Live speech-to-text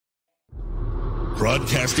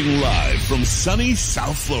Broadcasting live from sunny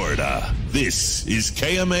South Florida, this is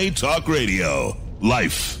KMA Talk Radio.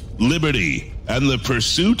 Life, liberty, and the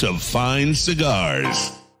pursuit of fine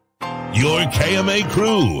cigars. Your KMA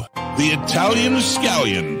crew, the Italian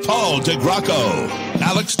Scallion, Paul DeGracco,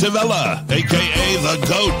 Alex Tavella, a.k.a. The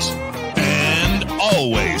Goat, and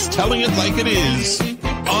always telling it like it is,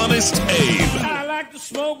 Honest Abe. I like to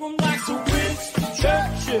smoke them like the Winston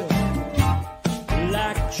Churchill,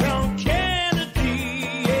 like John Kennedy,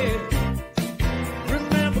 yeah.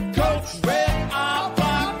 Remember Coach Red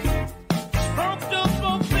Auerbach, smoked up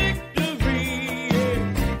for victory,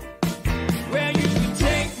 yeah. Well, you can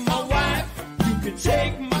take my wife, you can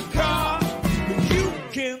take my car, but you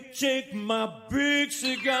can't take my big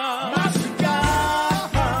cigar. My cigar.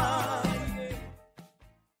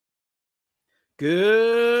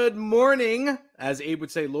 Good morning, as Abe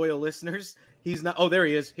would say, loyal listeners. He's not. Oh, there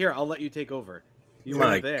he is. Here, I'll let you take over. You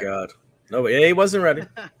My weren't there. God. No, he wasn't ready.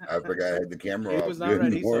 I forgot I had the camera It off. was not Good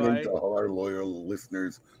ready, so morning to all our loyal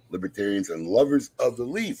listeners, libertarians, and lovers of the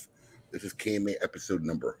leaf. This is KMA episode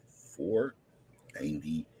number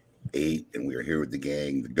 498, and we are here with the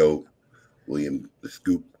gang, the GOAT, William the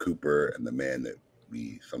Scoop Cooper, and the man that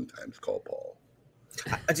we sometimes call Paul.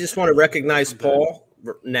 I just want to recognize Paul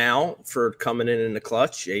now for coming in the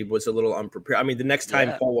clutch. Abe was a little unprepared. I mean, the next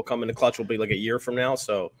time Paul will come in the clutch will be like a year from now.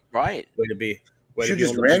 So, right. Way to be. Should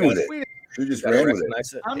just ran with it. Should just ran with it.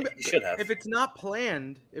 You should have. If it's not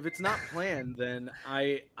planned, then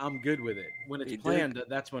I'm good with it. When it's planned,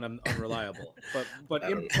 that's when I'm unreliable. But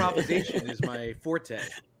improvisation is my forte.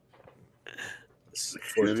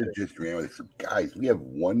 Should have just ran with it. So, guys, we have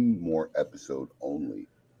one more episode only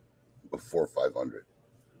before 500.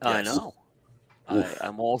 I know.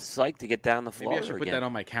 I'm all psyched to get down the floor. Maybe I should put again. that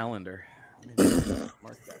on my calendar.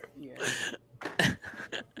 Mark that. Yeah.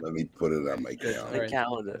 Let me put it on my calendar. Right.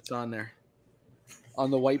 Calendar. It's on there.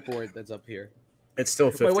 On the whiteboard that's up here. It's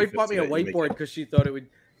still 50. My wife bought me a whiteboard because she thought it would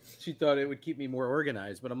keep me more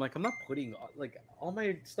organized. But I'm like, I'm not putting all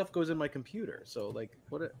my stuff goes in my computer. So like,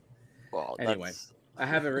 what? Well, anyway, I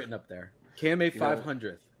have it written up there. KMA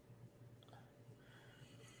 500th.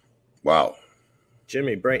 Wow.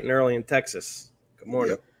 Jimmy, bright and early in Texas. Good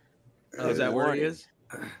morning. Yep. Oh, is that where he is?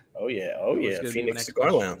 Oh yeah. Oh What's yeah. gonna be Phoenix the next Cigar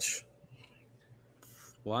question? Lounge.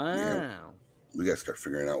 Wow. Yeah. We got to start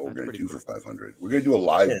figuring out what we're That's going to do pretty for 500. We're going to do a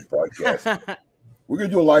live broadcast. We're going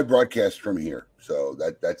to do a live broadcast from here. So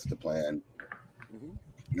that's the plan.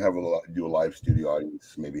 Do a live studio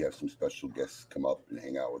audience. Maybe have some special guests come up and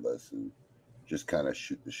hang out with us and just kind of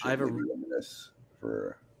shoot the shit. I have a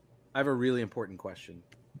really important question.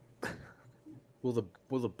 Will the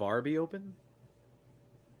bar be open?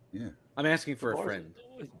 Yeah. I'm asking for a friend.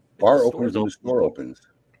 Bar opens when the store opens.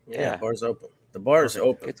 Yeah, bar's open. The bar's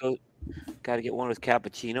open. Got to get one of those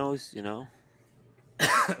cappuccinos, you know.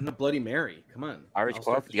 And the Bloody Mary. Come on. Irish I'll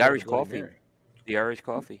start coffee. the The show Irish with Bloody coffee. Mary. The Irish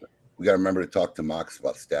coffee. We got to remember to talk to Mox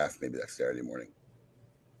about staff maybe that Saturday morning.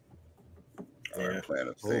 Our plan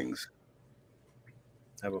of things.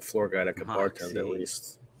 Have a floor guy that can bartend at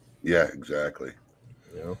least. Yeah, exactly.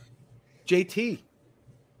 You know? JT.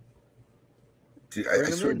 See, I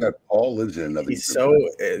swear that Paul lives in another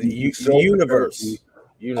universe.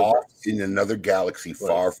 Off in another galaxy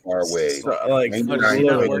far, far away. So, like 99.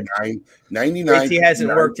 JT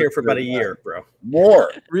hasn't worked here for about a year, bro.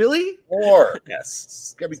 More. Really? More.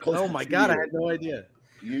 Yes. Gotta be close. Oh my God, I had no idea.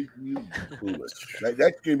 You clueless.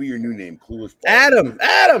 That's gonna be your new name, clueless. Paul.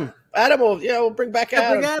 Adam. We'll bring back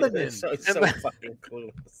Adam. Bring Adam in. So fucking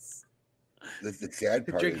clueless. The sad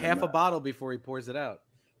part. Drink half a bottle before he pours it out.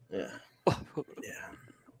 Yeah.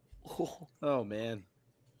 Oh man.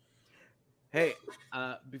 Hey,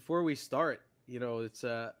 before we start, it was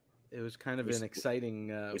kind of an exciting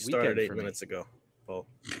We started weekend 8 for me. minutes ago. Paul.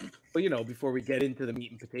 But before we get into the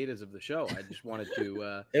meat and potatoes of the show, I just wanted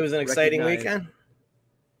to. It was an exciting recognize weekend.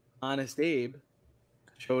 Honest Abe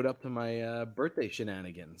showed up to my birthday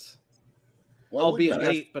shenanigans. Well, Albeit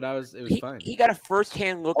late, but it was fine. He got a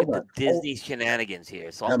first-hand look at the Disney shenanigans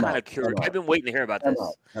here, so I'm kind of curious. I've been waiting to hear about this.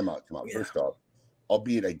 Come out. Yeah. First off,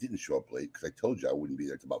 albeit I didn't show up late because I told you I wouldn't be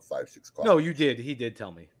there till about 5-6 o'clock. No, you did. He did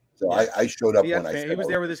tell me. So I showed up when I said he was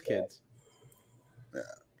there with his kids. Yeah,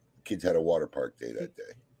 kids had a water park day that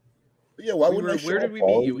day. But yeah, why wouldn't I show where up? did we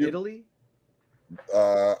meet you? Italy?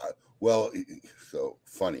 Well, so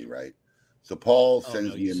funny, right? So Paul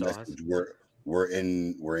sends me a saw message. We're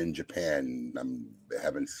in Japan. I'm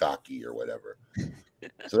having sake or whatever.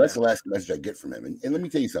 So that's the last message I get from him. And let me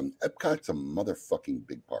tell you something. Epcot's a motherfucking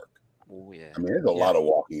big park. Oh yeah. I mean, there's a lot of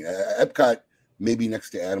walking. Epcot, maybe next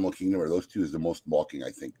to Animal Kingdom, or those two is the most walking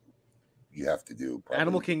I think you have to do. Probably.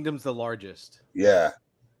 Animal Kingdom's the largest. Yeah.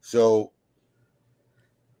 So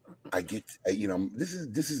I get, this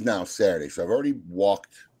is now Saturday, so I've already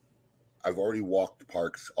walked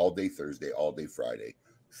parks all day Thursday, all day Friday.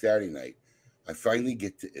 Saturday night, I finally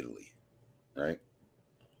get to Italy, right?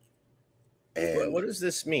 And what does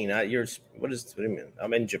this mean? What do you mean?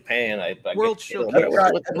 I'm in Japan. I World get Showcase.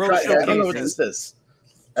 World I don't know what Showcase. this is.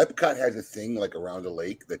 Epcot has a thing like around a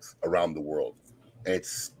lake that's around the world. And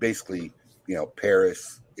it's basically,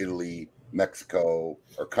 Paris, Italy, Mexico,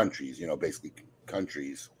 or countries, basically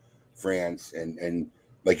countries, France, and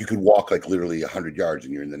like you could walk like literally 100 yards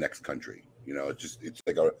and you're in the next country. It's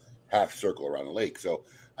like a half circle around the lake. So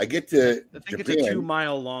I get to I think Japan, it's a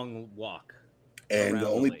 2-mile long walk. and the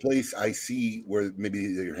only lake. place I see where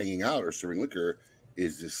maybe they're hanging out or serving liquor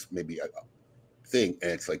is this maybe a thing,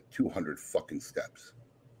 and it's like 200 fucking steps.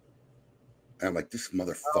 And I'm like, this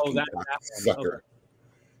motherfucking sucker. Okay.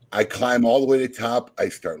 I climb all the way to the top. I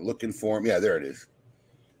start looking for him. Yeah, there it is.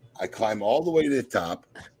 I climb all the way to the top.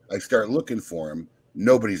 I start looking for him.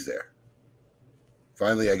 Nobody's there.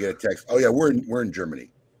 Finally, I get a text. Oh yeah, we're in Germany.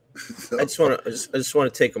 So, I just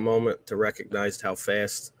want to take a moment to recognize how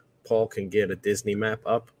fast Paul can get a Disney map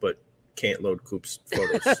up, but can't load Coop's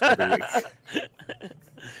photos every week.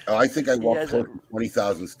 I think I walked close to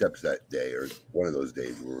 20,000 steps that day, or one of those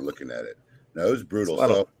days we were looking at it. No, it was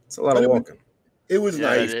brutal. It's a lot of walking. It was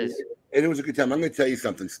nice. It was a good time. I'm going to tell you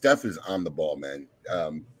something. Steph is on the ball, man.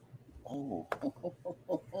 Oh,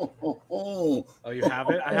 you have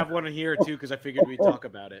it? I have one here too because I figured we'd talk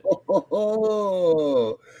about it.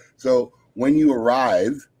 So when you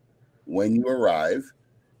arrive,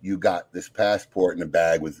 you got this passport in a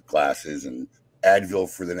bag with glasses and Advil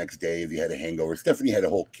for the next day if you had a hangover. Stephanie had a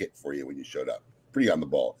whole kit for you when you showed up. Pretty on the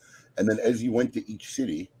ball. And then as you went to each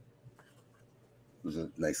city, it was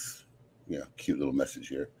a nice, cute little message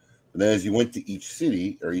here. And then as you went to each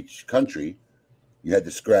city or each country, you had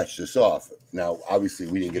to scratch this off. Now, obviously,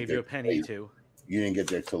 we didn't get there. You a penny too. You didn't get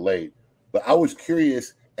there till late. But I was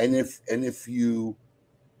curious, and if you,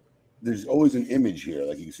 there's always an image here,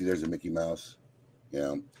 like you can see, there's a Mickey Mouse.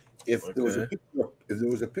 If there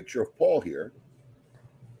was a picture of Paul here,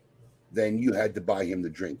 then you had to buy him the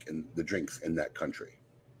drinks in that country.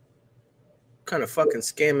 What kind of fucking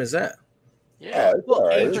scam is that? Yeah, well,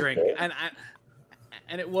 a drink, and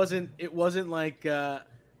it wasn't like a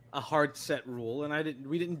hard set rule, and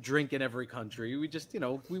we didn't drink in every country. We just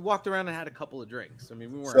we walked around and had a couple of drinks. I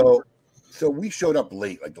mean, we weren't. So we showed up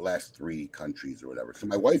late, like the last 3 countries or whatever. So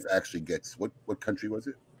my wife actually gets what country was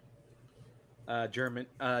it? Germany.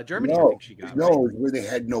 No, I think she got. No, it was where they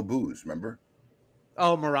had no booze. Remember?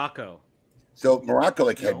 Oh, Morocco. So Morocco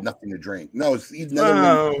had nothing to drink. No,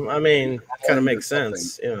 I mean, kind of makes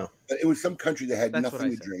sense, But it was some country that had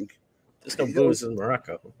nothing to drink. There's no booze in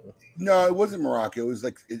Morocco. No, it wasn't Morocco. It was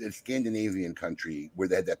like a Scandinavian country where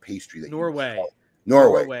they had that pastry. That Norway.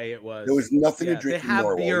 Norway. It was. There was nothing to drink. They have in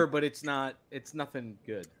Norway. beer, but it's nothing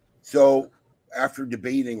good. So after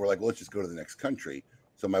debating, we're like, well, let's just go to the next country.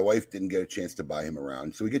 So my wife didn't get a chance to buy him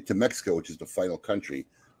around. So we get to Mexico, which is the final country.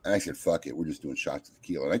 And I said, fuck it. We're just doing shots of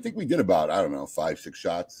tequila. And I think we did about, 5-6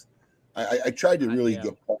 shots. I tried to really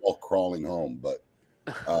get Paul crawling home, but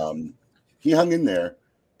he hung in there.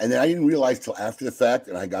 And then I didn't realize till after the fact,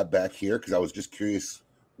 and I got back here because I was just curious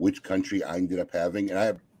which country I ended up having. And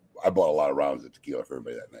I bought a lot of rounds of tequila for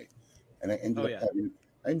everybody that night. And I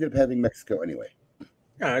ended up having Mexico anyway.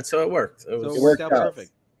 Yeah, so it worked. It worked out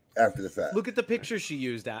perfect. After the fact. Look at the picture she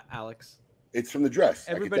used, Alex. It's from the dress.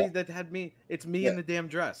 Everybody that had me, it's me in the damn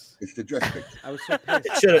dress. It's the dress picture. I was so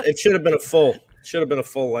pissed. It should have been a full. Should have been a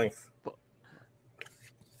full length. But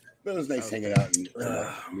it was nice hanging out and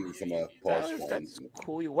meeting some Paul's friends. That's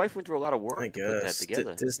cool. Your wife went through a lot of work I to put that guess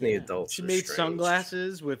together. Disney adults. She made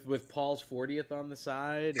sunglasses with Paul's 40th on the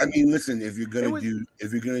side. I mean, listen, if you're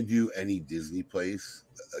gonna do any Disney place,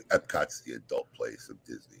 Epcot's the adult place of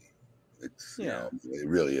Disney. It's it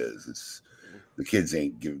really is. It's the kids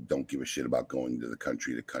don't give a shit about going to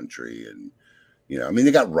country, and I mean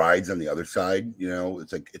they got rides on the other side.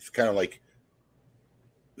 It's kind of like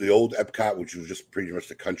the old Epcot, which was just pretty much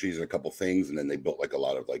the countries and a couple things, and then they built like a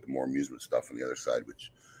lot of like more amusement stuff on the other side.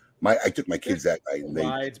 Which I took my kids that night. And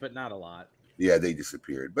rides, but not a lot. Yeah, they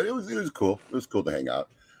disappeared, but it was cool. It was cool to hang out.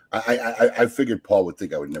 I figured Paul would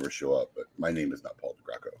think I would never show up, but my name is not Paul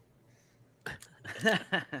DeGracco.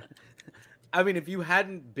 I mean, if you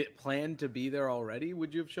hadn't planned to be there already,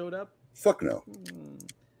 would you have showed up? Fuck no.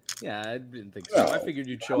 Yeah, I didn't think so. No, I figured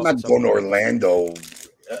you'd show up. I'm not going to Orlando.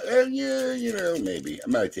 Maybe. I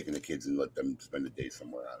might have taken the kids and let them spend a day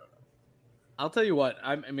somewhere. I don't know. I'll tell you what.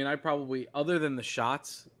 I mean, I probably, other than the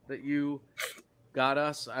shots that you got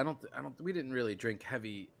us, we didn't really drink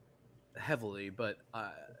heavily, but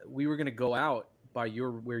we were going to go out by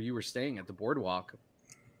where you were staying at the boardwalk,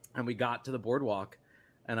 and we got to the boardwalk,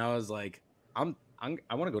 and I was like, I want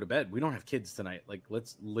to go to bed. We don't have kids tonight. Like,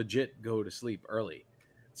 let's legit go to sleep early.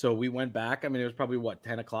 So we went back. I mean, it was probably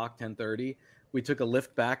 10 o'clock, 10:30. We took a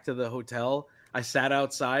lift back to the hotel. I sat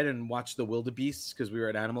outside and watched the wildebeests because we were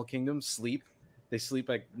at Animal Kingdom sleep. They sleep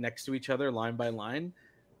like next to each other, line by line.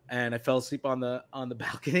 And I fell asleep on the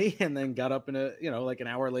balcony, and then got up like an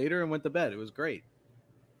hour later and went to bed. It was great.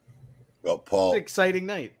 Well, Paul, exciting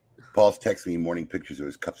night. Paul's texting me morning pictures of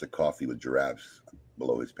his cups of coffee with giraffes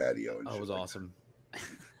below his patio. And it was awesome.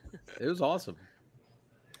 It was awesome.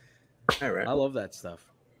 All right. I love that stuff.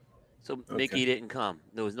 So Mickey didn't come.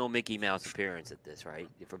 There was no Mickey Mouse appearance at this, right?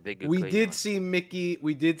 For Big. We did see Mickey.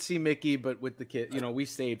 We did see Mickey, but with the kid. We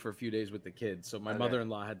stayed for a few days with the kids. So my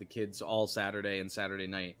mother-in-law had the kids all Saturday and Saturday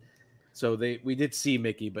night. So we did see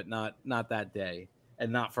Mickey, but not that day,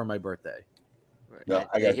 and not for my birthday. Right. No,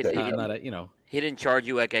 I got that. He didn't charge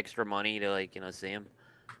you like extra money to see him.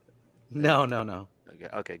 No.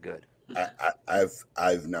 Okay, good.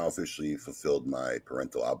 I've now officially fulfilled my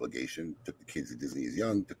parental obligation. Took the kids to Disney as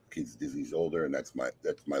young, took the kids to Disney as older, and that's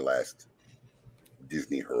my last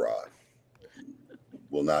Disney hurrah.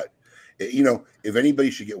 Will not, if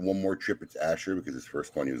anybody should get one more trip, it's Asher, because his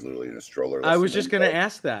first one he was literally in a stroller. I was just going to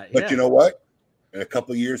ask that. But you know what? In a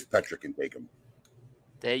couple of years, Petra can take him.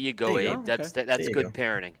 There you go, Abe. That's good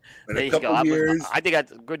parenting. In there a you couple go. years, I think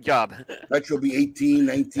that's a good job. Petra will be 18,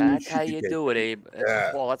 19. That's how you do it, Abe.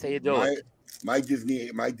 Paul, that's how you do it. My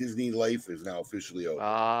Disney life is now officially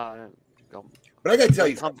over. Go. But I got to tell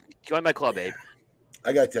you something. Join my club, Abe.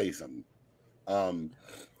 I got to tell you something. When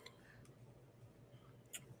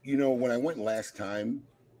I went last time,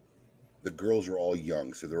 the girls were all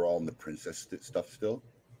young, so they're all in the princess stuff still.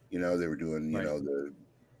 They were doing, the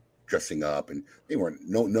dressing up, and they weren't.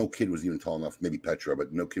 No kid was even tall enough. Maybe Petra,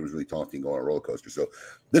 but no kid was really tall enough to go on a roller coaster. So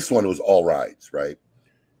this one was all rides, right?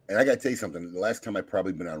 And I got to tell you something. The last time I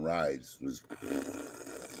probably been on rides was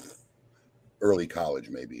early college,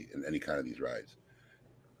 maybe, in any kind of these rides.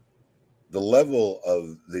 The level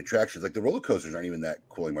of the attractions, like the roller coasters, aren't even that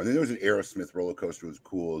cool anymore. There was an Aerosmith roller coaster, was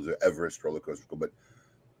cool. There was an Everest roller coaster, cool. But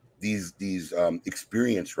these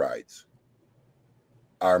experience rides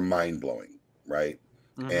are mind blowing, right?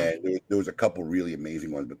 Mm-hmm. And there was a couple really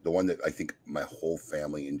amazing ones, but the one that I think my whole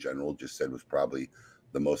family in general just said was probably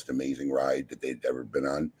the most amazing ride that they'd ever been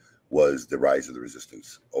on was the Rise of the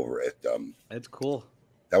Resistance over at It's cool.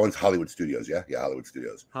 That one's Hollywood Studios, yeah, Hollywood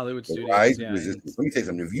Studios. Studios. Rise of Resistance. Let me tell you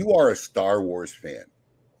something. If you are a Star Wars fan,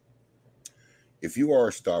 I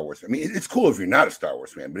mean, it's cool if you're not a Star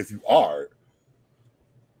Wars fan, but if you are,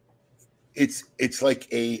 it's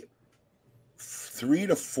like a 3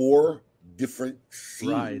 to 4 different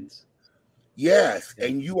scenes. Rides. Yes,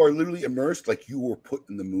 and you are literally immersed like you were put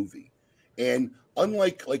in the movie. And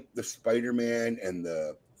unlike like the Spider-Man and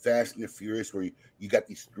the Fast and the Furious, where you got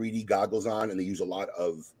these 3D goggles on and they use a lot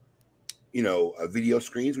of, video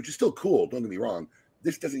screens, which is still cool. Don't get me wrong.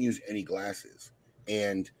 This doesn't use any glasses.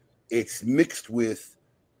 And it's mixed with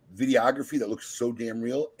videography that looks so damn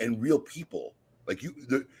real and real people. Like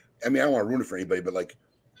I don't want to ruin it for anybody, but like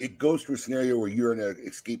it goes through a scenario where you're in an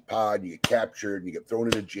escape pod and you get captured and you get thrown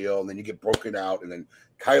into jail and then you get broken out and then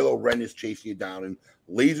Kylo Ren is chasing you down and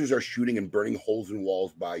lasers are shooting and burning holes in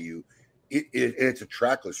walls by you. It's a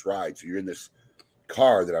trackless ride. So you're in this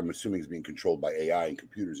car that I'm assuming is being controlled by AI and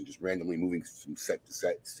computers and just randomly moving from set to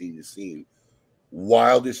set, scene to scene.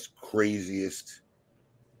 Wildest, craziest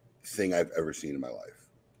thing I've ever seen in my life.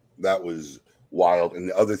 That was wild. And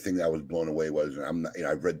the other thing that I was blown away was,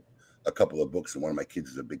 I've read a couple of books and one of my kids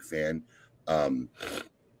is a big fan. But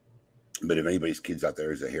if anybody's kids out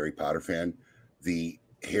there is a Harry Potter fan, the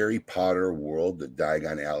Harry Potter world, the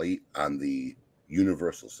Diagon Alley on the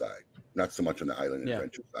Universal side, not so much on the Island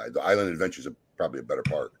Adventure side. The Island Adventure is probably a better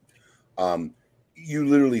park. You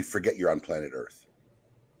literally forget you're on planet Earth.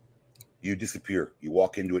 You disappear. You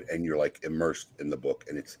walk into it and you're like immersed in the book,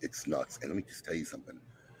 and it's nuts. And let me just tell you something.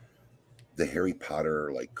 The Harry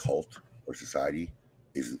Potter like cult or society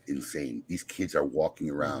is insane. These kids are walking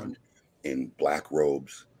around in black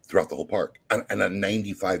robes throughout the whole park on a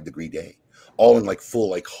 95-degree day, all in like full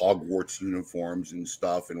like Hogwarts uniforms and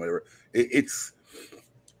stuff and whatever. It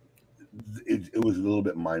was a little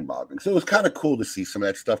bit mind-boggling. So it was kind of cool to see some of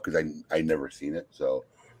that stuff because I never seen it. So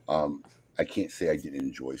I can't say I didn't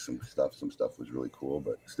enjoy some stuff. Some stuff was really cool,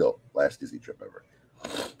 but still, last Disney trip ever.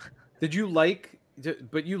 Did you like?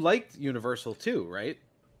 But you liked Universal too, right?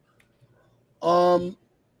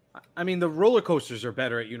 I mean, the roller coasters are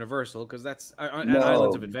better at Universal because that's at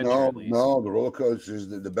Islands of Adventure. No, the roller coasters.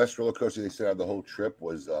 The best roller coaster they said out of the whole trip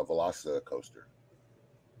was Velocicoaster.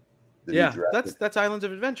 the new Jurassic. that's Islands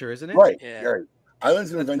of Adventure, isn't it? Right. Yeah. Right.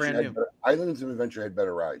 Islands of That's Adventure brand had new. Islands of Adventure had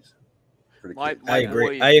better rides. For the kids.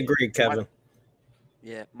 I agree, Kevin.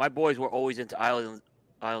 My boys were always into Islands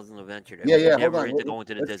of Adventure. They Yeah. were Hold never on. into going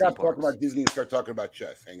to the Let's Disney stop parks. talking about Disney and start talking about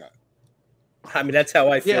chess. Hang on. I mean, that's how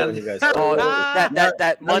I feel Yeah. when you guys. Oh,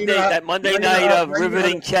 that Monday night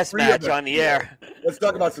riveting chess match on the air. Let's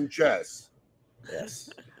talk about some chess. Yes.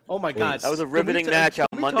 Oh my God, That was a riveting match on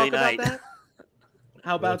Monday night.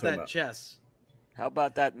 How about talking that about? chess? How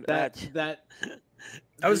about that match? That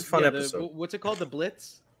was a fun the- episode. what's it called? The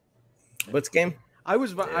Blitz. Blitz game. I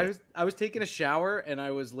was taking a shower and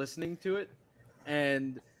I was listening to it,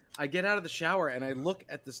 and I get out of the shower and I look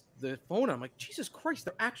at the phone. I'm like, Jesus Christ!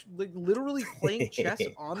 They're actually literally playing chess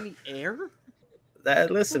on the air.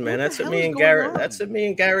 Listen, man. What That's the what hell me is and going Garrett. on? That's what me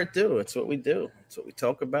and Garrett do. It's what we do. It's what we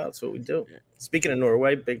talk about. It's what we do. Speaking of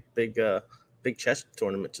Norway, big chess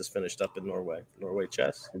tournament just finished up in Norway. Norway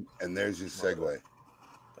chess. And there's your segue.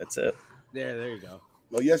 That's it. There you go.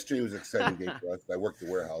 Well, yesterday was an exciting day for us. I worked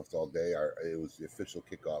the warehouse all day. It was the official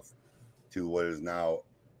kickoff to what is now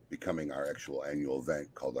becoming our actual annual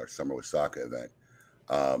event called our Summer Osaka event.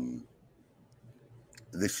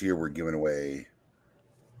 This year we're giving away.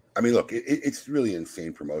 I mean, look, it's really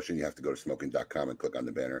insane promotion. You have to go to smoking.com and click on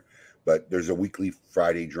the banner. But there's a weekly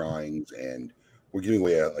Friday drawings, and we're giving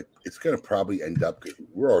away it's going to probably end up.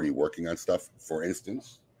 We're already working on stuff. For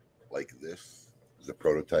instance, like this is a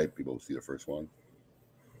prototype. People will see the first one.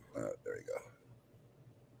 There you go.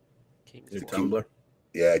 Your tumbler.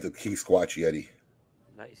 Yeah, it's a King Squatch Yeti.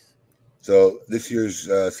 Nice. So this year's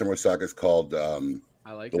Summer Osaka is called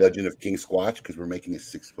I like The Legend of King Squatch because we're making a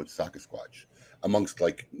 6-foot Saka Squatch. Amongst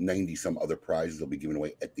like 90 some other prizes they'll be given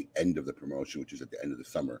away at the end of the promotion, which is at the end of the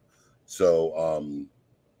summer. So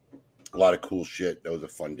a lot of cool shit. That was a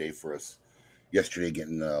fun day for us yesterday,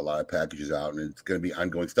 getting a lot of packages out, and it's going to be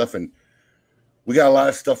ongoing stuff. And we got a lot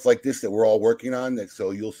of stuff like this that we're all working on. So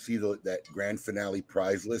you'll see that grand finale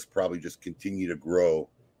prize list probably just continue to grow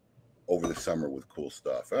over the summer with cool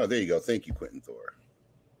stuff. Oh, there you go. Thank you, Quentin Thor.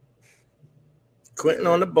 Quentin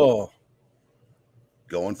on the ball.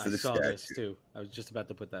 Going for I the saw statue. this too. I was just about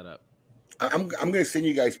to put that up. I'm going to send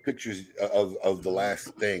you guys pictures of the last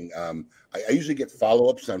thing. I usually get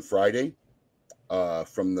follow-ups on Friday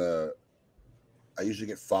from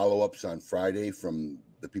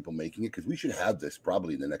the people making it because we should have this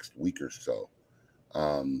probably in the next week or so.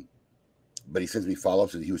 But he sends me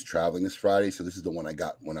follow-ups and he was traveling this Friday, so this is the one I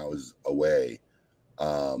got when I was away.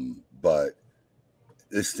 But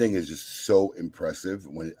this thing is just so impressive.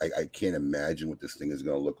 When I can't imagine what this thing is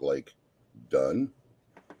going to look like done.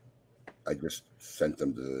 I just sent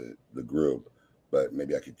them to the group, but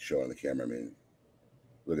maybe I could show it on the camera. I mean,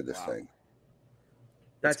 look at this thing.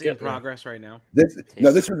 That's in progress right now. This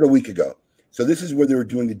was a week ago. So this is where they were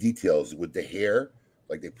doing the details with the hair.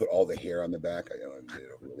 Like they put all the hair on the back.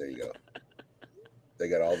 There you go. They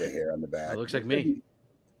got all the hair on the back. It looks like me.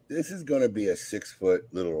 This is going to be a 6-foot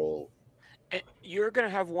literal. And you're going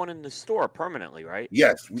to have one in the store permanently, right?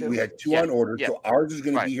 Yes, we had 2 on order. Yeah. So ours is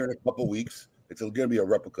going to be here in a couple weeks. It's going to be a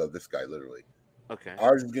replica of this guy, literally. Okay.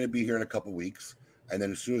 Ours is going to be here in a couple weeks. And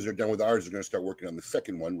then as soon as they're done with ours, they're going to start working on the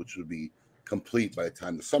second one, which will be complete by the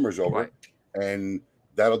time the summer's over. Right. And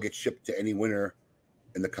that'll get shipped to any winner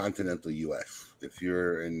in the continental U.S. If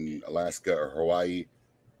you're in Alaska or Hawaii,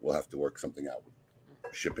 we'll have to work something out with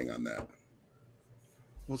shipping on that.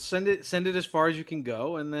 Well, send it as far as you can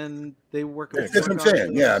go, and then they work. That's what I'm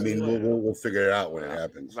saying. Yeah, I mean, we'll figure it out when it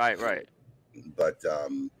happens. Right. But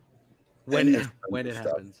when it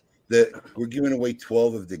happens. We're giving away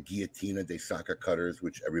 12 of the Guillotina de Saka cutters,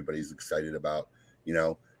 which everybody's excited about. You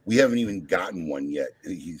know, we haven't even gotten one yet.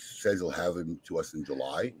 He says he'll have them to us in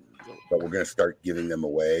July, but we're going to start giving them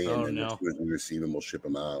away. Oh, and then no. as soon as we receive them, we'll ship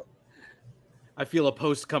them out. I feel a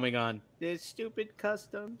post coming on. There's stupid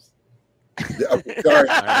customs.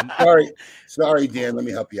 Sorry, Dan. Let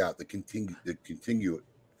me help you out. The continue.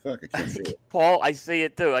 Fuck, I can't say it. Paul, I see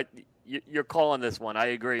it too. You're calling this one. I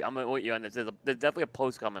agree. I'm with you on this. There's definitely a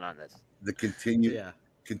post coming on this. The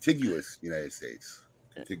contiguous United States.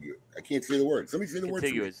 Contiguous. I can't say the word. Somebody say the word.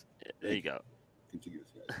 Contiguous. There you go. Contiguous.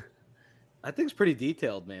 That thing's pretty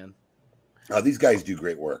detailed, man. These guys do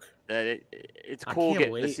great work. It's cool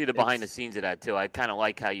getting to see the behind the scenes of that too. I kind of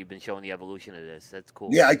like how you've been showing the evolution of this. That's cool.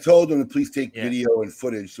 Yeah, I told him to please take video and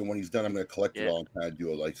footage. So when he's done, I'm going to collect it all and kind of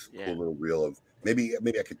do a cool little reel of maybe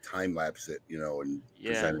I could time lapse it, and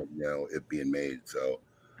present it, it being made. So,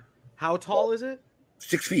 how tall is it?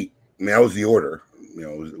 6 feet. I mean, that was the order.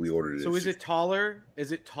 We ordered it. So is it taller?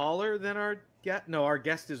 Is it taller than our guest? No, our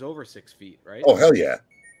guest is over 6 feet, right? Oh hell yeah,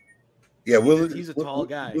 yeah. He's a tall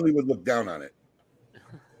guy. Willie would look down on it.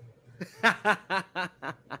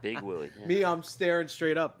 Big Willy. Yeah. Me, I'm staring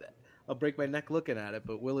straight up. I'll break my neck looking at it,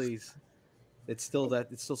 but Willy's, it's still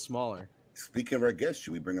smaller. Speaking of our guests,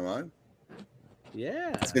 should we bring him on?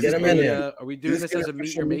 Yeah. Get him in there. Are we doing this as a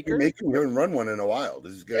meet your maker? We haven't run one in a while.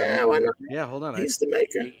 This is good. Yeah, why not? Yeah, hold on. He's the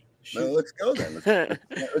maker. No, let's go then.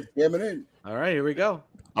 Let's jam it in. All right, here we go.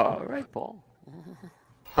 All right, Paul.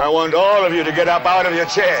 I want all of you to get up out of your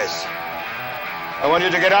chairs. I want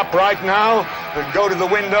you to get up right now and go to the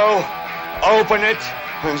window, open it,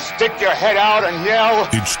 and stick your head out and yell.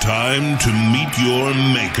 It's time to meet your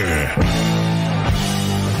maker.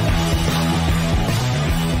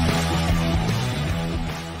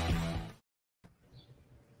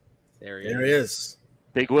 There he There is. he is.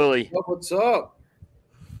 Big Willy. What's up?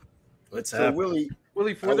 What's So happening?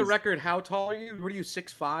 Willy, for the record, how tall are you? What are you,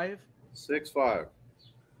 6'5"? 6'5".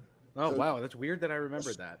 Oh, wow. That's weird that I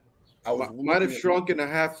remembered that. I was Might have shrunk in a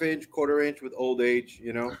half-inch, quarter-inch with old age,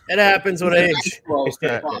 you know. It happens with age.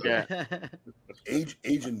 Yeah.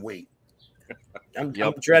 age and weight. I'm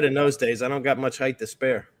dreading those days. I don't got much height to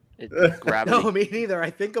spare. It's gravity. No, me neither. I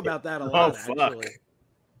think about that a lot, fuck. actually.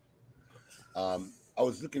 I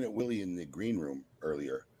was looking at Willy in the green room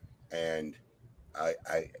earlier, and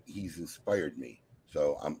he's inspired me.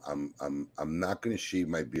 So I'm not going to shave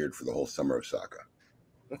my beard for the whole summer of Osaka.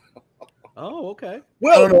 Oh, okay.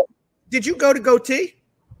 Well, did you go to goatee?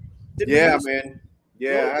 Yeah, man.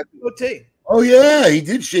 Yeah, I had to goatee. Oh yeah, he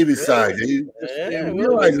did shave his side. Yeah,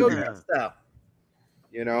 realize go that. style.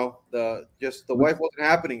 you know, the wife wasn't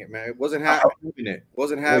happening it, man. It wasn't having it.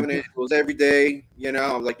 Wasn't having it. It was every day. You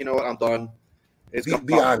know, I'm like, you know what? I'm done. It's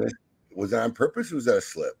Be honest. Was that on purpose or was that a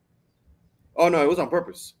slip? Oh no, it was on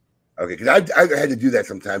purpose. Okay, because I had to do that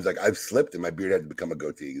sometimes. Like I've slipped and my beard had to become a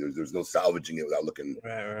goatee. There's no salvaging it without looking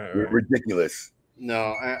ridiculous.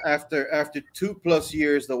 No, after 2+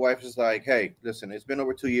 years, the wife is like, "Hey, listen, it's been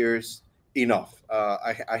over 2 years. Enough.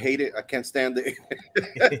 I hate it. I can't stand it.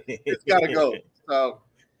 It's gotta go." So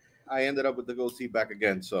I ended up with the goatee back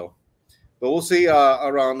again. So, but we'll see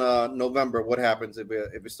around November what happens if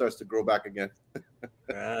it starts to grow back again.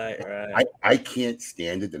 Right. I can't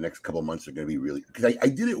stand it. The next couple of months are going to be really, because I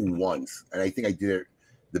did it once, and I think I did it.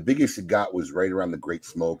 The biggest it got was right around the Great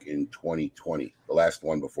Smoke in 2020, the last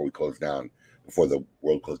one before we closed down, before the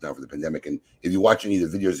world closed down for the pandemic. And if you watch any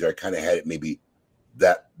of the videos there, I kind of had it maybe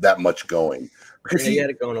that much going. Because he had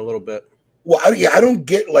it going a little bit. Well, I don't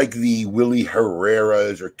get like the Willy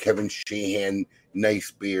Herreras or Kevin Shahan nice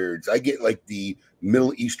beards. I get like the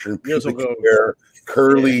Middle Eastern pubic hair,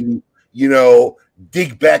 curly, you know,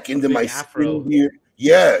 dig back into my skin beard.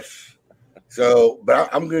 Yes. So, but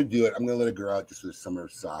I'm going to do it. I'm going to let it grow out just for the summer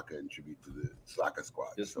of Saka and tribute to the Saka squad.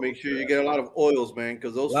 Just make sure you get a lot of oils, man,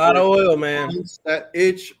 because those a lot of oil, man. That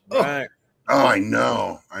itch. Right. Oh, I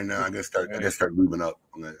know. I gotta start lubing up.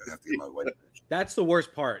 I'm gonna have to get my wife. That's the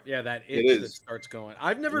worst part. Yeah, that itch that starts going.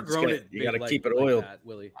 I've never grown it. You gotta keep it oiled,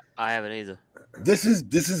 Willy. I haven't either. This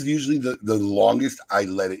is usually the longest I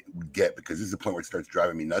let it get, because this is the point where it starts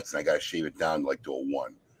driving me nuts and I gotta shave it down like to a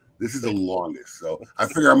 1. This is the longest. So I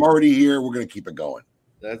figure I'm already here. We're gonna keep it going.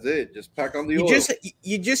 That's it. Just pack on the oil.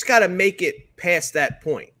 You just gotta make it past that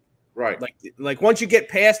point. Right. Like once you get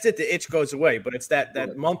past it, the itch goes away. But it's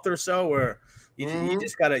that month or so where you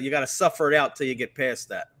just gotta suffer it out till you get past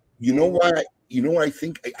that. You know why? You know what I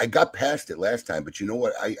think? I got past it last time, but you know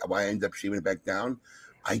what? Why I ended up shaving it back down?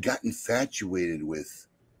 I got infatuated with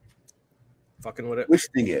fucking with it,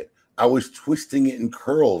 twisting it. I was twisting it in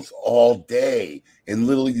curls all day, and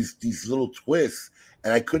literally these little twists,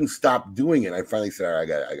 and I couldn't stop doing it. I finally said, "All right, I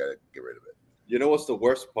gotta get rid of it." You know what's the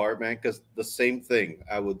worst part, man? Because the same thing,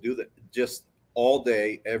 I would do that just all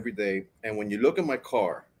day, every day. And when you look at my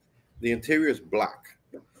car, the interior is black.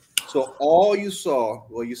 So all you saw,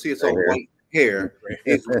 well, you see it's all white hair.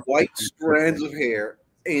 It's white strands of hair.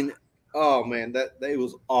 And oh man, that it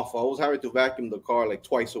was awful. I was having to vacuum the car like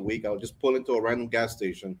twice a week. I would just pull into a random gas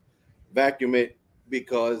station, vacuum it,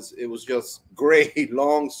 because it was just gray,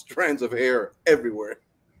 long strands of hair everywhere.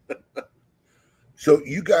 So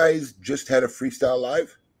you guys just had a freestyle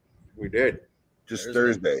live? We did. Just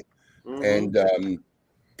Thursday. And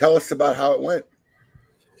tell us about how it went.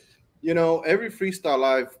 You know, every freestyle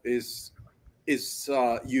live is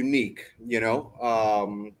unique, you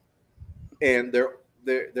know, and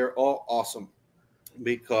they're all awesome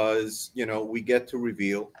because, you know, we get to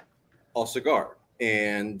reveal a cigar,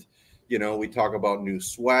 and, you know, we talk about new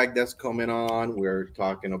swag that's coming on. We're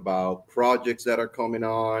talking about projects that are coming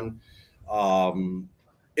on.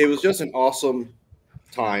 It was just an awesome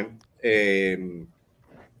time. And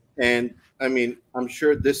I mean, I'm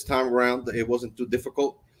sure this time around it wasn't too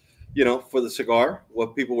difficult, you know, for the cigar,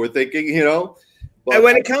 what people were thinking, you know, But and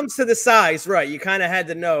when it comes to the size, right, you kind of had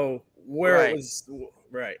to know where it was.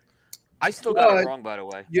 Right. I still got it wrong, by the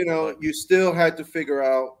way. You know, you still had to figure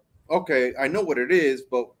out, okay, I know what it is,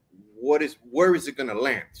 but where is it going to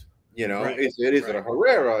land? You know, is it a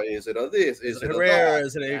Herrera? Is it a this? Is it a Herrera?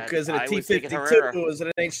 Is it a T52? Is it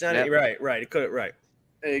an H90? Right. It could. Right.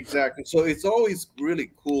 Exactly. So it's always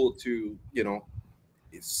really cool to, you know,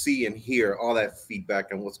 see and hear all that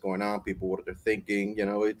feedback and what's going on, people, what they're thinking. You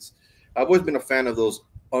know, I've always been a fan of those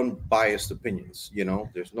unbiased opinions. You know,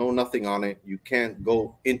 there's nothing on it. You can't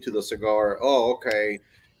go into the cigar. Oh, okay.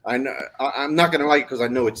 I'm not gonna like it because I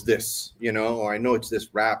know it's this, you know, or I know it's this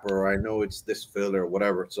wrapper, or I know it's this filler, or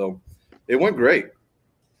whatever. So it went great.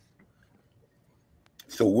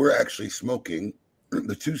 So we're actually smoking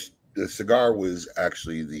the cigar was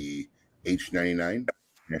actually the H99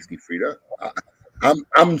 Nasty Frida.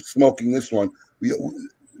 I'm smoking this one.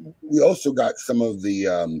 We also got some of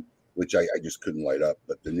the which I just couldn't light up,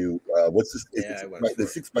 but the new what's this? The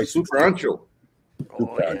 6x Super Ancho.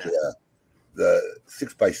 Super Ancho, yeah. The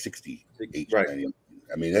 6x60 H90. Right.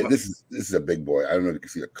 I mean, this is a big boy. I don't know if you can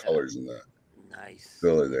see the colors in the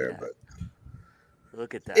filler there, but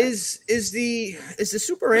look at that. Is the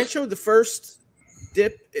Super Ancho the first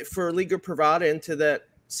dip for Liga Privada into that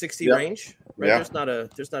 60 range? Right? Yeah.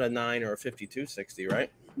 There's not a 9 or a 5260,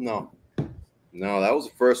 right? No, that was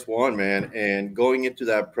the first one, man. And going into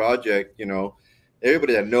that project, you know,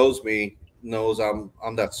 everybody that knows me knows I'm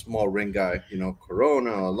that small ring guy, you know,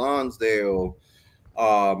 Corona, Lonsdale.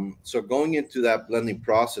 So going into that blending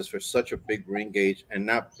process for such a big ring gauge and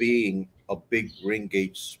not being a big ring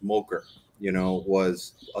gauge smoker, you know,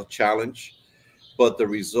 was a challenge. But the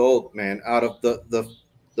result, man, out of the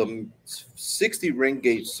 60 ring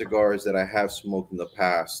gauge cigars that I have smoked in the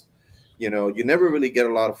past, you know, you never really get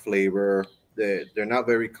a lot of flavor. They're not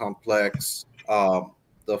very complex.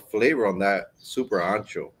 The flavor on that Super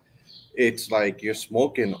Ancho, it's like you're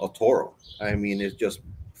smoking a Toro. I mean, it's just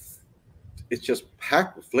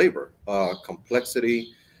packed with flavor,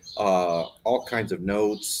 complexity, all kinds of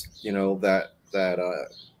notes. You know, that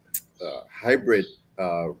hybrid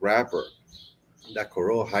wrapper, that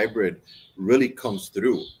Corolla hybrid really comes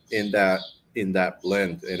through in that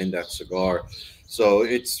blend and in that cigar. So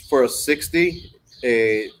it's for a 60.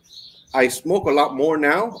 I smoke a lot more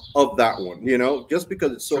now of that one, you know, just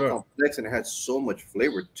because it's so complex and it has so much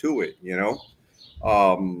flavor to it, you know.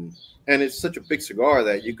 And it's such a big cigar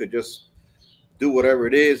that you could just do whatever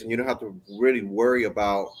it is, and you don't have to really worry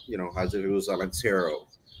about, you know, as if it was a Lancero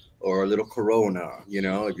or a little Corona, you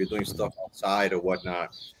know, if you're doing stuff outside or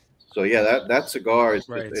whatnot. So yeah, that cigar is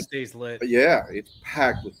right. It stays lit. Yeah, it's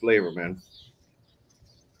packed with flavor, man.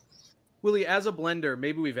 Willie, as a blender,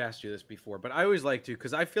 maybe we've asked you this before, but I always like to,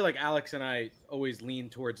 because I feel like Alex and I always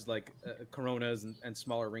lean towards like Coronas and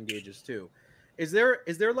smaller ring gauges too. Is there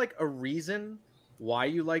like a reason why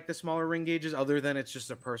you like the smaller ring gauges other than it's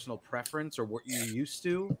just a personal preference or what you're used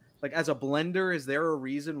to? Like as a blender, is there a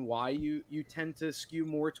reason why you tend to skew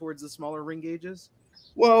more towards the smaller ring gauges?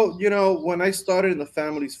 Well, you know, when I started in the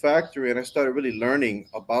family's factory and I started really learning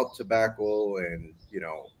about tobacco and, you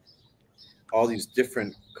know, all these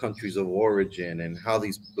different countries of origin and how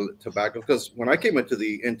these tobacco, because when I came into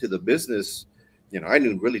the business, you know, I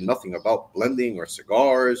knew really nothing about blending or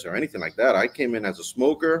cigars or anything like that. I came in as a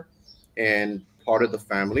smoker and part of the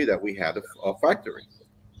family that we had a factory,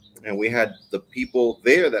 and we had the people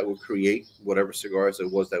there that would create whatever cigars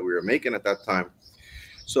it was that we were making at that time.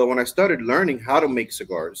 So when I started learning how to make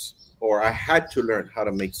cigars, or I had to learn how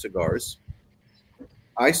to make cigars,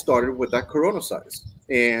 I started with that Corona size.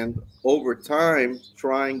 And over time,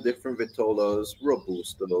 trying different Vitolas,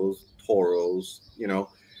 Robustos, Toros, you know,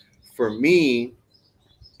 for me,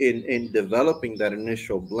 in developing that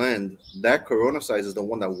initial blend, that Corona size is the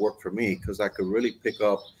one that worked for me because I could really pick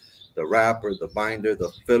up the wrapper, the binder,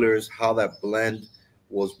 the fillers, how that blend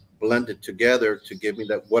was blended together to give me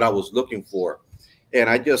that what I was looking for. And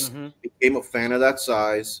I just became a fan of that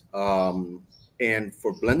size. And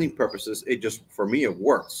for blending purposes, it just, for me, it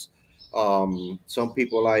works. Some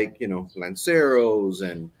people like, you know, Lanceros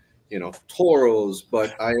and, you know, Toros,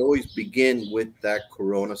 but I always begin with that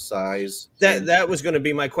Corona size. That was going to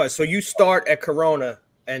be my question. So you start at Corona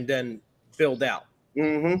and then build out.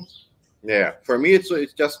 Yeah, for me, it's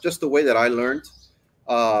just the way that I learned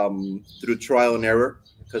through trial and error,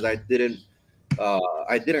 because I didn't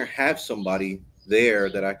have somebody there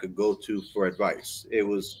that I could go to for advice. It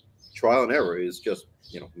was trial and error. It's just,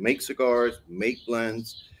 you know, make cigars, make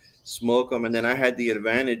blends, smoke them, and then I had the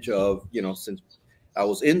advantage of, you know, since I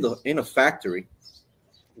was in a factory,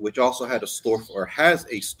 which also had a store or has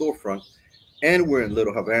a storefront, and we're in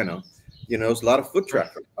Little Havana. You know, it's a lot of foot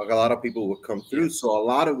traffic. A lot of people would come through. So a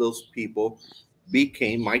lot of those people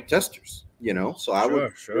became my testers, you know. So I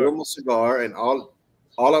would give them a cigar, and all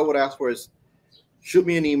I would ask for is shoot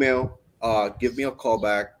me an email, give me a call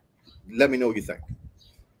back, let me know what you think.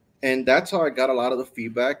 And that's how I got a lot of the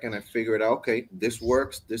feedback, and I figured out, okay, this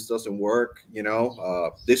works, this doesn't work, you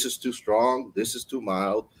know, this is too strong, this is too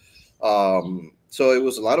mild. So it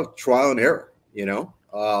was a lot of trial and error, you know,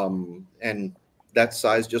 and that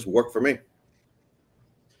size just worked for me.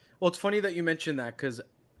 Well, it's funny that you mentioned that, because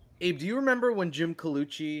Abe, do you remember when Jim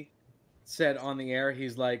Colucci said on the air, he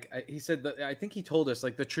said that, I think he told us,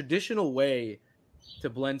 like, the traditional way to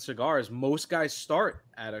blend cigars, most guys start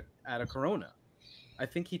at a Corona. I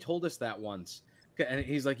think he told us that once. And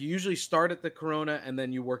he's like, you usually start at the Corona and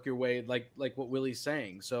then you work your way, like what Willy's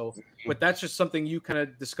saying. So, but that's just something you kind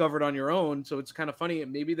of discovered on your own. So it's kind of funny.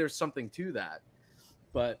 And maybe there's something to that.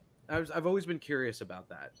 But I've always been curious about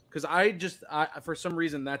that, because I for some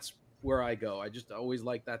reason, that's where I go. I just always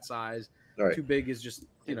like that size. Right. Too big is just,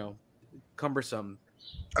 you know, cumbersome.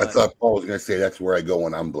 I thought Paul was going to say that's where I go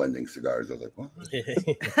when I'm blending cigars. I was like, what?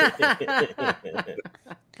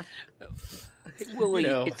 Willy,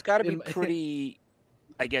 it's got to be pretty,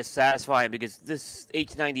 I guess, satisfying, because this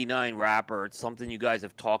H99 wrapper, it's something you guys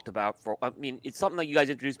have talked about for, I mean, it's something that you guys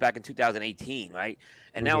introduced back in 2018, right?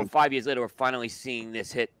 And now 5 years later, we're finally seeing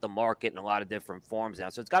this hit the market in a lot of different forms now.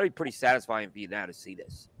 So it's got to be pretty satisfying for you now to see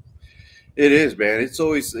this. It is, man. It's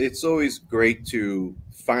always great to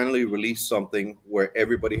finally release something where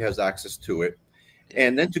everybody has access to it,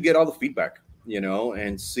 and then to get all the feedback, you know,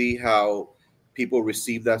 and see how people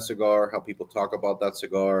receive that cigar, how people talk about that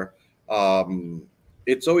cigar.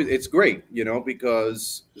 It's great, you know,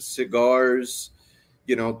 because cigars,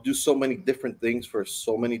 you know, do so many different things for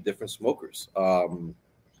so many different smokers.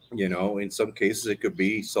 You know, in some cases it could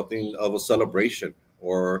be something of a celebration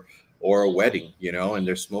or a wedding, you know, and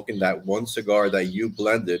they're smoking that one cigar that you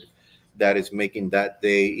blended that is making that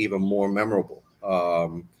day even more memorable.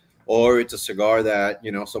 Or it's a cigar that,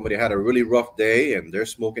 you know, somebody had a really rough day and they're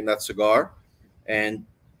smoking that cigar and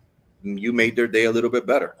you made their day a little bit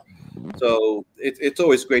better. So it's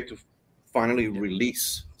always great to finally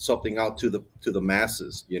release something out to the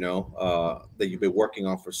masses, you know, that you've been working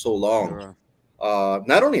on for so long. Sure.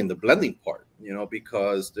 Not only in the blending part, you know,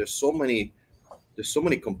 because there's so many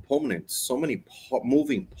components, so many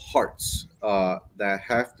moving parts that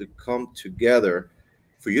have to come together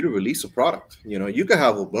for you to release a product. You know, you can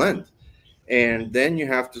have a blend, and then you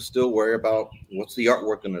have to still worry about what's the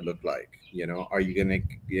artwork going to look like. You know, are you going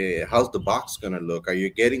to, how's the box going to look? Are you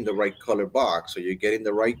getting the right color box? Are you getting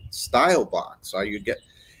the right style box?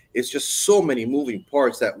 It's just so many moving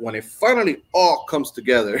parts that when it finally all comes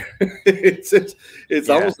together, it's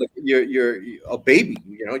almost like you're a baby.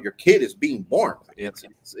 You know, your kid is being born. It's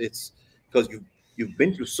because you've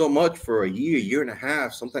been through so much for a year and a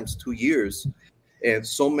half, sometimes 2 years, and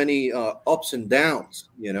so many ups and downs.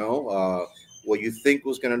 You know, what you think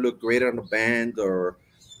was going to look great on the band or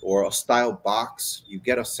a style box, you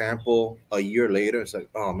get a sample a year later. It's like,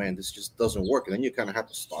 oh man, this just doesn't work, and then you kind of have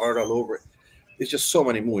to start all over. It's just so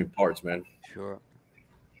many moving parts, man. Sure.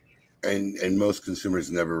 And most consumers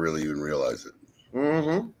never really even realize it.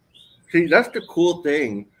 Mm-hmm. See, that's the cool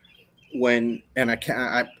thing. I'm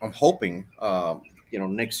hoping, you know,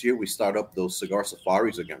 next year we start up those cigar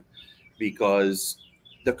safaris again, because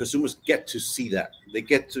the consumers get to see that. They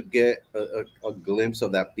get to get a glimpse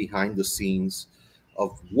of that behind the scenes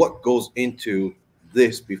of what goes into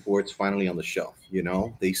this before it's finally on the shelf. You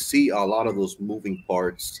know, they see a lot of those moving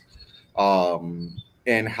parts.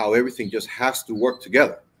 And how everything just has to work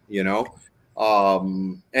together, you know,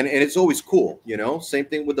 and it's always cool, you know. Same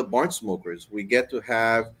thing with the barn smokers. We get to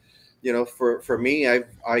have, you know, for me,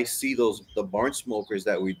 I see the barn smokers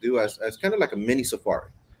that we do as kind of like a mini safari.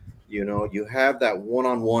 You know, you have that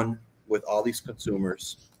one-on-one with all these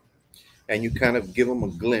consumers, and you kind of give them a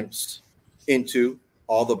glimpse into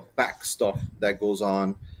all the back stuff that goes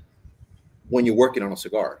on when you're working on a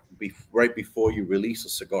cigar, right before you release a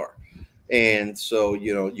cigar. And so,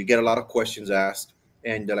 you know, you get a lot of questions asked,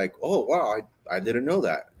 and they're like, oh, wow, I didn't know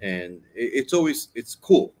that. And it's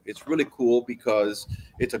cool. It's really cool because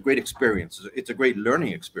it's a great experience. It's a great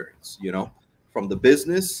learning experience, you know, from the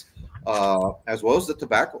business as well as the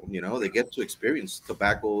tobacco. You know, they get to experience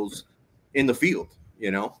tobaccos in the field,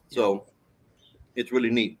 you know, so it's really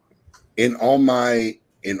neat. In all my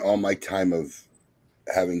time of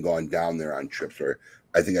having gone down there on trips, or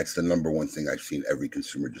I think that's the number one thing I've seen every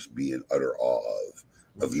consumer just be in utter awe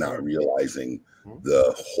of not realizing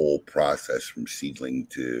the whole process from seedling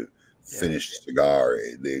to finished cigar.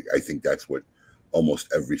 I think that's what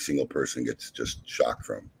almost every single person gets just shocked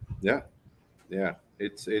from. Yeah. Yeah,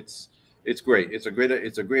 it's great. It's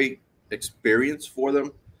a great experience for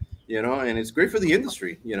them, and it's great for the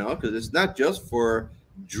industry, because it's not just for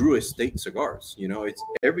Drew Estate cigars. It's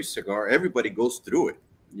every cigar. Everybody goes through it.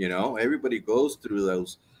 Everybody goes through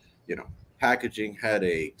those, packaging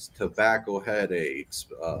headaches, tobacco headaches,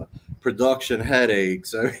 production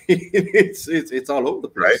headaches. I mean, it's all over the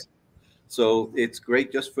place. Right. So it's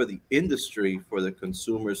great just for the industry, for the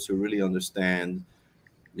consumers to really understand,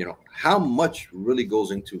 how much really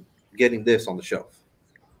goes into getting this on the shelf.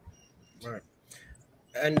 Right.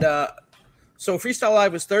 And so Freestyle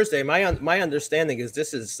Live was Thursday. My understanding is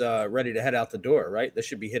this is ready to head out the door, right? This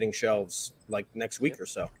should be hitting shelves like next week or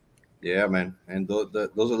so. Yeah, man. And those are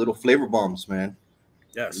little flavor bombs, man.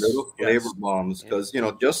 Yes. Little flavor bombs. Because,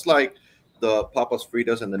 just like the Papas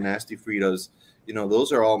Fritas and the Nasty Fritas,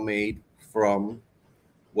 those are all made from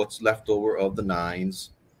what's left over of the 9s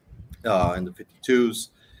and the 52s.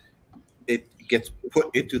 It gets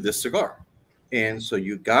put into this cigar. And so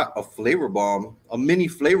you got a flavor bomb, a mini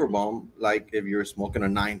flavor bomb, like if you're smoking a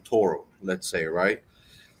 9 Toro, let's say, right?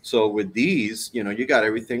 So with these, you got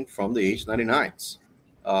everything from the H99s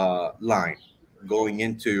line going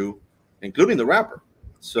into, including the wrapper.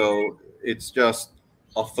 So it's just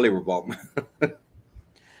a flavor bomb.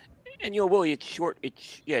 And Willie, it's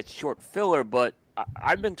short filler, but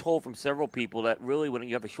I've been told from several people that really when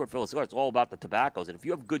you have a short filler cigar, it's all about the tobaccos. And if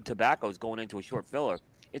you have good tobaccos going into a short filler,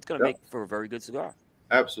 it's going to make for a very good cigar.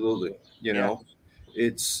 Absolutely.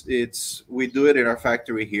 It's we do it in our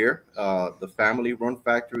factory here, the family run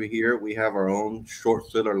factory here. We have our own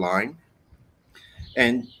short filler line.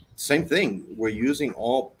 And same thing, we're using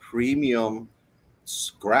all premium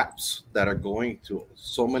scraps that are going to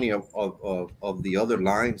so many of the other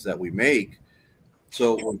lines that we make.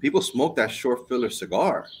 So when people smoke that short filler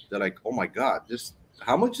cigar, they're like, oh my God,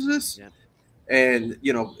 how much is this? Yeah. And,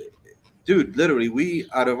 dude, literally, we,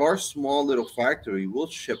 out of our small little factory, we'll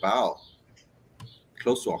ship out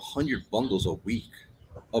close to 100 bundles a week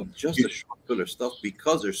of just the short filler stuff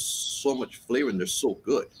because there's so much flavor and they're so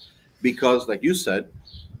good. Because, like you said,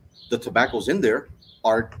 the tobaccos in there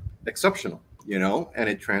are exceptional, and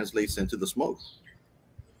it translates into the smoke.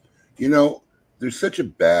 There's such a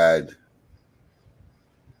bad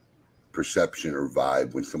perception or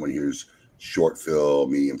vibe when someone hears short fill,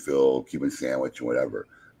 medium fill, Cuban sandwich, and whatever.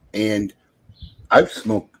 And I've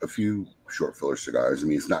smoked a few short filler cigars. I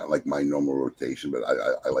mean, it's not like my normal rotation, but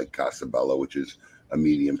I like Casa Bella, which is a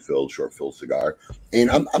medium filled, short filled cigar. And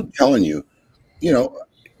I'm telling you,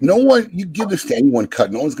 no one, you give this to anyone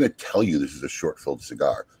cut, no one's going to tell you this is a short filled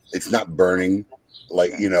cigar. It's not burning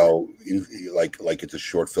like like it's a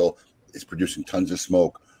short fill. It's producing tons of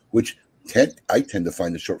smoke, which I tend to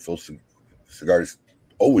find the short fill cigars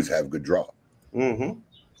always have good draw. Mm-hmm.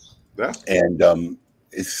 Yeah. And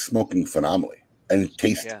it's smoking phenomenally, and it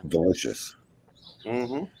tastes delicious.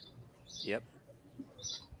 Mm-hmm. Yep.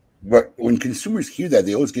 But when consumers hear that,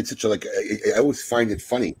 they always get such a I always find it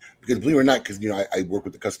funny because, believe it or not, because I work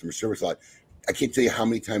with the customer service a lot. I can't tell you how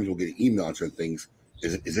many times we'll get an email on certain things.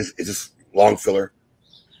 Is this long filler?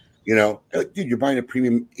 Like, dude, you're buying a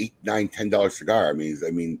premium $8, $9, $10 cigar. I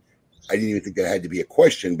mean, I didn't even think that had to be a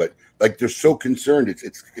question, but like they're so concerned.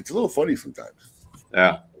 It's a little funny sometimes.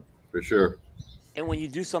 Yeah, for sure. And when you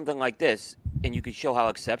do something like this, and you can show how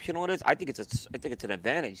exceptional it is, I think it's an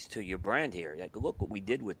advantage to your brand here. Like, look what we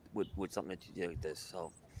did with something that you did like this.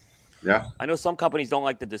 So, yeah, I know some companies don't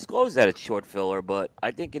like to disclose that it's short filler, but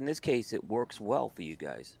I think in this case it works well for you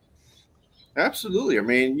guys. Absolutely. I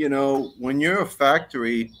mean, when you're a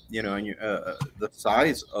factory, and you the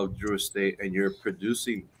size of Drew Estate, and you're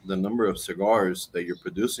producing the number of cigars that you're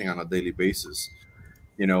producing on a daily basis,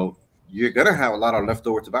 you're gonna have a lot of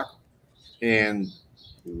leftover tobacco. And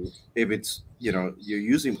if it's, you're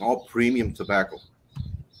using all premium tobacco,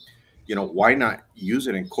 why not use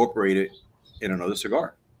it, incorporate it in another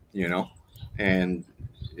cigar, and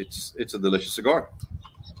it's a delicious cigar.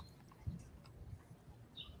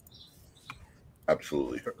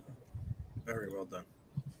 Absolutely. Very well done.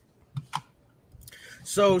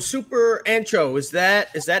 So Super Ancho, is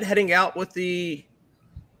that heading out with the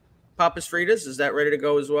Papas Fritas? Is that ready to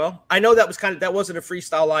go as well? I know that wasn't a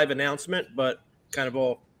Freestyle Live announcement, but kind of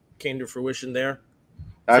all came to fruition there.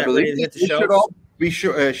 I believe it should all be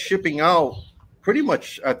shipping out pretty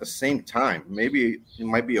much at the same time. Maybe it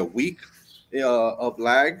might be a week of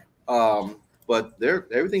lag, but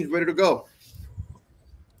everything's ready to go.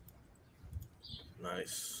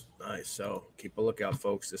 Nice. So keep a lookout,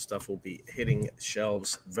 folks. This stuff will be hitting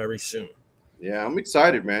shelves very soon. Yeah, I'm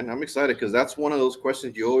excited, man. I'm excited because that's one of those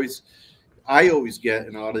questions I always get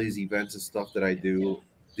in all of these events and stuff that I do.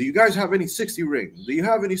 do you guys have any 60 ring? Do you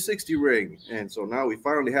have any 60 ring? And so now we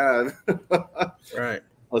finally have right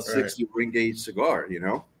a 60 ring gauge cigar, you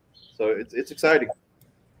know? So it's exciting.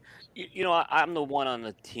 You know, I'm the one on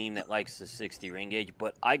the team that likes the 60 ring gauge,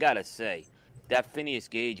 but I got to say, that Phineas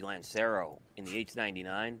Gage Lancero in the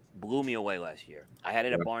H99 blew me away last year. I had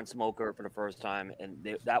it at Barn Smoker for the first time,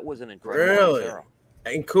 and that was an incredible Lancero.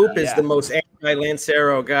 And Coop is the most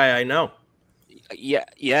anti-Lancero guy I know.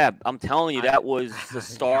 Yeah, I'm telling you, that was the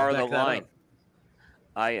star of the line.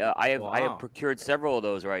 I have procured several of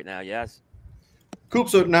those right now. Yes. Coop,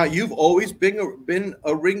 so now you've always been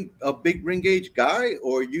a big ring gauge guy,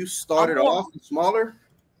 or you started off smaller?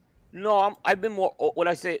 No, I've been more.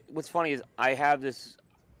 What's funny is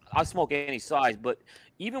I'll smoke any size, but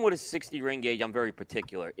even with a 60 ring gauge, I'm very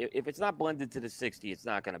particular. If it's not blended to the 60, it's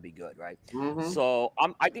not going to be good, right? Mm-hmm. So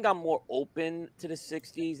I think I'm more open to the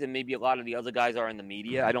 60s than maybe a lot of the other guys are in the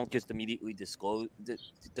media. I don't just immediately disclose that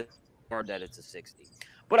it's a 60.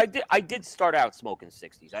 But I did start out smoking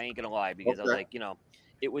 60s. I ain't going to lie, because I was like,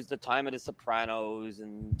 it was the time of the Sopranos,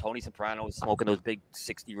 and Tony Soprano was smoking those big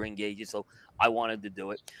 60 ring gauges, so I wanted to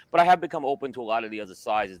do it. But I have become open to a lot of the other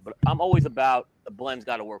sizes. But I'm always about the blend's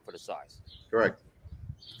got to work for the size. Correct.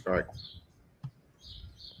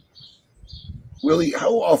 Willie,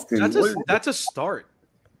 how often? That's a start.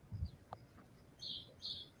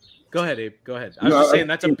 Go ahead, Abe. Go ahead. I was just saying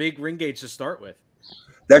that's a big ring gauge to start with.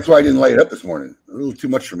 That's why I didn't light it up this morning. A little too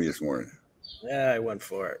much for me this morning. Yeah, I went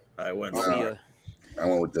for it. I went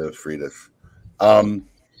with the Fridas.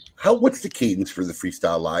 What's the cadence for the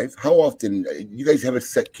Freestyle Live? How often you guys have a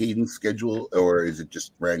set cadence schedule, or is it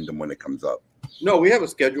just random when it comes up? No, we have a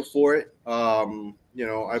schedule for it.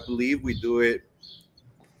 I believe we do it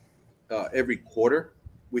every quarter.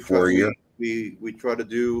 We try to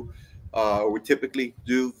do we typically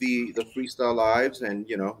do the Freestyle Lives, and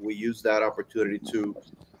we use that opportunity to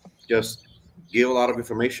just give a lot of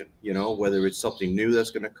information, whether it's something new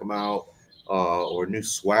that's going to come out, or new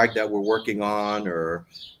swag that we're working on, or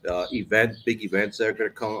big events that are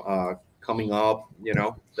going to coming up.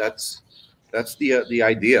 That's the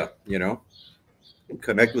idea.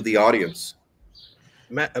 Connect with the audience.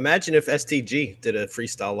 Imagine if STG did a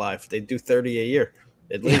Freestyle Live. They'd do 30 a year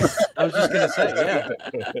at least. I was just gonna say,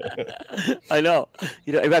 yeah. I know.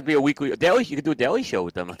 It might be a weekly daily. You could do a daily show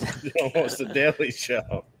with them. Almost a daily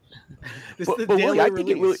show. But Willie, I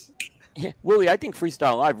think Willie, I think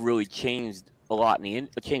Freestyle Live really changed a lot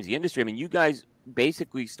changed the industry. I mean, you guys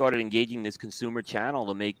basically started engaging this consumer channel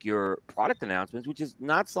to make your product announcements, which is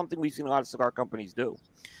not something we've seen a lot of cigar companies do.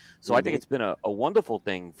 So I think it's been a wonderful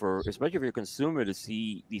thing especially for your consumer, to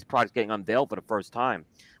see these products getting unveiled for the first time.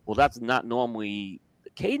 Well, that's not normally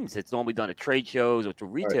the cadence. It's normally done at trade shows or to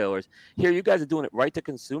retailers. Right. Here, you guys are doing it right to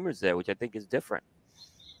consumers there, which I think is different.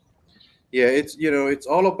 Yeah, it's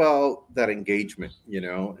all about that engagement,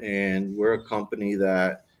 and we're a company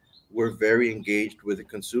that we're very engaged with the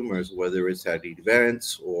consumers, whether it's at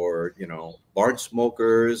events or, barn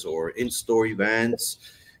smokers or in-store events.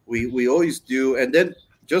 We always do. And then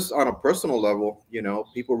just on a personal level,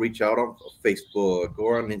 people reach out on Facebook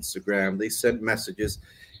or on Instagram. They send messages,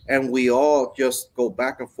 and we all just go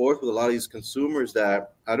back and forth with a lot of these consumers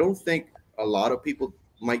that I don't think a lot of people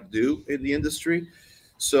might do in the industry.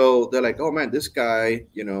 So they're like, oh man, this guy,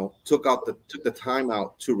 took the time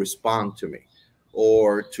out to respond to me,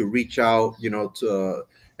 or to reach out,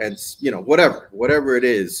 whatever it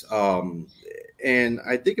is. And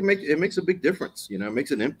I think it makes a big difference. It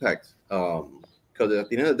makes an impact. Because at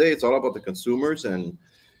the end of the day, it's all about the consumers and,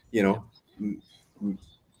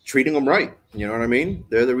 treating them right. You know what I mean?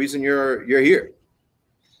 They're the reason you're here.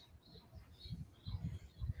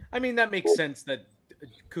 I mean, that makes sense. That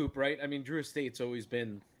Coop, right? I mean, Drew Estate's always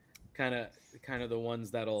been kind of the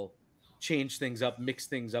ones that'll change things up, mix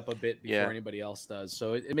things up a bit before anybody else does.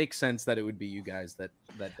 So it makes sense that it would be you guys that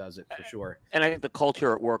does it for sure. And I think the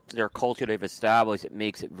culture at work, their culture they've established, it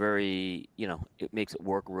makes it very, it makes it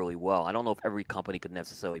work really well. I don't know if every company could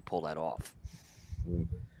necessarily pull that off.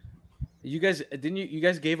 You guys you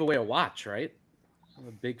guys gave away a watch, right?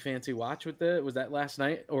 A big fancy watch was that last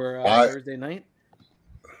night or Thursday night?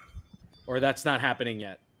 Or that's not happening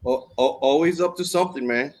yet? Always up to something,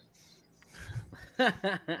 man.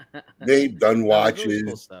 They've done watches. Really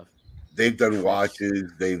cool stuff. They've done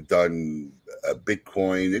watches. They've done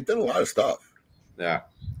Bitcoin. They've done a lot of stuff. Yeah,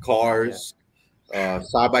 cars,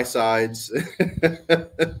 side by sides.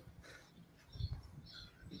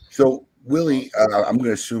 So, Willie, I'm going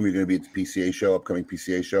to assume you're going to be at the PCA show, upcoming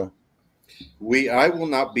PCA show. I will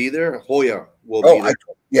not be there. Hoya will be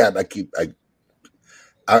there.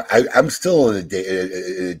 I'm still in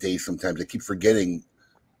a day sometimes. I keep forgetting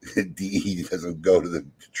DE doesn't go to the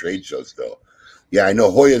trade show still. Yeah, I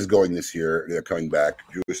know Hoya's going this year. They're coming back.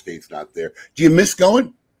 Drew Estate's not there. Do you miss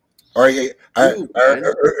going? Or is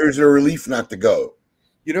it a relief not to go?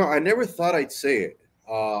 You know, I never thought I'd say it,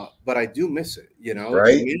 but I do miss it. You know,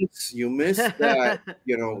 right? You miss that.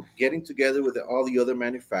 You know, getting together with all the other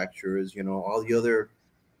manufacturers. You know, all the other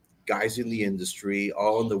guys in the industry,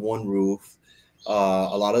 all under one roof.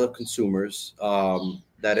 A lot of the consumers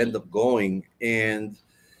that end up going, and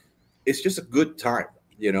it's just a good time.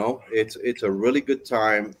 You know, it's a really good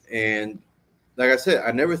time. And like I said,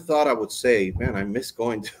 I never thought I would say, man, I miss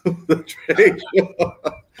going to the trade show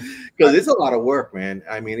because it's a lot of work, man.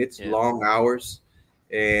 I mean, it's long hours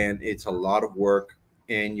and it's a lot of work.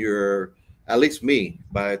 And you're, at least me,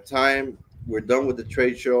 by the time we're done with the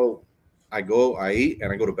trade show, I go, I eat,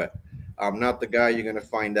 and I go to bed. I'm not the guy you're going to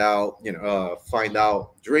find out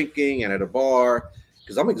drinking and at a bar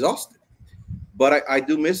because I'm exhausted. But I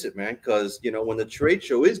do miss it, man, because, you know, when the trade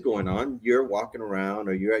show is going on, you're walking around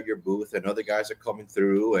or you're at your booth and other guys are coming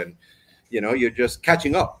through and, you know, you're just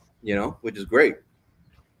catching up, you know, which is great.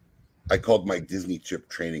 I called my Disney chip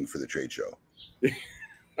training for the trade show.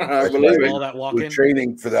 I believe it. All that walking. We're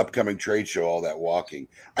training for the upcoming trade show, all that walking.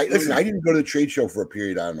 I didn't go to the trade show for a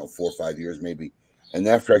period, I don't know, 4 or 5 years maybe. And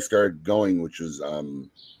after I started going, which was the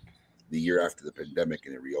year after the pandemic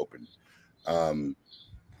and it reopened,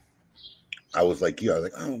 I was like, oh,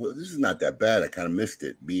 well, this is not that bad. I kind of missed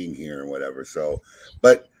it being here and whatever. So,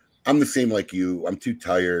 but I'm the same like you. I'm too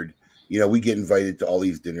tired. You know, we get invited to all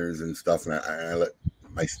these dinners and stuff, and I let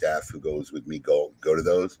my staff who goes with me go to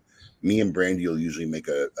those. Me and Brandy will usually make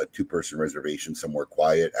a 2-person reservation somewhere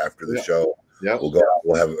quiet after the show. Yeah, we'll go out.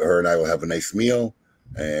 We'll have her and I will have a nice meal,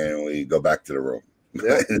 and we go back to the room.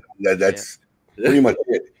 Yeah. That's pretty much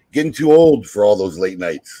it. Getting too old for all those late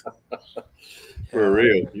nights. For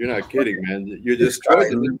real. You're not kidding, man. You're just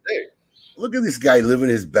trying to look at this guy living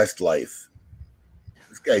his best life.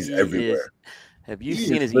 This guy's everywhere. Have you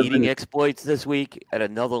seen his eating exploits this week at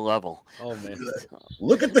another level? Oh, man.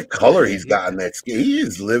 Look at the color he's got in that skin. He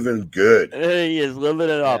is living good. He is living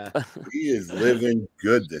it up. He is living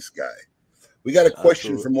good, this guy. We got a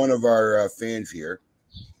question from one of our fans here,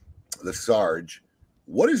 the Sarge.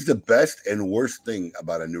 What is the best and worst thing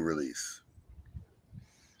about a new release?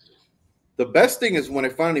 The best thing is when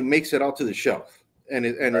it finally makes it out to the shelf and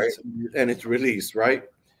it's released, right?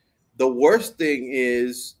 The worst thing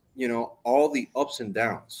is, you know, all the ups and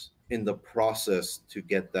downs in the process to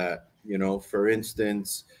get that. You know, for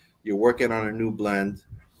instance, you're working on a new blend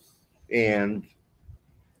and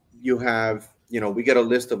you have, you know, we get a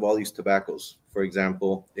list of all these tobaccos, for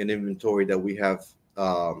example, in inventory that we have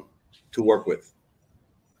to work with.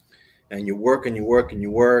 And you work and you work and you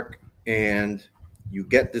work and you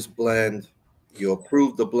get this blend, you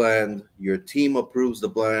approve the blend, your team approves the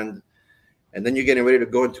blend, and then you're getting ready to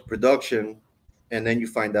go into production, and then you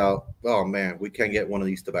find out, oh man, we can't get one of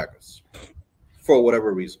these tobaccos for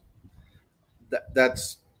whatever reason.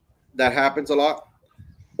 That happens a lot.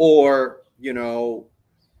 Or, you know,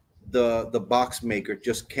 the box maker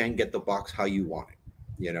just can't get the box how you want it,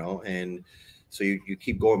 you know, and so you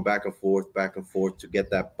keep going back and forth to get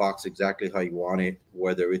that box exactly how you want it,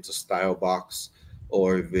 whether it's a style box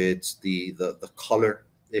or if it's the color,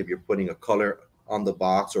 if you're putting a color on the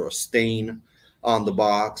box or a stain on the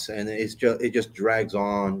box, and it just drags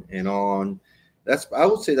on and on. I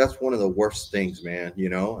would say that's one of the worst things, man, you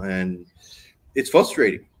know, and it's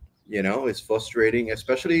frustrating, you know, it's frustrating,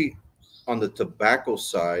 especially on the tobacco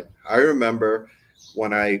side. I remember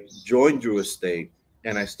when I joined Drew Estate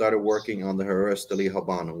and I started working on the Herrera Esteli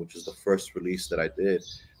Habano, which is the first release that I did,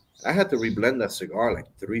 I had to reblend that cigar like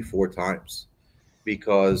 3-4 times.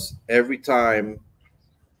 Because every time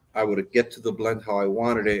I would get to the blend how I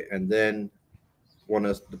wanted it, and then one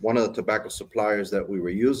of the tobacco suppliers that we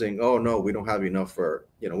were using, oh no, we don't have enough for,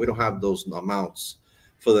 you know, we don't have those amounts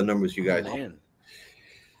for the numbers you guys need.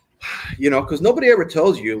 You know, because nobody ever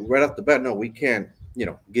tells you right off the bat, no, we can't, you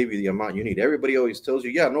know, give you the amount you need. Everybody always tells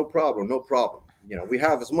you, yeah, no problem. You know, we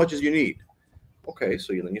have as much as you need. Okay,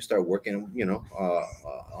 so then you start working, you know,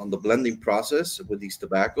 on the blending process with these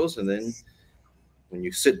tobaccos, and then when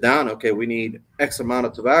you sit down, okay, we need X amount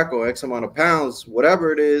of tobacco, X amount of pounds,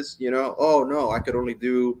 whatever it is, you know, oh no, I could only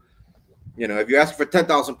do, you know, if you ask for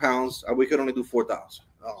 10,000 pounds, we could only do 4,000.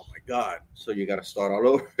 Oh my God. So you got to start all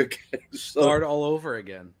over again. Start all over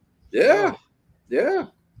again. Yeah. Yeah.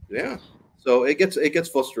 Yeah. So it gets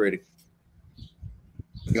frustrating.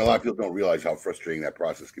 You know, a lot of people don't realize how frustrating that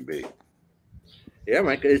process can be. Yeah,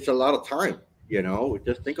 man, it's a lot of time, you know,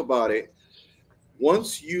 just think about it.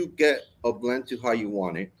 Once you get a blend to how you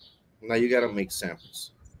want it, now you got to make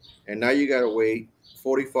samples. And now you got to wait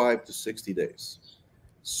 45 to 60 days.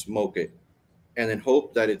 Smoke it, and then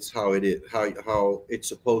hope that it's how it is, how it's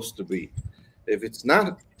supposed to be. If it's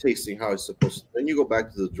not tasting how it's supposed to, then you go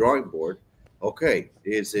back to the drawing board. Okay,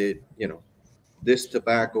 is it, this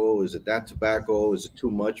tobacco? Is it that tobacco? Is it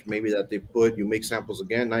too much? Maybe that they put, you make samples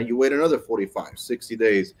again. Now you wait another 45, 60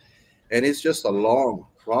 days. And it's just a long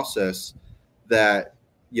process that,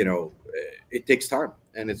 it takes time,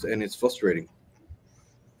 and it's frustrating.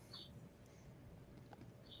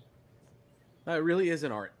 It really is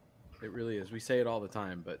an art. It really is. We say it all the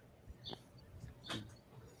time, but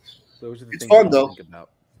those are the It's things fun, I though. think about.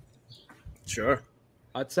 Sure.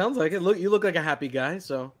 It sounds like it. You look like a happy guy,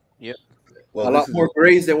 so Yep. Well, A lot more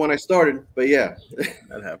grays than when I started, but yeah.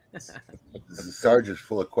 That happens. Sarge is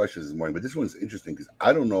full of questions this morning, but this one's interesting because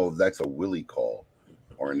I don't know if that's a Willy call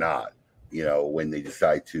or not. When they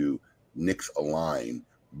decide to nix a line,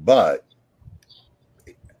 but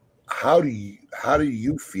how do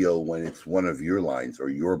you feel when it's one of your lines or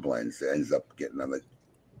your blends that ends up getting on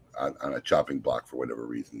a chopping block for whatever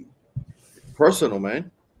reason? Personal,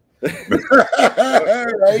 man.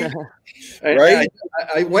 Right? Right?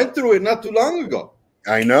 I went through it not too long ago.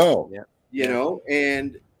 I know. yeah.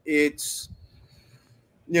 And it's,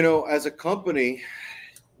 as a company,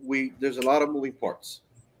 there's a lot of moving parts.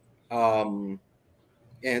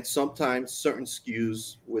 And sometimes certain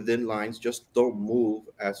SKUs within lines just don't move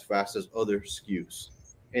as fast as other SKUs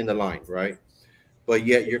in the line, right? But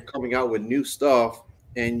yet you're coming out with new stuff,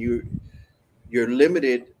 and you're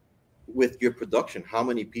limited with your production, how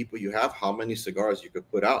many people you have, how many cigars you could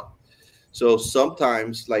put out. So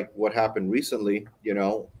sometimes, like what happened recently,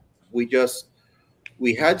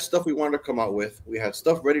 we had stuff we wanted to come out with, we had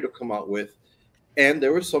stuff ready to come out with, and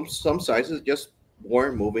there were some sizes just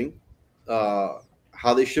weren't moving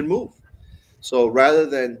how they should move. So rather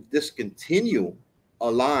than discontinue a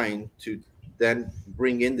line to then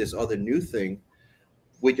bring in this other new thing,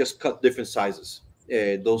 we just cut different sizes,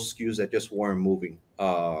 those SKUs that just weren't moving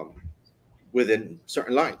within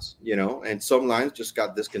certain lines, and some lines just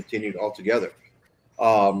got discontinued altogether.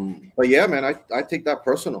 But yeah, man, I take that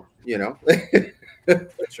personal,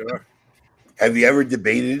 Sure. Have you ever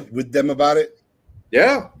debated with them about it?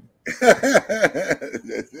 Yeah.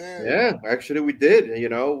 Yeah, actually we did,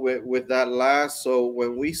 with that last. So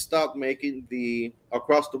when we stopped making the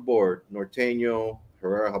across the board, Norteño,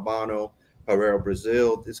 Herrera Habano, Herrera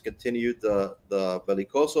Brazil, discontinued the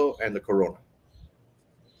Belicoso and the Corona.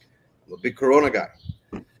 I'm a big Corona guy.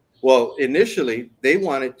 Well, initially they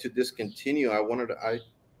wanted to discontinue. I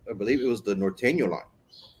believe it was the Norteño line.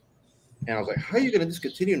 And I was like, how are you going to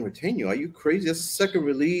discontinue Norteño? Are you crazy? That's the second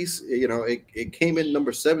release. It came in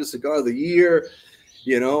number 7 cigar of the year.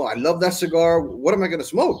 I love that cigar. What am I going to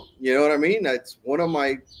smoke? You know what I mean? That's one of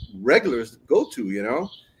my regulars to go to,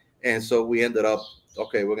 And so we ended up,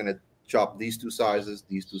 okay, we're going to chop these two sizes,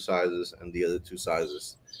 and the other 2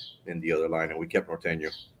 sizes in the other line. And we kept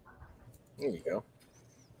Norteño. There you go.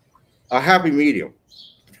 A happy medium.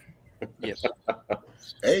 Yep.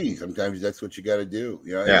 Hey, sometimes that's what you got to do.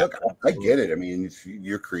 Yeah. Look, I get it. I mean, it's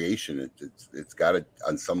your creation. It's got to,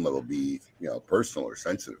 on some level, be personal or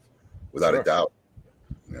sensitive, without a doubt.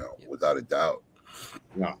 Without a doubt.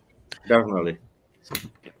 No, definitely.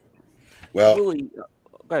 Well, Willy,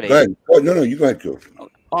 go ahead. go ahead. Oh, no, you go ahead, Coop.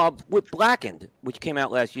 With Blackened, which came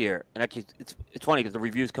out last year, and actually it's funny because the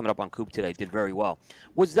reviews coming up on Coop today did very well.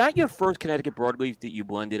 Was that your first Connecticut broadleaf that you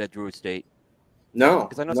blended at Drew Estate? No,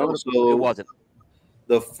 Because I know so it wasn't.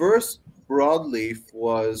 the first broadleaf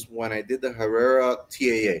was when I did the Herrera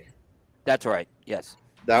TAA. That's right. Yes.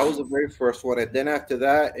 That was the very first one, and then after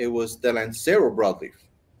that, it was the Lancero broadleaf,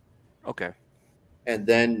 Okay. and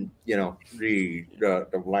then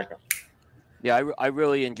the black. Yeah, I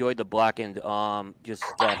really enjoyed the Blackened. Just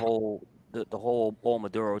that whole the whole All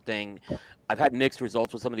Maduro thing. I've had mixed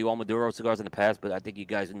results with some of the All Maduro cigars in the past, but I think you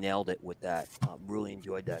guys nailed it with that. Really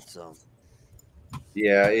enjoyed that. So.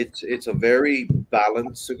 Yeah, it's a very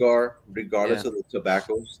balanced cigar, regardless of the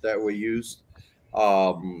tobaccos that were used.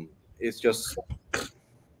 It's just,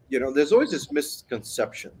 there's always this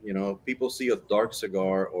misconception. People see a dark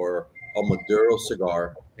cigar or a Maduro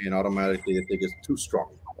cigar, and automatically they think it's too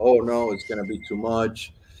strong. Oh no, it's gonna be too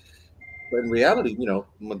much. But in reality,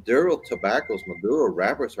 Maduro tobaccos, Maduro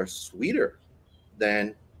wrappers are sweeter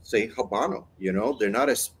than, say, Habano. They're not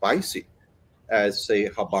as spicy as, say,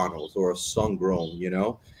 Habanos or a sun-grown,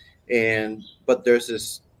 but there's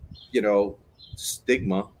this,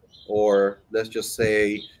 stigma, or let's just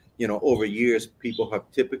say, over years, people have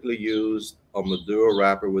typically used a Maduro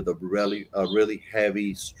wrapper with a really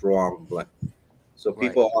heavy, strong blend. So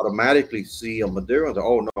people automatically see a Maduro and say,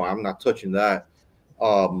 oh no, I'm not touching that.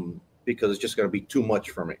 because it's just going to be too much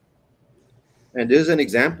for me. And there's an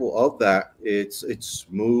example of that. It's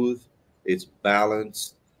smooth, it's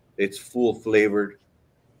balanced, it's full flavored,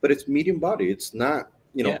 but it's medium body. It's not,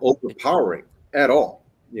 overpowering at all,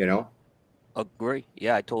 Agree.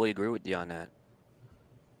 Yeah, I totally agree with you on that.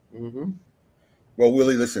 Mm-hmm. Well,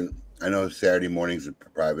 Willie, listen, I know Saturday mornings are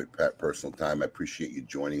private, personal time. I appreciate you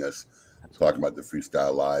joining us, talking about the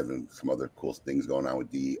Freestyle Live and some other cool things going on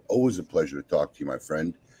with DE. Always a pleasure to talk to you, my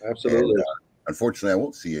friend. Absolutely. And, unfortunately, I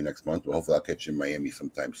won't see you next month, but hopefully I'll catch you in Miami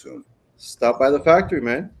sometime soon. Stop by the factory,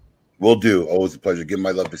 man. Will do. Always a pleasure. Give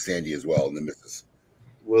my love to Sandy as well and the missus.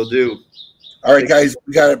 Will do. All right, guys,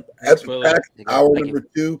 we got hour Thank number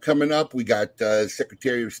 2 coming up. We got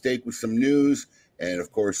Secretary of State with some news. And,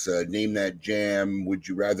 of course, Name That Jam, Would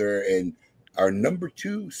You Rather, and our number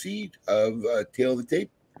 2 seed of Tail of the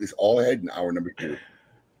Tape is all ahead in hour number 2.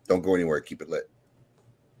 Don't go anywhere. Keep it lit.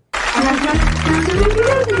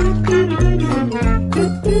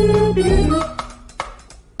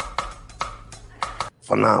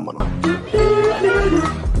 Phenomenal.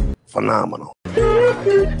 Phenomenal.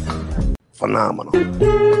 Phenomenal.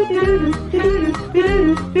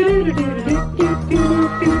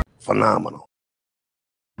 Phenomenal.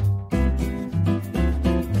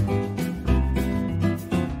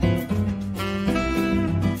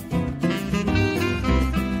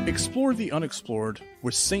 Explore the unexplored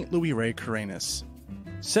with St. Louis Ray Carrenas.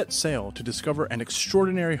 Set sail to discover an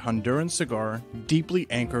extraordinary Honduran cigar deeply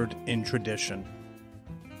anchored in tradition.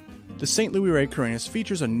 The St. Louis Ray Carrenas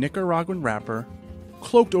features a Nicaraguan wrapper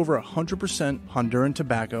cloaked over 100% Honduran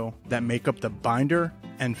tobacco that make up the binder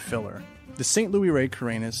and filler. The St. Louis Ray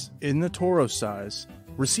Carrenas, in the Toro size,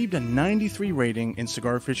 received a 93 rating in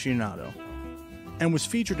Cigar Aficionado and was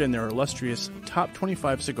featured in their illustrious Top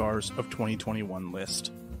 25 Cigars of 2021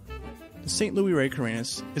 list. The St. Louis Ray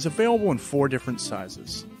Carrenas is available in 4 different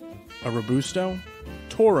sizes: a Robusto,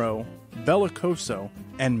 Toro, Bellicoso,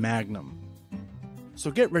 and Magnum.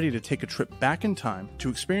 So get ready to take a trip back in time to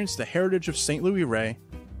experience the heritage of St. Louis Ray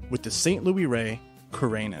with the St. Louis Ray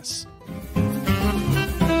Carrenas.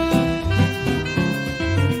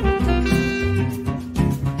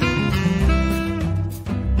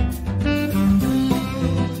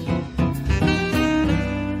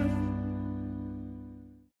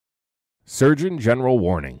 Surgeon General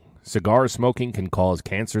warning: cigar smoking can cause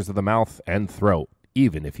cancers of the mouth and throat,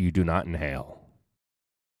 even if you do not inhale.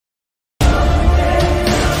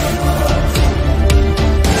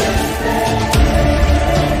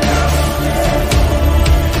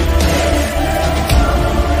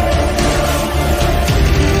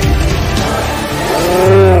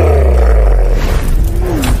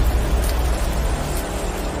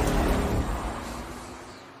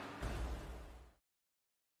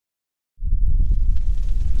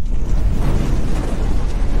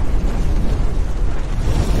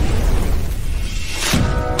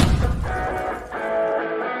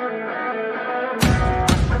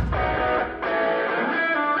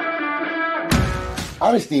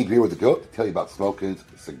 Honesty here with the GOAT to tell you about Smokin's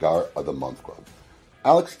Cigar of the Month Club.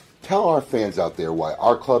 Alex, tell our fans out there why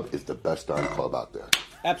our club is the best darn club out there.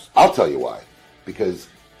 Absolutely. I'll tell you why. Because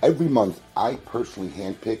every month I personally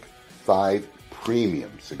handpick 5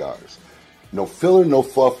 premium cigars. No filler, no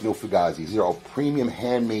fluff, no fugazis. These are all premium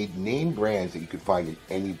handmade name brands that you can find in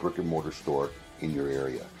any brick and mortar store in your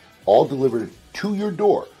area. All delivered to your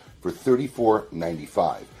door for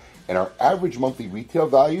 $34.95. And our average monthly retail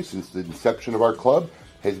value since the inception of our club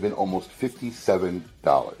has been almost $57.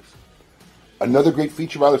 Another great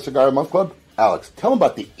feature of our Cigar of the Month Club, Alex, tell them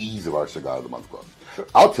about the ease of our Cigar of the Month Club. Sure.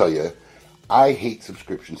 I'll tell you, I hate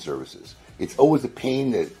subscription services. It's always a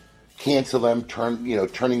pain to cancel them,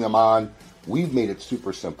 turning them on. We've made it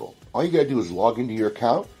super simple. All you got to do is log into your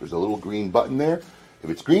account. There's a little green button there.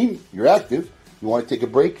 If it's green, you're active. You want to take a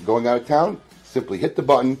break, you're going out of town, simply hit the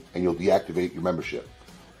button and you'll deactivate your membership.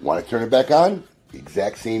 Want to turn it back on? The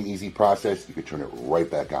exact same easy process. You can turn it right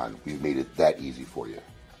back on. We've made it that easy for you.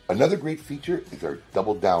 Another great feature is our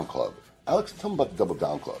Double Down Club. Alex, tell them about the Double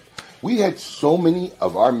Down Club. We had so many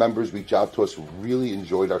of our members reach out to us who really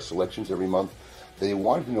enjoyed our selections every month that they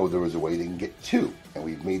wanted to know there was a way they can get 2. And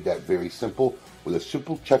we've made that very simple. With a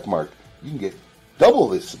simple check mark, you can get double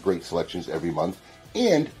this great selections every month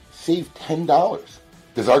and save $10.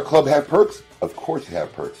 Does our club have perks? Of course it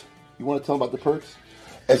have perks. You want to tell them about the perks?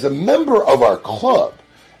 As a member of our club,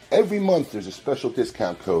 every month there's a special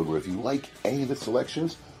discount code where if you like any of the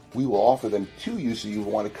selections, we will offer them to you, so you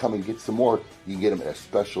want to come and get some more, you can get them at a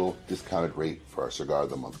special discounted rate for our Cigar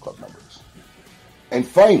of the Month Club members. And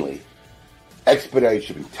finally, expedited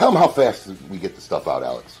shipping. Tell them how fast we get the stuff out,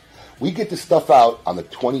 Alex. We get the stuff out on the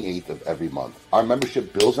 28th of every month. Our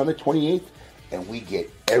membership bill's on the 28th, and we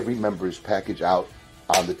get every member's package out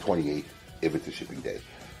on the 28th if it's a shipping day.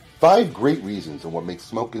 5 great reasons on what makes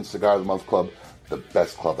Smoking Cigar of the Month Club the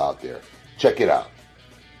best club out there. Check it out.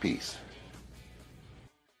 Peace.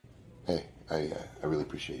 Hey, I really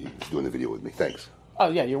appreciate you doing the video with me. Thanks. Oh,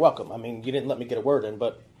 yeah, you're welcome. I mean, you didn't let me get a word in,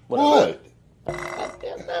 but whatever.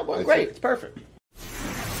 That went great. It's perfect.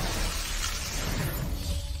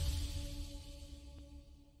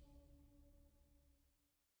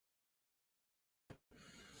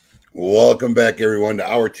 Welcome back, everyone, to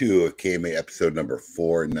Hour 2 of KMA episode number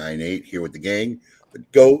 498. Here with the gang, the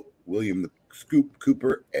GOAT, William the Scoop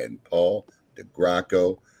Cooper, and Paul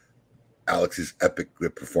DeGracco. Alex's epic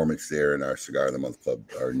performance there in our Cigar of the Month Club,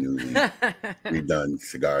 our newly redone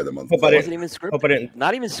Cigar of the Month Club. It wasn't even scripted.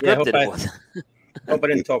 Not even scripted. Yeah, hope I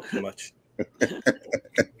didn't talk too much.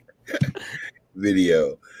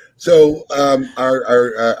 Video. So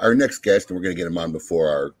our next guest, and we're going to get him on before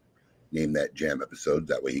our Name That Jam episode,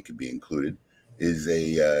 that way he could be included, is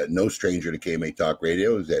a no stranger to KMA Talk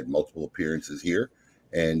Radio. He's had multiple appearances here,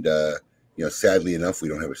 and sadly enough, we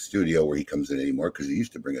don't have a studio where he comes in anymore because he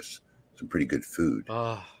used to bring us some pretty good food.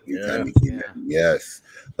 Oh, Yes.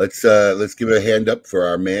 Let's give a hand up for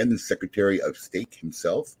our man, the Secretary of State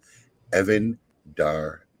himself, Evan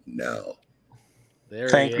Darnell.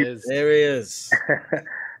 Thank you. There he is.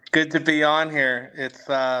 Good to be on here.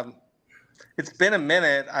 It's been a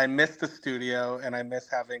minute. I miss the studio and I miss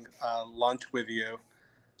having lunch with you,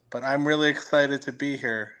 but I'm really excited to be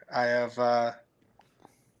here. I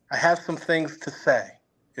have some things to say,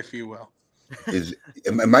 if you will.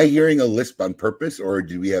 Am I hearing a lisp on purpose, or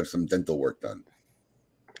do we have some dental work done?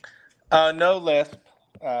 No lisp,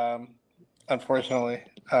 unfortunately,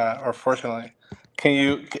 or fortunately.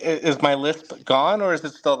 Is my lisp gone, or is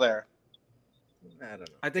it still there? I don't know.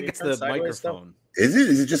 I think it's the microphone. Is it?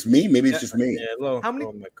 Is it just me? Maybe it's just me. Yeah, how many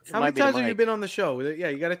times have you been on the show? Yeah,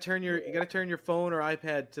 you got to turn your phone or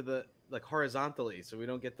iPad to the horizontally, so we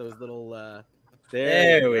don't get those little.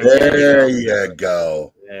 There you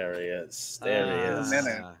go. There he is. There he is.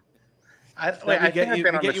 I think I've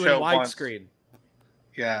been on the show once. Widescreen.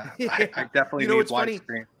 Yeah, I definitely need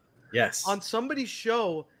widescreen. Yes. On somebody's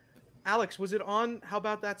show, Alex, was it on How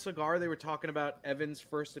About That Cigar? They were talking about Evan's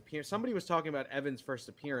first appearance. Somebody was talking about Evan's first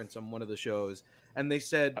appearance on one of the shows, and they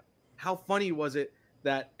said, how funny was it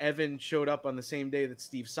that Evan showed up on the same day that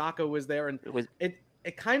Steve Sacco was there? And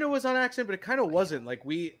it kind of was on accident, but it kind of wasn't. Like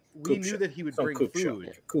we knew that he would bring food.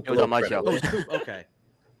 It was on my show. Oh, Coop. Okay.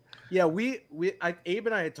 Yeah, Abe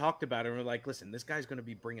and I had talked about it, and we're like, listen, this guy's going to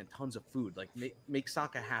be bringing tons of food. Like, make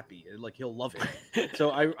Saka happy. Like, he'll love it.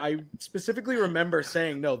 So I specifically remember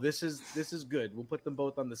saying, no, this is good. We'll put them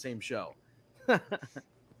both on the same show. Well,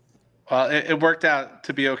 it worked out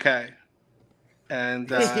to be okay, and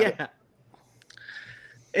yeah,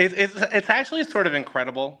 it's actually sort of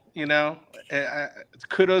incredible. It's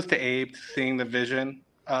kudos to Abe seeing the vision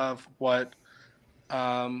of what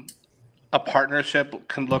a partnership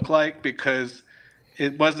can look like, because we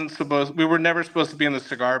were never supposed to be in the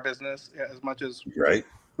cigar business as much as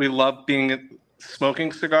we love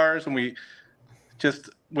smoking cigars, and we just,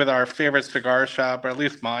 with our favorite cigar shop, or at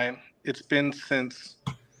least mine, it's been since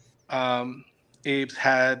Abe's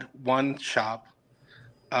had one shop.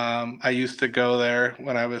 I used to go there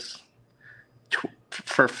when I was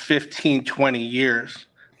for 15, 20 years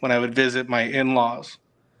when I would visit my in-laws.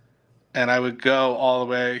 And I would go all the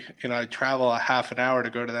way, I'd travel a half an hour to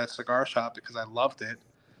go to that cigar shop because I loved it,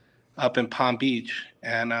 up in Palm Beach.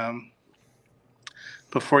 And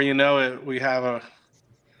before you know it, we have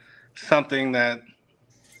something that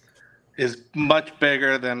is much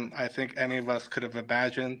bigger than I think any of us could have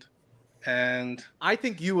imagined. And I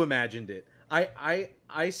think you imagined it. I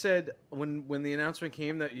said when the announcement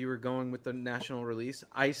came that you were going with the national release,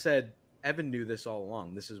 I said Evan knew this all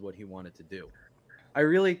along. This is what he wanted to do. I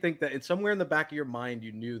really think that it's somewhere in the back of your mind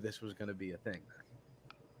you knew this was going to be a thing.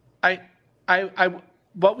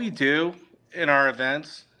 What we do in our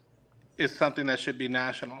events is something that should be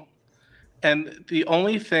national. And the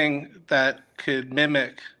only thing that could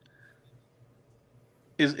mimic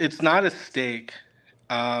is it's not a steak.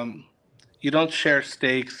 You don't share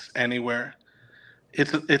steaks anywhere.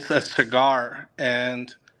 It's a cigar,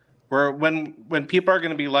 and when people are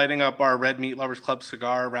going to be lighting up our Red Meat Lovers Club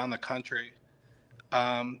cigar around the country,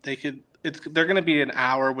 they're going to be an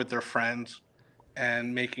hour with their friends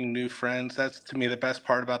and making new friends. That's, to me, the best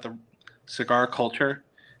part about the cigar culture,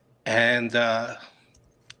 and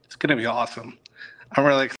it's going to be awesome. I'm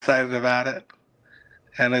really excited about it,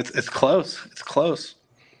 and it's close. It's close.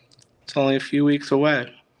 It's only a few weeks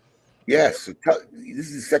away. Yes. This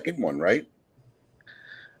is the second one, right?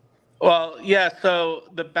 Well, yeah. So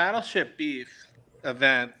the Battleship Beef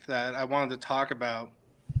event that I wanted to talk about.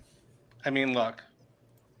 I mean, look,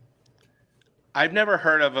 I've never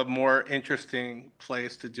heard of a more interesting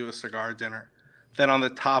place to do a cigar dinner than on the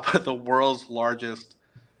top of the world's largest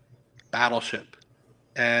battleship.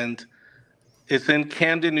 And it's in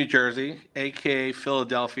Camden, New Jersey, aka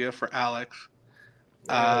Philadelphia for Alex.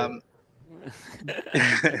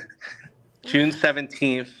 June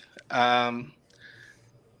 17th.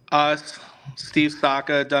 Us, Steve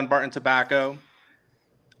Saka, Dunbarton Tobacco,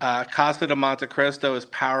 Casa de Monte Cristo is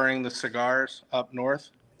powering the cigars up north.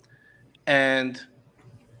 And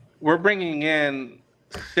we're bringing in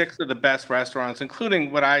 6 of the best restaurants,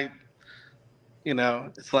 including what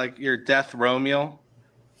it's like your death row meal.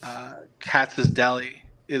 Katz's Deli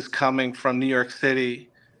is coming from New York City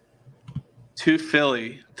to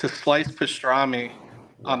Philly to slice pastrami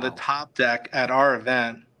on the top deck at our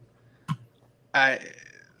event.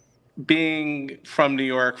 Being from New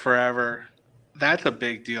York forever, that's a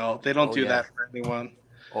big deal. They don't do that for anyone.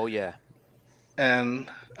 Oh, yeah. And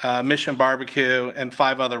Mission Barbecue and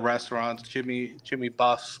 5 other restaurants, Jimmy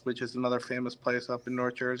Buff's, which is another famous place up in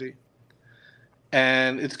North Jersey.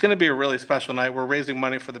 And it's going to be a really special night. We're raising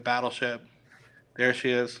money for the Battleship. There she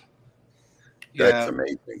is. That's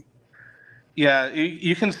amazing. Yeah,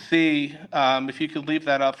 you can see, if you could leave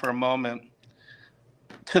that up for a moment,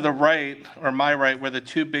 to the right, or my right, where the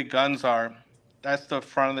 2 big guns are, that's the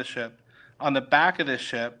front of the ship. On the back of the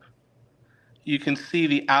ship, you can see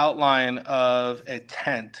the outline of a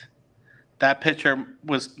tent. That picture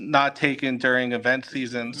was not taken during event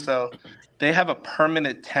season, so they have a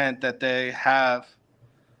permanent tent that they have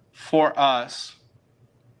for us.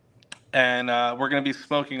 And we're going to be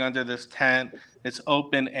smoking under this tent. It's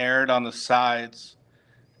open aired on the sides.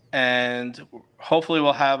 And hopefully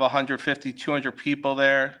we'll have 150, 200 people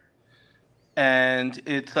there. And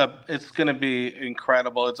it's going to be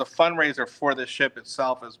incredible. It's a fundraiser for the ship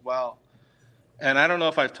itself as well. And I don't know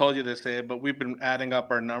if I've told you this, Abe, but we've been adding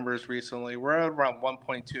up our numbers recently. We're at around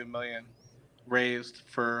 1.2 million raised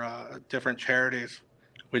for different charities,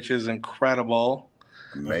 which is incredible.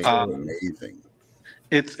 Amazing.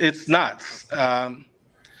 It's nuts. And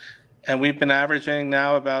we've been averaging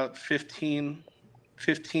now about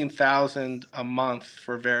 15,000 a month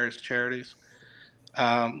for various charities.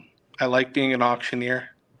 I like being an auctioneer,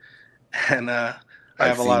 and I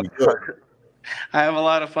have a lot of fun. I have a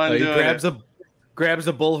lot of fun doing it. Grabs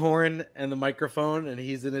a bullhorn and the microphone, and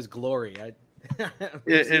he's in his glory.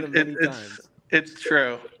 It's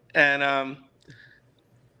true. And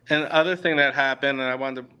other thing that happened, and I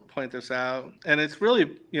wanted to point this out, and it's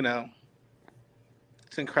really,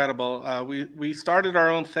 it's incredible. We started our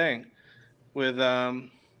own thing with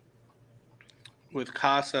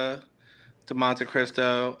Casa de Monte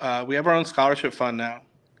Cristo. We have our own scholarship fund now,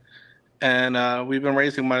 and we've been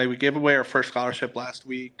raising money. We gave away our first scholarship last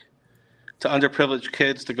week to underprivileged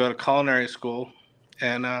kids to go to culinary school,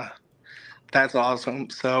 and that's awesome.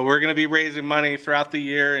 So we're going to be raising money throughout the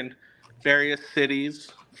year in various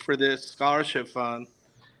cities for this scholarship fund,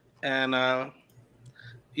 and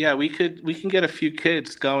we can get a few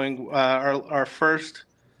kids going. Our first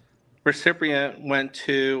recipient went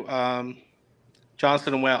to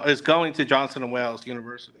Johnson and Wales. Is going to Johnson and Wales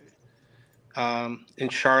University in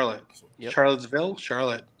Charlotte. Yep. Charlottesville.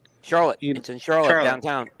 It's in Charlotte,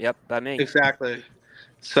 downtown. Yep, by me. Exactly.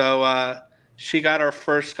 So she got our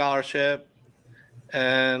first scholarship,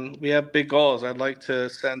 and we have big goals. I'd like to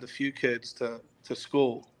send a few kids to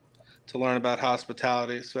school to learn about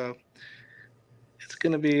hospitality. So it's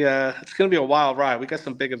gonna be a wild ride. We got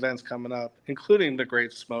some big events coming up, including the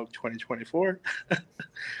Great Smoke 2024.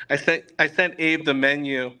 I sent Abe the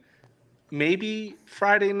menu, maybe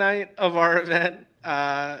Friday night of our event.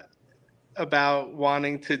 About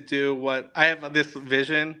wanting to do what I have this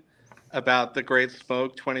vision about the Great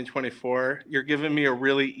Smoke 2024. You're giving me a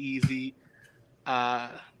really easy,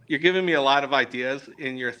 you're giving me a lot of ideas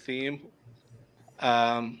in your theme.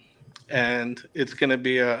 And it's going to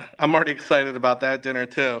be I'm already excited about that dinner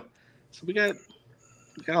too. So we got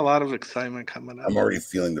a lot of excitement coming up. I'm already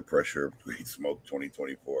feeling the pressure of Great Smoke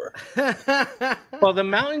 2024. Well, the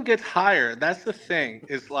mountain gets higher. That's the thing.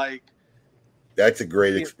 It's like, that's a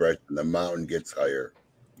great expression. The mountain gets higher.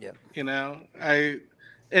 Yeah. And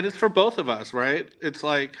it's for both of us, right? It's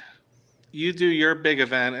like you do your big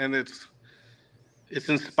event, and it's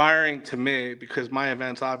inspiring to me because my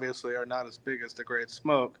events obviously are not as big as the Great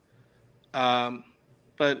Smoke.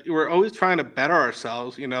 But we're always trying to better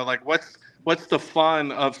ourselves, like what's the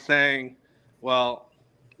fun of saying, well,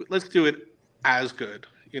 let's do it as good.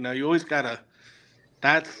 You always gotta,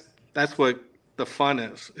 That's what the fun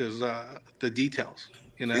is the details,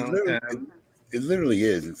 you know. It literally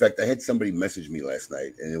is. In fact, I had somebody message me last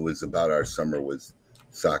night, and it was about our Summer with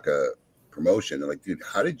Saka promotion. I'm like, dude,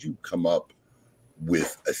 how did you come up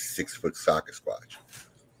with a 6-foot Saka squatch?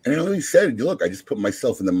 And I only said, look, I just put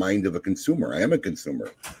myself in the mind of a consumer. I am a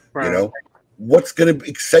consumer. Right. You know, what's going to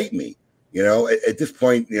excite me? You know, at this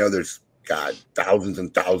point, you know, there's thousands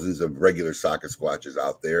and thousands of regular Saka squatches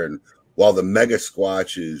out there, and while the mega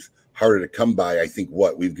squatch is harder to come by, I think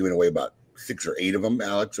we've given away about 6 or 8 of them,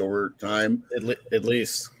 Alex, over time. At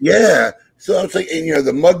least. Yeah. So I was like, and, you know,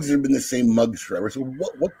 the mugs have been the same mugs forever. So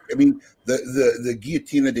what I mean, the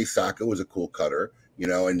Guillotina de Saka was a cool cutter, you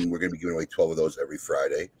know, and we're going to be giving away 12 of those every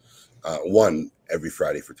Friday. One every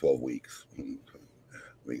Friday for 12 weeks.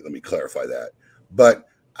 Let me clarify that. But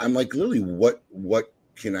I'm like, literally, what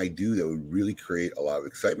can I do that would really create a lot of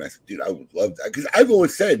excitement? I said, dude, I would love that. Because I've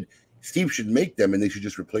always said Steve should make them and they should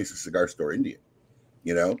just replace the Cigar Store Indian,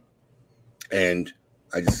 you know? And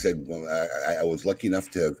I just said, well, I was lucky enough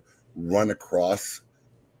to have run across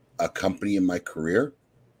a company in my career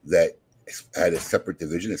that had a separate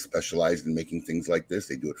division that specialized in making things like this.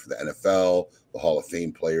 They do it for the NFL, the Hall of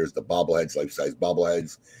Fame players, the bobbleheads, life-size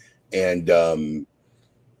bobbleheads. And,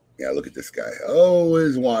 yeah, look at this guy.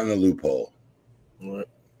 Always wanting a loophole. What?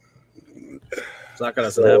 It's not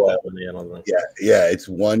going to have that many, I don't think. Yeah, it's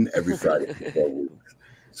one every Friday.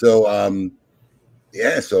 So,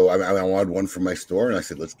 yeah, so I wanted one for my store, and I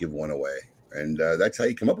said, let's give one away. And that's how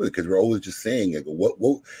you come up with it, because we're always just saying, like,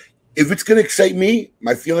 what if it's going to excite me,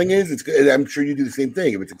 my feeling is it's good. I'm sure you do the same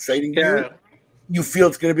thing. If it's exciting to you feel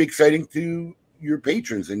it's going to be exciting to your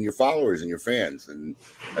patrons and your followers and your fans, and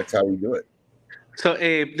that's how we do it. So,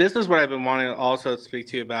 Abe, this is what I've been wanting to also speak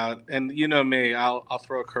to you about. And you know me, I'll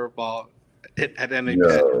throw a curveball at any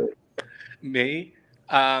me.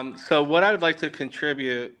 So what I would like to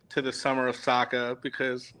contribute to the Summer of Saka,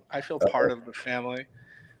 because I feel part of the family.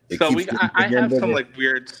 So I have some like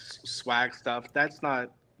weird swag stuff. That's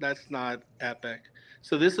not epic.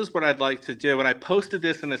 So this is what I'd like to do. And I posted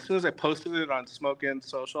this, and as soon as I posted it on Smoke In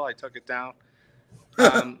Social, I took it down.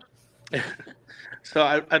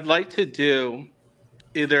 So I'd like to do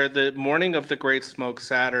either the morning of the Great Smoke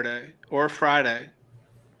Saturday or Friday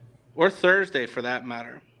or Thursday for that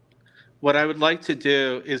matter. What I would like to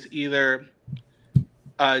do is either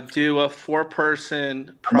do a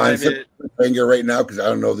 4-person private. I'm finger right now because I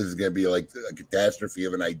don't know if this is going to be like a catastrophe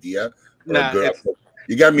of an idea.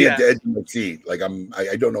 You got me at the edge of my seat. Like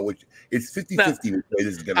I don't know which. It's 50-50 which way this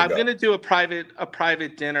is going to go. I'm going to do a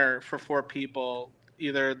private dinner for 4 people,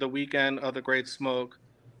 either the weekend of the Great Smoke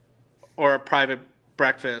or a private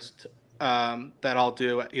breakfast that I'll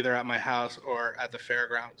do either at my house or at the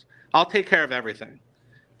fairgrounds. I'll take care of everything.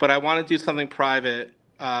 But I want to do something private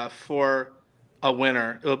for a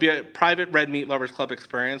winner. It'll be a private Red Meat Lovers Club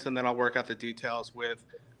experience, and then I'll work out the details with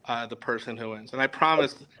the person who wins. And I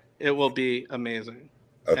promise it will be amazing.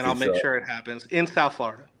 Okay, and I'll make sure it happens in South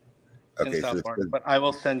Florida. Florida. But I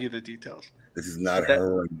will send you the details. This is not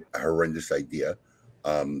a horrendous idea.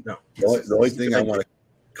 No. The only thing I want to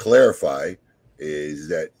clarify is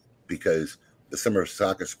that because the Summer of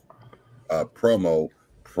Saka promo,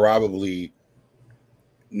 probably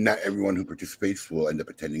not everyone who participates will end up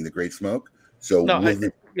attending the Great Smoke. So will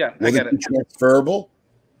it be transferable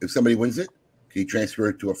if somebody wins it? Can you transfer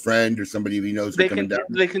it to a friend or somebody he knows coming down?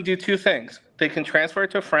 They can do 2 things. They can transfer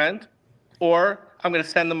it to a friend, or I'm going to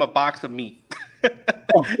send them a box of meat.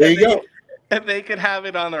 There you go. And they can have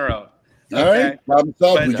it on their own. All right. Problem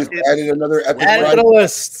solved. We just added another epic. Add it to the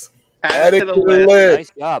list. Add it to the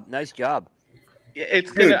list. Nice job.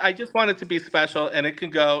 It's gonna. I just want it to be special, and it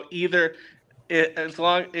can go either.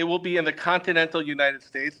 It will be in the continental United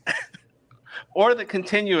States or the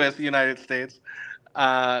continuous United States.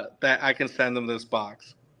 That I can send them this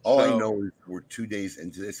box. All I know is we're 2 days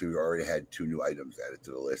into this, and we've already had 2 new items added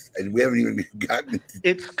to the list, and we haven't even gotten.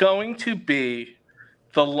 It's going to be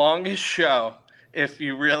the longest show if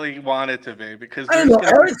you really want it to be, because I don't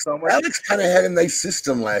know. Alex kind of had a nice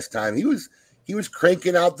system last time. He was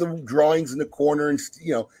cranking out the drawings in the corner, and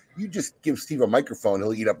you just give Steve a microphone,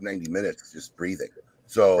 he'll eat up 90 minutes just breathing.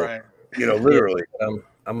 So literally,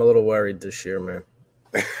 I'm a little worried this year, man.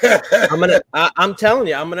 I'm telling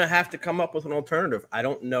you, I'm gonna have to come up with an alternative. I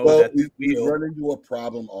don't know. Well, we've run into a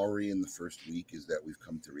problem already in the first week. Is that we've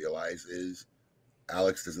come to realize is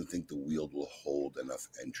Alex doesn't think the wheel will hold enough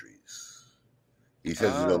entries. He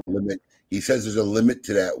says there's a limit. He says there's a limit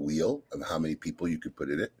to that wheel of how many people you could put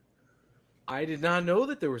in it. I did not know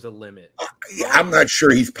that there was a limit. I'm not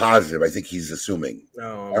sure he's positive. I think he's assuming.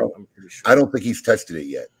 No, I'm pretty sure. I don't think he's tested it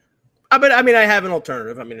yet. But I mean, I have an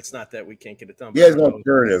alternative. I mean, it's not that we can't get it done. He has an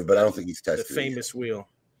alternative, but I don't think he's The tested. famous wheel.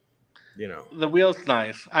 The wheel's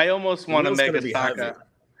nice. I almost want a wheel's gonna Mega be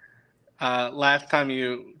Saka. Last time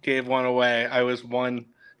you gave one away, I was one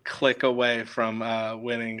click away from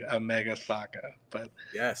winning a Mega Saka, but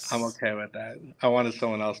yes, I'm okay with that. I wanted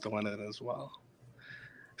someone else to win it as well.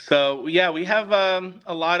 So yeah, we have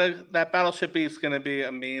a lot of that. Battleship Beef is going to be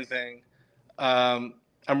amazing.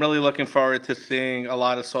 I'm really looking forward to seeing a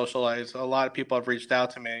lot of socialites. A lot of people have reached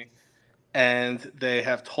out to me, and they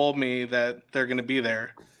have told me that they're going to be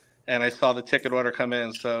there. And I saw the ticket order come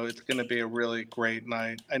in, so it's going to be a really great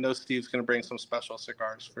night. I know Steve's going to bring some special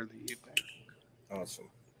cigars for the evening. Awesome.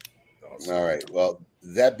 All right. Well,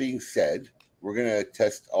 that being said, we're gonna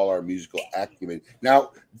test all our musical acumen.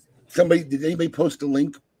 Now, did anybody post a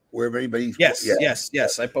link where anybody's? Yes.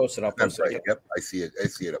 I posted. I'll post it. Yep, I see it. I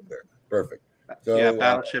see it up there. Perfect. So, yeah,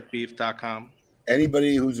 battleshipbeef.com.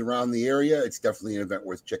 Anybody who's around the area, it's definitely an event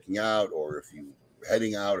worth checking out. Or if you're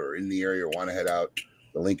heading out or in the area or want to head out,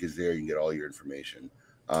 the link is there. You can get all your information.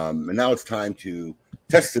 And now it's time to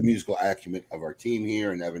test the musical acumen of our team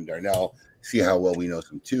here and Evan Darnell. See how well we know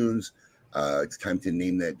some tunes. It's time to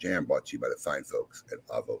name that jam, brought to you by the fine folks at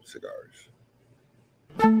Avo Cigars.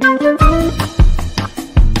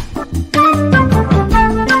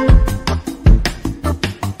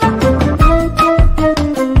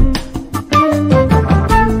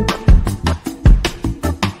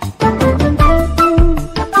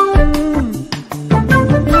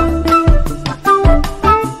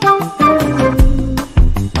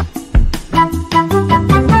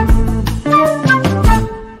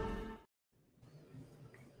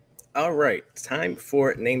 All right, time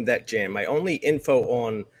for Name That Jam. My only info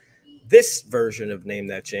on this version of Name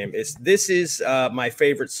That Jam is this is my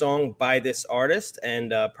favorite song by this artist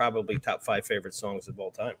and probably top 5 favorite songs of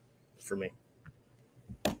all time for me.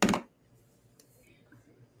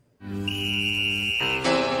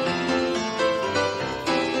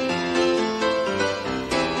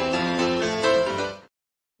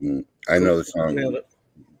 I know the song.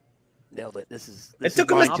 Nailed it. It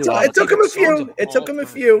took him a few.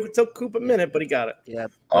 It took Coop a minute, but he got it. Yeah.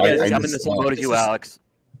 I'm in the same boat as you, Alex.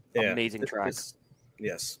 Yeah. Amazing track.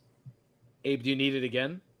 Yes. Abe, do you need it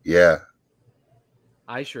again? Yeah.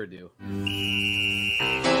 I sure do.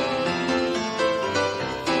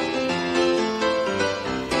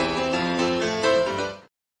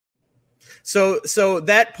 So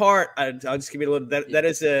that part, I'll just give you a little. That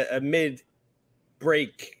is a mid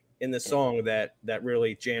break in the song that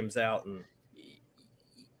really jams out. And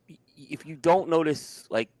if you don't notice,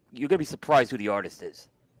 like, you're gonna be surprised who the artist is.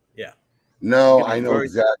 Yeah. No, I know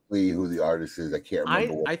exactly who the artist is. I can't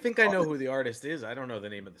remember. I think I know who the artist is. I don't know the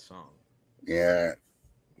name of the song. Yeah.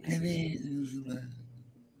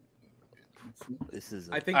 This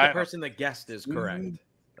is. I think the person that guessed is correct.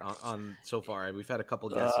 On so far, we've had a couple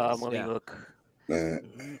guesses. Let me look.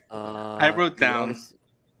 I wrote down.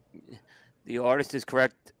 The artist is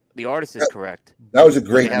correct. The artist is correct. That was a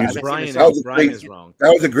great musical. Brian is wrong.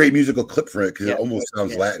 That was a great musical clip for it because it almost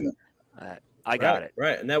sounds Latin. I got it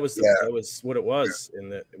right, and that was what it was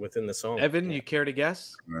within the song. Evan, you care to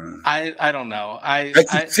guess? I don't know. I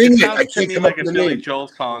could sing it. I can't come up with a the Billy name. Joel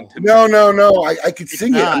song. No. I could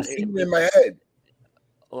sing it. I'm singing it in my head.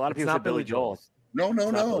 A lot of people said Billy Joel. No.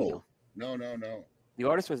 The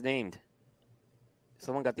artist was named.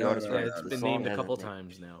 Someone got the artist right. It's been named a couple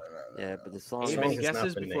times now. Yeah, but the song. Any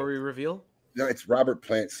guesses before we reveal? No, it's Robert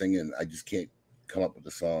Plant singing. I just can't come up with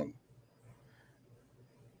the song.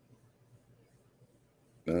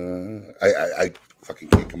 I fucking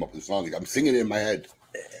can't come up with the song. I'm singing it in my head.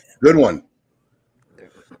 Good one.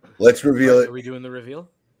 Let's reveal it. Are we doing the reveal?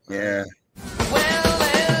 Yeah. Well,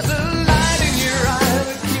 there's a light in your eye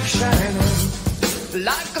that keeps shining,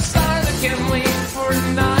 like a star that can wait for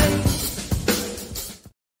a night.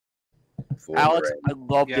 Alex, I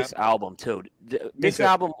love this album too. This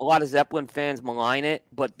album, a lot of Zeppelin fans malign it,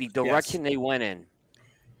 but the direction they went in,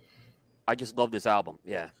 I just love this album.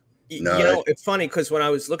 Yeah. It's funny because when I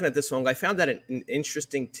was looking at this song, I found that an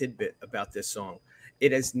interesting tidbit about this song.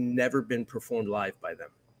 It has never been performed live by them.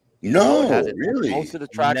 No, really. Most of the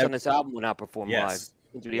tracks on this album were not performed live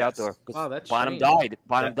into the outdoor. Oh, that's Bonham died.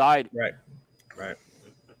 Bonham died. Right.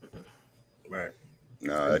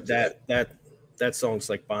 No, that song's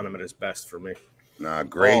like Bonham at his best for me. Nah,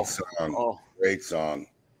 great song. Great song.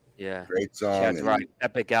 Yeah. Great song. That's right.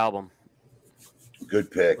 Epic album. Good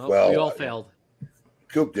pick. Well, we all failed.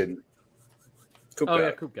 Coop didn't. Coop got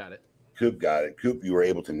it. Coop got it. Coop, you were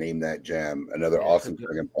able to name that jam. Another awesome thing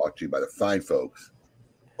brought to you by the fine folks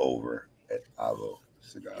over at Avo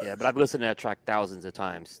Cigars. Yeah, but I've listened to that track thousands of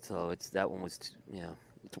times, so that one was,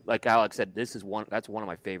 like Alex said, that's one of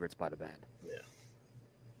my favorites by the band.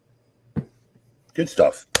 Good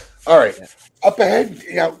stuff. All right, up ahead.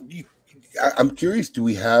 I'm curious. Do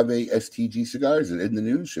we have a STG cigar? Is it in the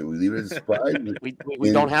news? Should we leave it as a surprise?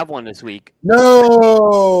 we don't have one this week.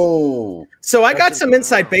 No. So I got some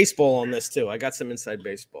inside baseball on this too.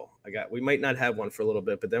 We might not have one for a little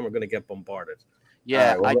bit, but then we're going to get bombarded.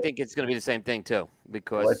 Yeah, I think it's going to be the same thing too.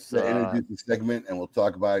 Because let's introduce the segment and we'll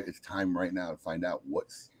talk about it. It's time right now to find out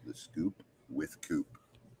what's the scoop with Coop.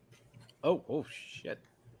 Oh shit!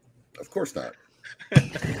 Of course not.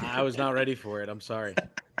 I was not ready for it. I'm sorry.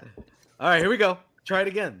 All right, here we go. Try it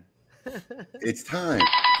again. It's time.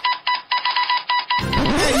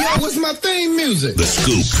 Hey, yo, what's my theme music? The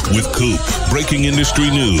Scoop with Coop. Breaking industry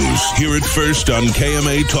news. Hear it first on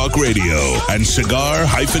KMA Talk Radio and cigar-coop.com.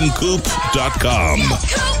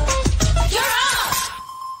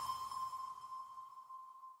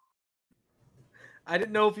 I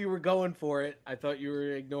didn't know if you were going for it. I thought you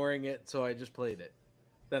were ignoring it, so I just played it.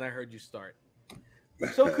 Then I heard you start.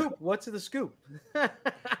 So, Coop, what's the scoop?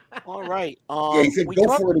 All right. Yeah, he said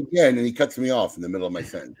go for it again, and he cuts me off in the middle of my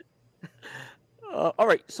sentence. All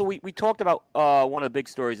right. So we talked about one of the big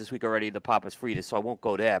stories this week already, the Papas Fritas, so I won't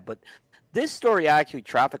go there. But this story actually,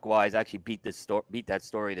 traffic-wise, beat that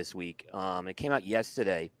story this week. It came out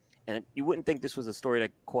yesterday, and you wouldn't think this was a story that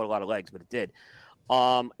caught a lot of legs, but it did.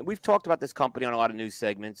 We've talked about this company on a lot of news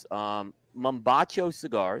segments. Mombacho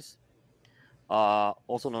Cigars,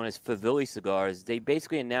 also known as Favilli Cigars, they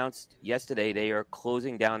basically announced yesterday they are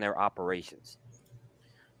closing down their operations.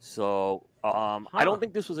 So I don't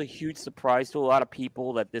think this was a huge surprise to a lot of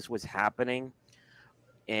people that this was happening.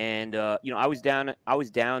 And I was down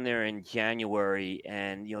there in January,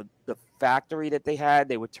 and the factory that they had,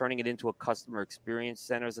 they were turning it into a customer experience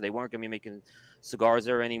center, so they weren't going to be making cigars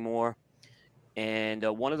there anymore. And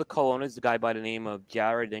one of the co-owners, the guy by the name of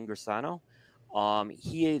Jared Ingrasano,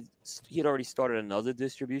 he had already started another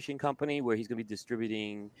distribution company where he's going to be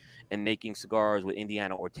distributing and making cigars with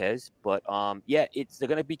Indiana Ortez. But they're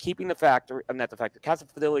going to be keeping the factory. I'm not the factory. Casa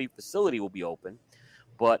Favilli facility will be open.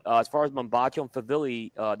 But as far as Mombacho and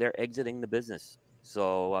Favilli, they're exiting the business.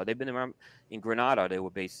 So they've been around in Granada. They were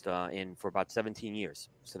based in for about 17 years.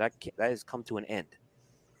 So that has come to an end.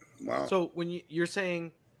 Wow. So when you're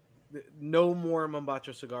saying no more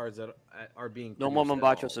Mombacho cigars that are being no more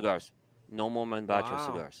Mombacho cigars. No more Mombacho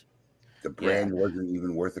cigars. The brand wasn't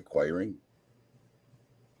even worth acquiring.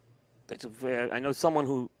 I know someone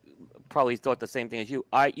who probably thought the same thing as you.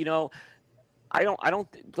 I don't.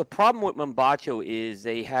 The problem with Mombacho is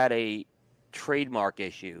they had a trademark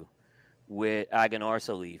issue with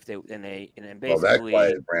Aganarsa leaf. Then basically. Well, that's why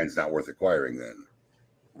the brand's not worth acquiring then.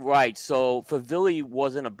 Right. So Favilli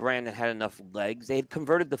wasn't a brand that had enough legs. They had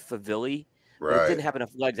converted the Favilli, but it didn't have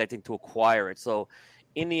enough legs, I think, to acquire it. So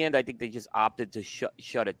in the end, I think they just opted to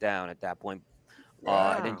shut it down at that point.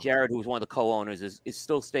 Wow. And then Jared, who's one of the co-owners, is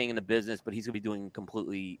still staying in the business, but he's going to be doing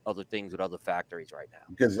completely other things with other factories right now.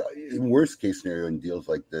 Because in worst case scenario, in deals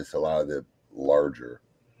like this, a lot of the larger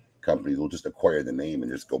companies will just acquire the name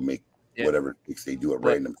and just go make whatever they do at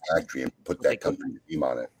random factory and put that company's name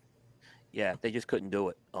on it. Yeah, they just couldn't do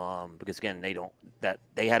it because again, there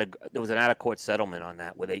was an out of court settlement on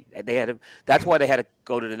that where they had to. That's why they had to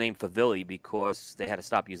go to the name Favilli, because they had to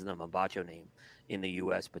stop using the Mombacho name in the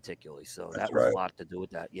U.S. particularly. So that was a lot to do with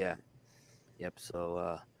that. Yeah, yep.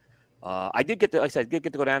 So I did get to, like I said, get to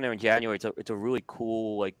go down there in January. It's a really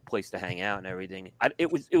cool place to hang out and everything. It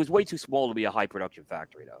was way too small to be a high production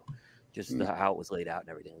factory though. Just how it was laid out and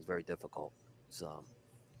everything was very difficult. So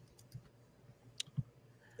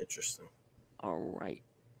interesting. All right.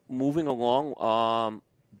 Moving along,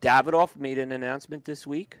 Davidoff made an announcement this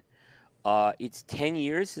week. It's 10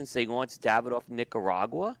 years since they launched Davidoff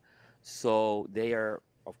Nicaragua. So they are,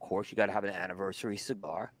 of course, you got to have an anniversary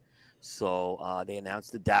cigar. So they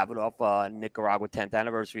announced the Davidoff Nicaragua 10th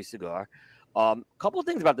anniversary cigar. A couple of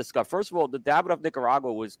things about this cigar. First of all, the Davidoff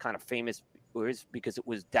Nicaragua was kind of famous because it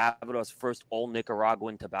was Davidoff's first all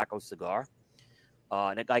Nicaraguan tobacco cigar.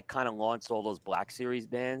 And that guy kind of launched all those Black Series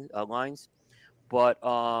lines. But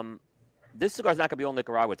this cigar is not going to be all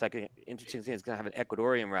Nicaragua. It's like an interesting thing. It's going to have an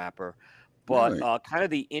Ecuadorian wrapper. But kind of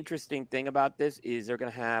the interesting thing about this is they're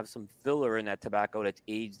going to have some filler in that tobacco that's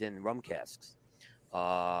aged in rum casks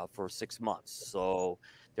for 6 months. So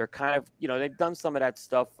they're kind of, they've done some of that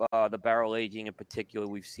stuff, the barrel aging in particular.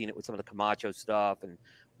 We've seen it with some of the Camacho stuff and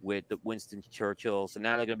with the Winston Churchill. So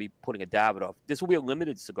now they're going to be putting a Davidoff. This will be a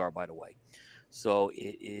limited cigar, by the way. So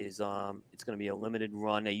it is. It's going to be a limited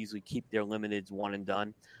run. They usually keep their limiteds one and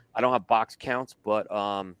done. I don't have box counts, but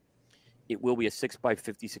it will be a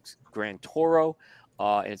 6x56 Grand Toro.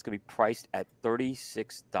 and it's going to be priced at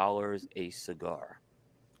 $36 a cigar.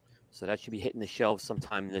 So that should be hitting the shelves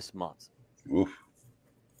sometime this month. Oof.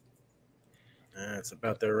 It's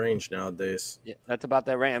about their range nowadays. Yeah, that's about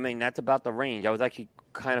that range. I mean, that's about the range. I was actually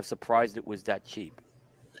kind of surprised it was that cheap.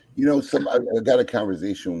 You know, I got a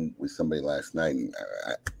conversation with somebody last night, and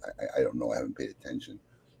I don't know, I haven't paid attention.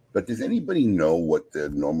 But does anybody know what the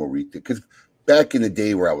normal retail? Because back in the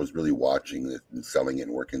day where I was really watching this and selling it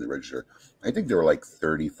and working the register, I think they were like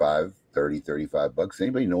 35 bucks.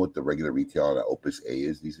 Anybody know what the regular retail on an Opus A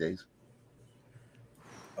is these days?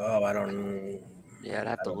 Oh, I don't. Yeah, I'd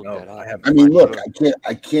have to look that up. I mean, look,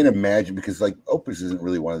 I can't imagine, because like Opus isn't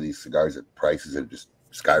really one of these cigars that prices have just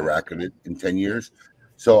skyrocketed in 10 years.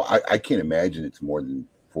 So I can't imagine it's more than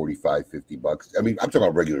 45, 50 bucks. I mean, I'm talking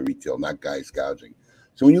about regular retail, not guys gouging.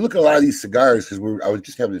 So when you look at a lot of these cigars, because I was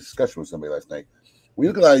just having a discussion with somebody last night, when you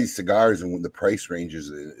look at a lot of these cigars and when the price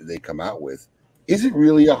ranges they come out with, is it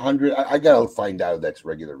really 100? I got to find out if that's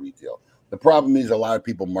regular retail. The problem is a lot of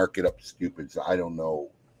people mark it up stupid, so I don't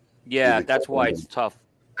know. Yeah, that's why it's tough.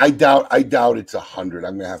 I doubt it's 100.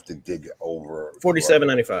 I'm gonna have to dig over.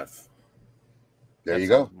 $47.95. There you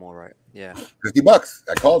go. More right. Yeah. $50.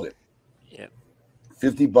 I called it. Yeah.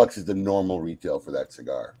 $50 is the normal retail for that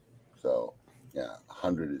cigar. So yeah,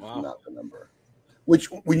 100 is not the number. Which,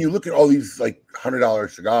 when you look at all these like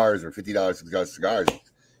 $100 cigars or $50 cigars,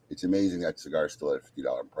 it's amazing that cigar is still at a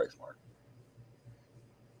 $50 price mark.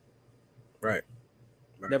 Right.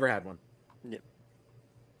 Never had one. Yeah.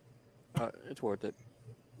 It's worth it.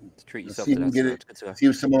 To treat yourself See to if, that. see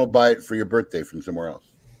if someone will buy it for your birthday from somewhere else.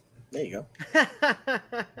 There you go.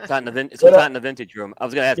 It's not in the vintage room. I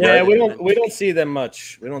was gonna ask. Yeah, we don't see them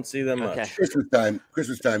much. We don't see them much.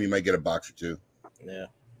 Christmas time, you might get a box or two. Yeah.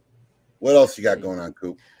 What else you got going on,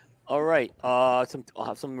 Coop? All right.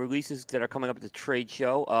 Some releases that are coming up at the trade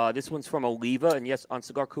show. This one's from Oliva, and yes, on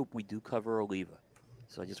Cigar Coop we do cover Oliva.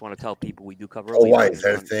 So I just want to tell people we do cover Oliva. Oh, why? Is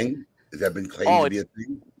that a thing? Has that been claimed to be a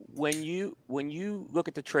thing? When you look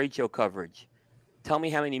at the trade show coverage, tell me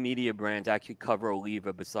how many media brands actually cover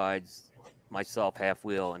Oliva besides myself, Half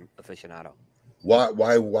Wheel, and Aficionado. Why?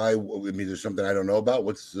 I mean, there's something I don't know about.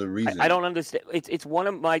 What's the reason? I don't understand. It's one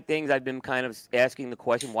of my things. I've been kind of asking the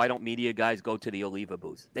question: why don't media guys go to the Oliva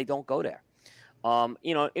booth? They don't go there. And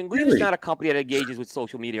Oliva's not a company that engages with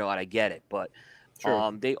social media a lot. I get it, but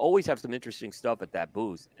they always have some interesting stuff at that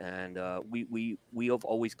booth, and we have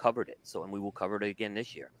always covered it. So, and we will cover it again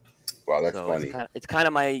this year. Wow, that's funny. It's kind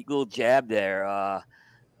of my little jab there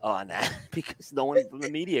on that because no one from the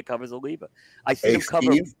media covers Oliva. I see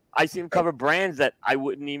them cover brands that I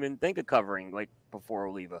wouldn't even think of covering, like before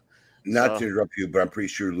Oliva. Not to interrupt you, but I'm pretty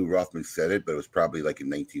sure Lou Rothman said it, but it was probably like in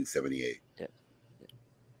 1978. Yeah.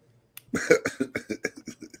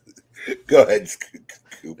 Go ahead.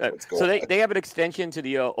 So they have an extension to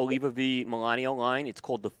the Oliva V Milanio line. It's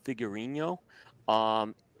called the Figurino,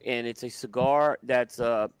 and it's a cigar that's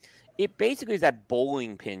it basically is that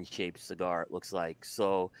bowling pin shaped cigar. It looks like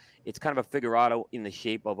so. It's kind of a figurado in the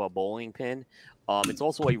shape of a bowling pin. It's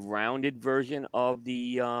also a rounded version of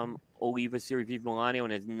the Oliva Series V Milanio,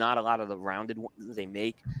 and there's not a lot of the rounded ones they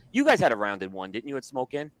make. You guys had a rounded one, didn't you, at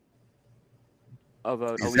Smoke Inn? Of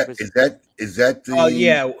a Oliva. Is that the?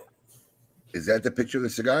 Yeah. Is that the picture of the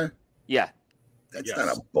cigar? Yeah. That's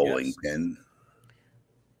not a bowling pin.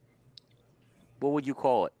 What would you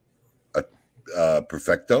call it? A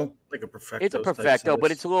perfecto? Like a perfecto. It's a perfecto,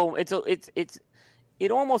 but it's a little.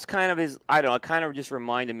 It almost kind of is. I don't know. It kind of just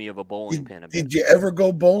reminded me of a bowling pin. Did you ever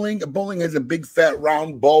go bowling? Bowling has a big, fat,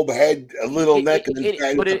 round bulb head, a little neck, and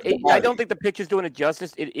I don't think the picture's doing it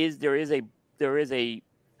justice. There is a.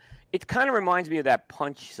 It kind of reminds me of that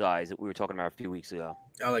punch size that we were talking about a few weeks ago.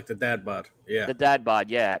 I like the dad bod. Yeah. The dad bod,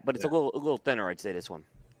 yeah, but it's a little thinner. I'd say this one.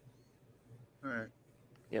 All right.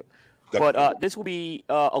 Yep. But this will be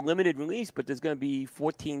a limited release, but there's going to be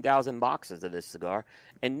 14,000 boxes of this cigar.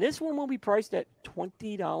 And this one will be priced at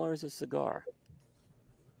 $20 a cigar.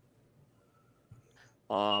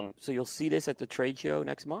 So you'll see this at the trade show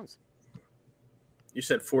next month. You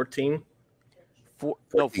said 14?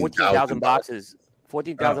 14,000 boxes.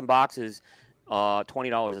 14,000 boxes,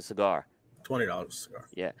 $20 a cigar. $20 a cigar.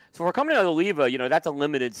 Yeah. So we're coming to Oliva, that's a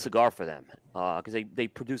limited cigar for them because they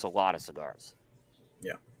produce a lot of cigars.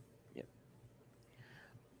 Yeah.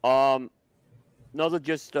 Another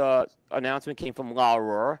just announcement came from La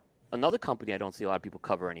Aurora, another company I don't see a lot of people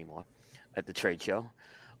cover anymore at the trade show.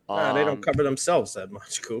 They don't cover themselves that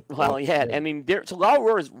much, Coop. Well, yeah. I mean, so La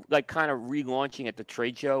Aurora is like kind of relaunching at the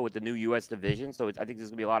trade show with the new U.S. division, so I think there's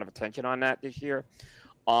gonna be a lot of attention on that this year.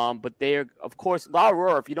 But of course, La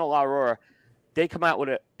Aurora. If you know La Aurora, they come out with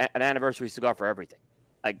an anniversary cigar for everything.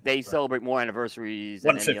 Like they celebrate more anniversaries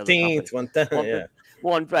than any other 115th, company. yeah.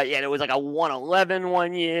 But yeah, it was like a 111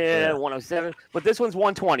 one year, 107, but this one's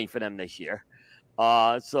 120 for them this year.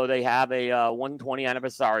 So they have a 120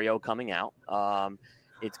 anniversario coming out.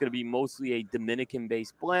 It's going to be mostly a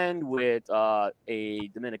Dominican-based blend with a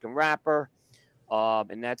Dominican wrapper,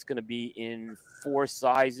 and that's going to be in 4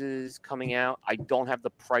 sizes coming out. I don't have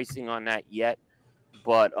the pricing on that yet,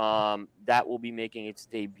 but that will be making its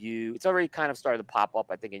debut. It's already kind of started to pop up,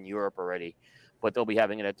 I think, in Europe already, but they'll be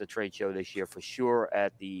having it at the trade show this year for sure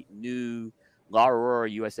at the new La Aurora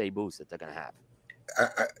USA booth that they're going to have.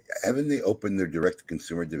 Haven't they opened their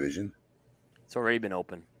direct-to-consumer division? It's already been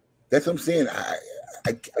open. That's what I'm saying.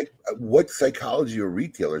 What psychology or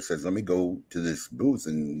retailer says, let me go to this booth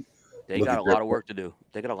and they got a lot of work to do.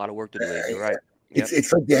 They got a lot of work to do. You're right. Yep.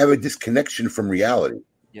 It's like they have a disconnection from reality.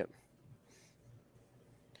 Yep.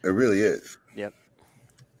 It really is. Yep.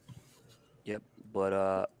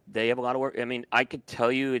 But they have a lot of work. I mean, I could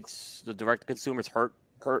tell you it's the direct consumers hurt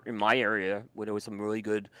in my area where there was some really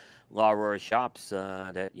good La Aurora shops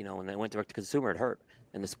that, when they went direct to consumer, it hurt.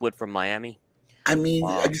 And the split from Miami. I mean,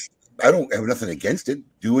 I don't have nothing against it.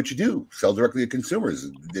 Do what you do. Sell directly to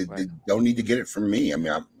consumers. They don't need to get it from me. I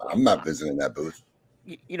mean, I'm not visiting that booth.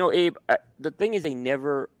 Abe, the thing is they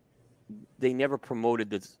never promoted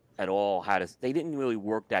this at all. They didn't really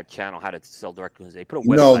work that channel, how to sell directly. They put a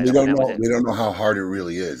website. No, we don't know. We don't know how hard it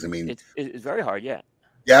really is. I mean, it's very hard. Yeah.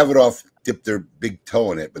 Davidoff dipped their big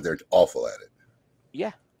toe in it, but they're awful at it.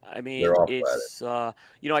 Yeah. I mean, it's, I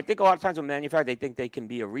think a lot of times with manufacturers, they think they can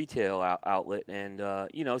be a retail outlet, and,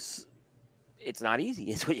 it's not easy.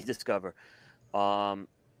 It's what you discover. And,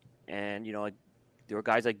 there are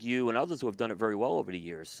guys like you and others who have done it very well over the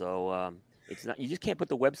years. So it's not, you just can't put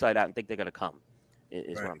the website out and think they're going to come,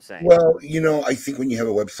 is what I'm saying. Well, I think when you have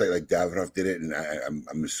a website like Davidoff did it, and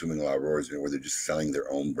I'm assuming a lot of Aurora's where they're just selling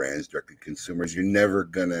their own brands directly to consumers, you're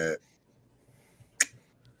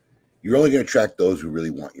only going to attract those who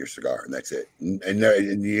really want your cigar, and that's it. And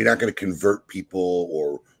you're not going to convert people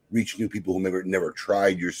or reach new people who never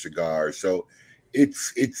tried your cigar. So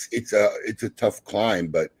it's a tough climb,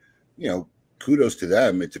 but kudos to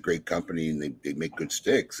them. It's a great company, and they make good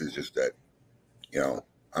sticks. It's just that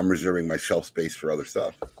I'm reserving my shelf space for other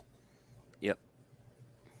stuff. Yep.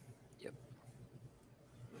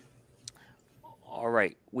 All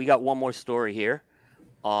right, we got one more story here.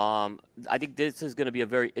 I think this is going to be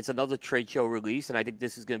it's another trade show release, and I think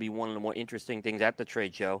this is going to be one of the more interesting things at the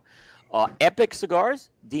trade show. Epic Cigars,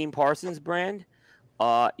 Dean Parsons brand,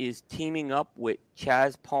 is teaming up with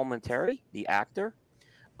Chaz Palminteri, the actor,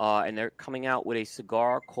 and they're coming out with a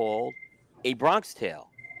cigar called A Bronx Tale.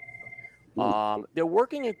 They're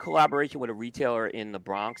working in collaboration with a retailer in the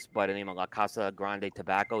Bronx by the name of La Casa Grande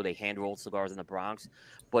Tobacco. They hand-roll cigars in the Bronx,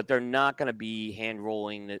 but they're not going to be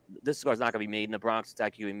hand-rolling. This cigar is not going to be made in the Bronx. It's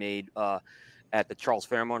actually made at the Charles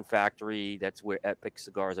Fairmont factory. That's where Epic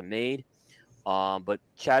cigars are made. But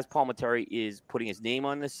Chaz Palminteri is putting his name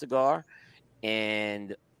on this cigar,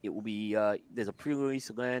 and it will be there's a pre-release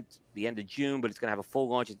event the end of June, but it's going to have a full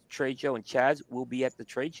launch at the trade show, and Chaz will be at the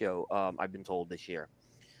trade show, I've been told, this year.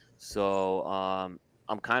 So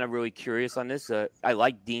I'm kind of really curious on this. I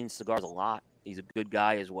like Dean's cigars a lot. He's a good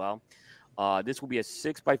guy as well. This will be a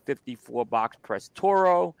 6x54 box press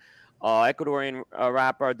Toro, Ecuadorian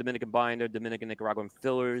wrapper, Dominican binder, Dominican Nicaraguan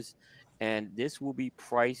fillers, and this will be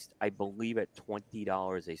priced, I believe, at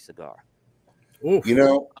 $20 a cigar. Oof.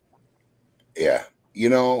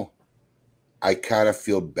 I kind of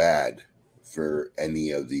feel bad for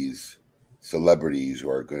any of these celebrities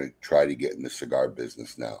who are going to try to get in the cigar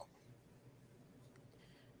business now.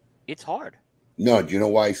 It's hard. No, do you know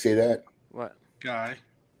why I say that? What? Guy.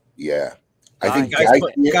 Yeah. I think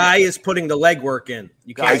Guy is putting the legwork in.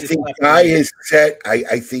 I think Guy is set.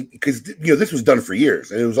 I think because this was done for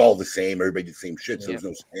years and it was all the same. Everybody did the same shit, so there's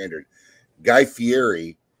no standard. Guy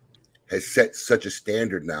Fieri has set such a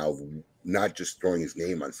standard now of not just throwing his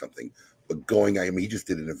name on something, but going. I mean, he just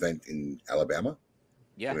did an event in Alabama.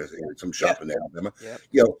 Yeah, some shop in Alabama.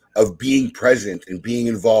 Yeah. Of being present and being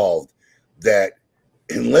involved. That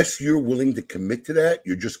unless you're willing to commit to that,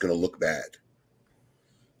 you're just going to look bad.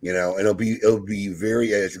 And it'll be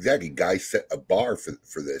very exactly. Guy set a bar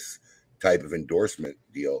for this type of endorsement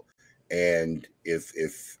deal, and if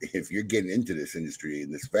you're getting into this industry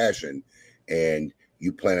in this fashion, and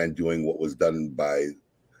you plan on doing what was done by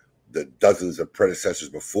the dozens of predecessors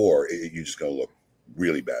before, you're just going to look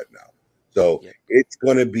really bad now. So it's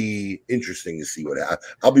going to be interesting to see what happens.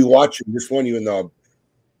 I'll be watching this one, even though I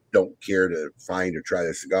don't care to find or try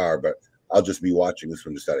the cigar, but I'll just be watching this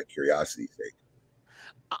one just out of curiosity's sake.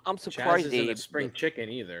 I'm surprised Chaz isn't a spring chicken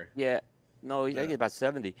either. Yeah. No, I think he's about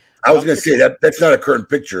 70. I was going to say that's not a current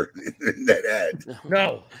picture in that ad.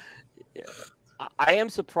 No. I am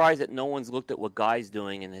surprised that no one's looked at what Guy's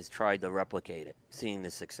doing and has tried to replicate it, seeing the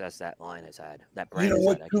success that line has had. That brand You know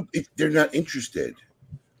has what? had. They're not interested.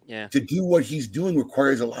 Yeah. To do what he's doing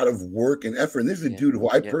requires a lot of work and effort. And this is a dude who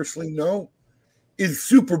I personally know is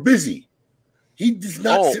super busy. He does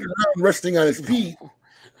not sit around resting on his feet,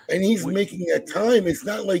 and he's making that time. It's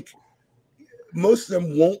not like most of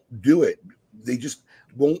them won't do it. They just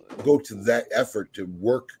won't go to that effort to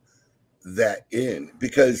work that in,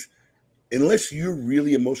 because unless you're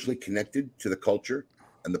really emotionally connected to the culture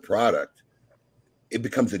and the product, it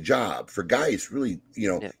becomes a job. For Guy, it's really,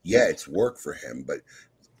 it's work for him, but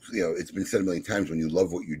it's been said a million times, when you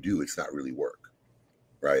love what you do, it's not really work,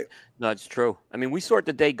 right? No, it's true. I mean, we saw it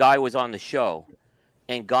the day Guy was on the show,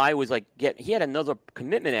 and Guy was like, he had another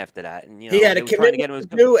commitment after that, and he had a commitment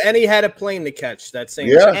to do, and he had a plane to catch that same.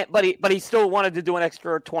 Yeah, but he still wanted to do an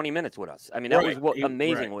extra 20 minutes with us. I mean, that was what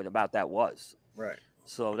amazing about that was. Right.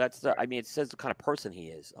 So it says the kind of person he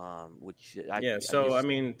is, which that's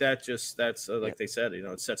like they said,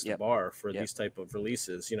 it sets the bar for these type of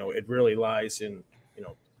releases. It really lies in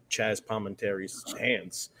Chaz Palminteri's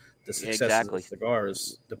hands. The success of the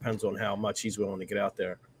cigars depends on how much he's willing to get out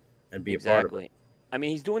there and be a part of it. I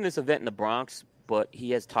mean, he's doing this event in the Bronx, but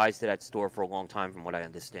he has ties to that store for a long time, from what I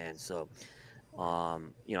understand. So, I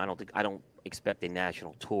don't expect a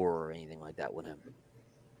national tour or anything like that with him.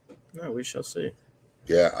 No, we shall see.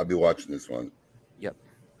 Yeah, I'll be watching this one. Yep.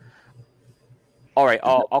 All right,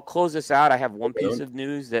 I'll close this out. I have one piece of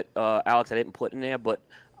news that Alex, I didn't put in there, but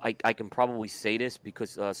I can probably say this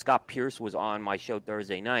because Scott Pierce was on my show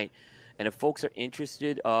Thursday night, and if folks are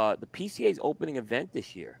interested, the PCA's opening event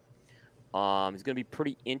this year. It's going to be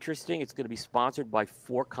pretty interesting. It's going to be sponsored by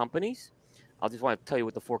 4 companies. I just want to tell you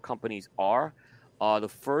what the 4 companies are. The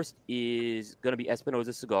first is going to be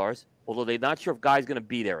Espinosa Cigars, although they're not sure if Guy's going to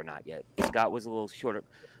be there or not yet. Scott was a little short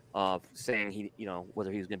of saying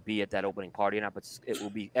whether he was going to be at that opening party or not, but it will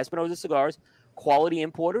be Espinosa Cigars, Quality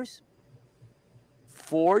Importers,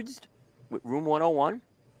 Forged with Room 101,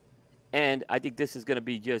 and I think this is going to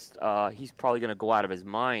be just he's probably going to go out of his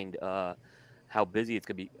mind how busy it's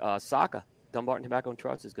going to be. Saka, Dumbarton Tobacco and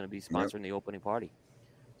Trust, is going to be sponsoring the opening party.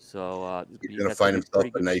 So he's going to find himself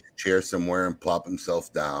a nice chair somewhere and plop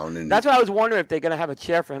himself down. And that's what I was wondering, if they're going to have a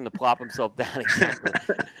chair for him to plop himself down. Exactly.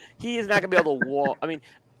 He is not going to be able to walk. I mean,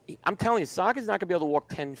 I'm telling you, Saka's not going to be able to walk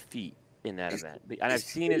 10 feet in that event. And I've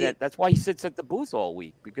seen it. That's why he sits at the booth all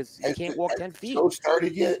week, because he can't walk 10 feet. So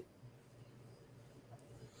started yet?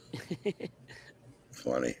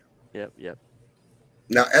 Funny. Yep.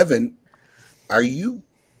 Now, Evan, are you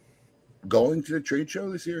going to the trade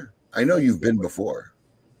show this year? I know you've been before.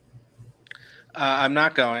 I'm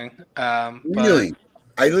not going. Really?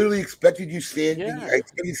 I literally expected you standing. Yeah. I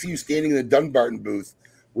expected to see you standing in the Dunbarton booth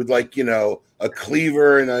with, a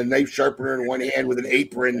cleaver and a knife sharpener in one hand with an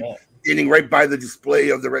apron, standing right by the display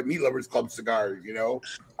of the Red Meat Lovers Club cigars.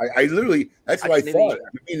 I literally, that's what I thought. I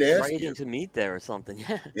mean, right to meet there or something.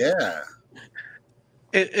 Yeah.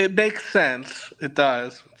 It makes sense. It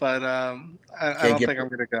does, but I don't think I'm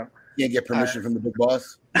going to go. Can't get permission from the big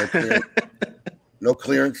boss. No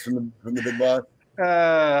clearance from the big boss.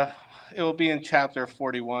 It will be in chapter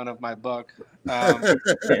 41 of my book.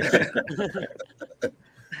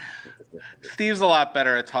 Steve's a lot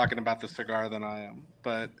better at talking about the cigar than I am,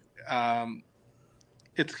 but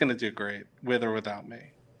it's going to do great with or without me.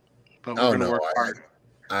 But we're going to work hard.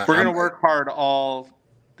 We're going to work hard.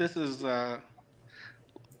 This is.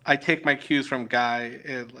 I take my cues from Guy,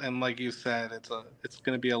 and like you said, it's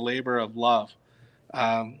going to be a labor of love.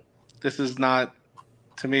 This is not,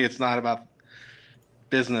 to me, it's not about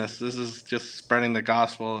business. This is just spreading the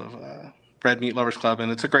gospel of Red Meat Lovers Club,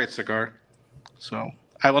 and it's a great cigar. So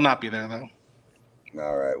I will not be there, though.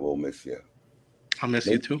 All right, we'll miss you. I'll miss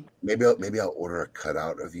you too. Maybe I'll order a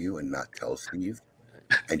cutout of you and not tell Steve.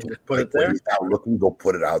 And just put it there. When he's out looking, go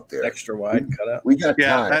put it out there. Extra wide cutout. We got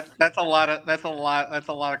time. That's a lot of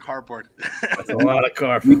cardboard. That's a lot of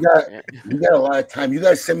cardboard. We got a lot of time. You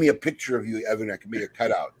guys send me a picture of you, Evan. I can make a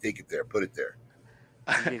cutout. Take it there. Put it there.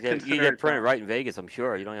 You get printed right in Vegas, I'm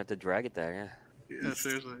sure. You don't have to drag it there. Yeah,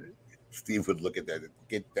 seriously. Steve would look at that.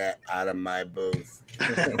 Get that out of my booth.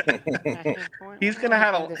 He's gonna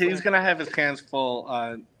have his hands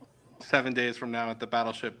full 7 days from now at the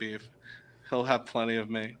Battleship Beef. He'll have plenty of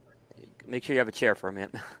me. Make sure you have a chair for him,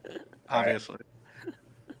 man. Obviously.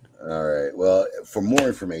 All right. Well, for more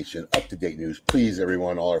information, up-to-date news, please,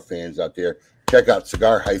 everyone, all our fans out there, check out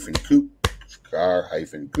cigar-coop.com.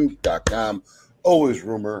 Always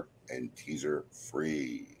rumor and teaser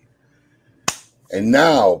free. And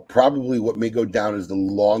now, probably what may go down as the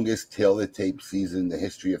longest tail of the tape season in the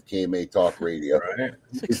history of KMA Talk Radio. Right.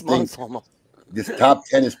 6 months almost. This top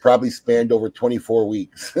 10 is probably spanned over 24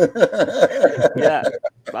 weeks. Yeah,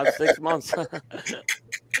 about 6 months.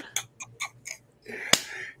 It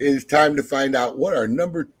is time to find out what our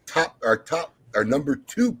number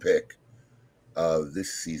 2 pick of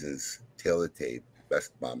this season's Tail of the Tape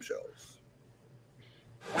Best Bombshells.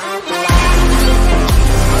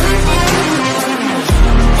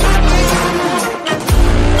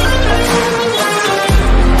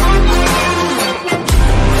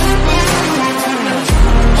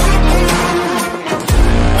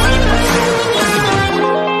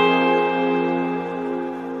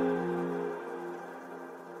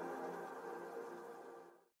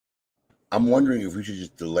 I'm wondering if we should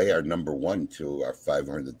just delay our number 1 to our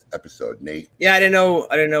 500th episode, Nate. Yeah, I didn't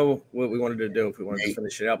know what we wanted to do. If we wanted to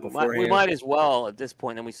finish it out beforehand, We might as well at this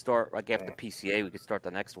point. Then we start like after PCA. We could start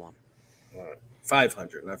the next one.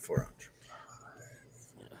 500, not 400.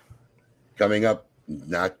 Coming up,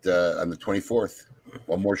 not on the 24th.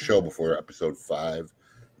 One more show before episode 500.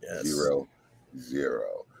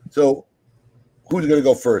 So, who's going to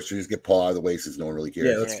go first? Or just get Paul out of the way since no one really cares.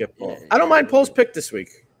 Yeah, let's get Paul. I don't mind Paul's pick this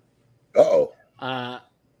week. Uh-oh.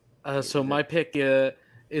 So my pick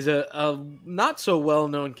is a not so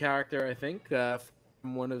well-known character, I think,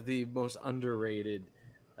 from one of the most underrated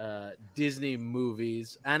Disney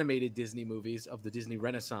movies, animated Disney movies of the Disney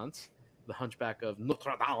Renaissance, The Hunchback of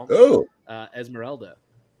Notre Dame. Oh, Esmeralda,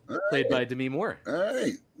 played by Demi Moore. All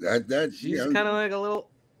right, She's kind of like a little,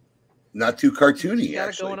 not too cartoony. She's got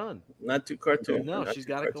it going on. Not too cartoony. No, she's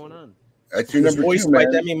got it going on. That's your number 2, voiced by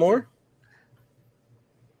Demi Moore.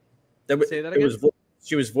 Say that again.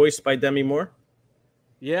 She was voiced by Demi Moore.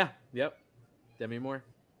 Yeah. Yep. Demi Moore.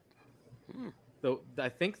 Though I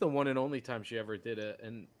think the one and only time she ever did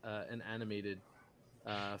an animated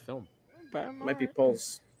film. Might be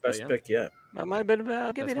Paul's best pick yet. That might have been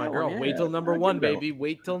about. That's my girl. Wait till number 1, baby.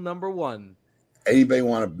 Wait till number 1. Anybody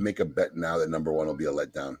want to make a bet now that number 1 will be a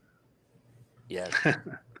letdown? Yeah.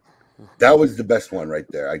 That was the best one right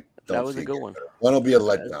there. That was a good one. One will be a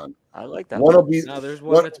letdown. I like that. One will be. No, there's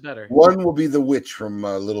one that's better. One will be the witch from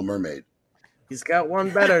Little Mermaid. He's got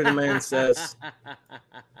one better, the man says.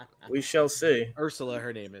 We shall see. Ursula,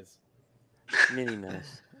 her name is. Minnie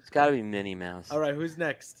Mouse. It's got to be Minnie Mouse. All right, who's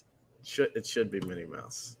next? It should be Minnie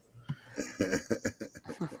Mouse.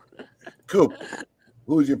 Coop,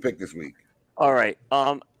 who's your pick this week? All right.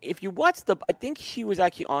 If you watch I think she was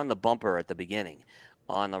actually on the bumper at the beginning,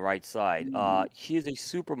 on the right side. She is a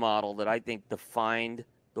supermodel that I think defined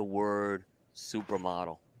the word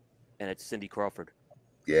supermodel, and it's Cindy Crawford.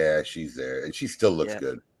 Yeah, she's there, and she still looks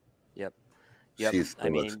good. Yep. She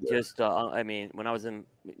still looks good. When I was in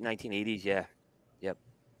 1980s, yep,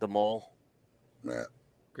 the mole. Yeah.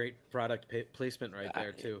 Great product placement right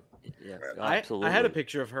there too. Yeah, absolutely. I had a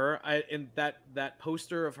picture of her. In that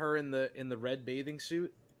poster of her in the red bathing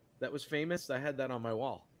suit that was famous. I had that on my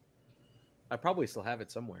wall. I probably still have it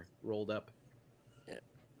somewhere rolled up. Yeah.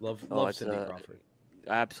 Love Cindy Crawford.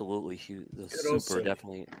 Absolutely, super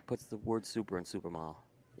definitely puts the word super in supermodel.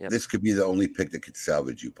 Yep. This could be the only pick that could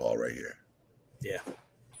salvage you, Paul, right here. Yeah.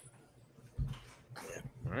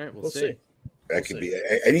 All right, we'll see. That could be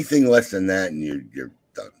anything less than that, and you're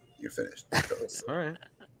done. You're finished. All right.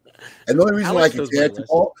 And the only reason why I can say that to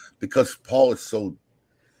Paul, because Paul is so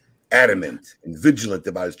adamant and vigilant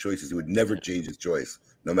about his choices, he would never change his choice,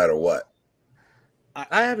 no matter what.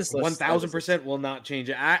 I have his 1,000% will not change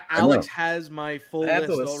it. Alex has my full list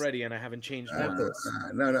already, and I haven't changed one.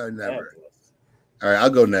 No, never. All right, I'll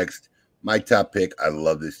go next. My top pick. I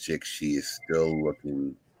love this chick. She is still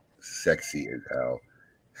looking sexy as hell.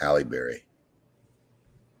 Halle Berry.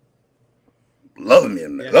 Love me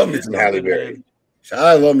some Halle Berry.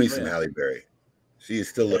 I love me some Halle Berry. She is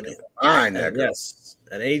still looking fine. Yes,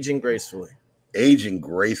 and aging gracefully. Aging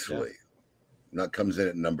gracefully. That comes in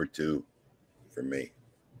at number 2 for me.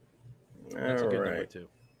 That's a good number 2.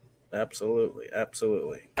 Absolutely.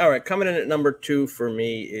 All right, coming in at number 2 for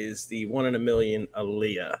me is the 1 in a million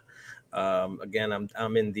Aaliyah. Again,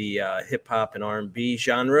 I'm in the hip hop and R&B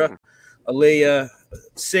genre. Aaliyah,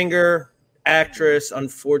 singer, actress,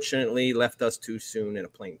 unfortunately left us too soon in a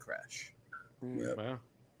plane crash. Yeah. Wow.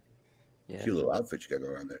 Yeah. Cute little outfit you got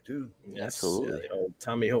going on there too. Yes, absolutely. The old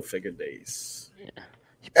Tommy Hilfiger days. Yeah.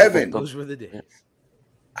 Evan, those were the days.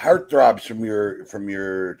 Heartthrobs from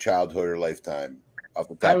your childhood or lifetime. Off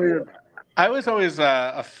the top of your head. I was always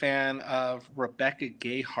a fan of Rebecca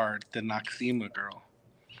Gayheart, the Noxema girl.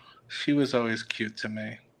 She was always cute to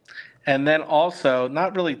me. And then also,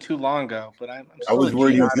 not really too long ago, but I was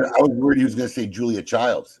worried he was going to say Julia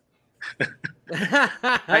Childs.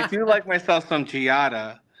 I do like myself some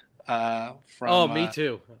Giada. From, me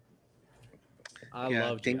too. I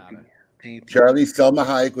love thank Giada. you. Charlie, Selma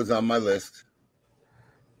Hayek was on my list.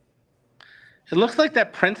 It looks like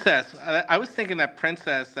that princess. I was thinking that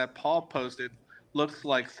princess that Paul posted looks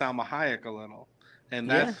like Salma Hayek a little, and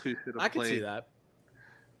that's who should have played. I can see that.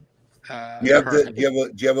 Do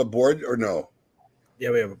you have a board or no?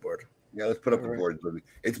 Yeah, we have a board. Yeah, let's put up the board.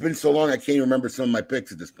 It's been so long I can't even remember some of my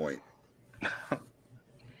picks at this point.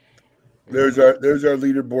 There's our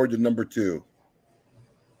leaderboard to number 2.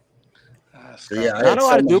 So not a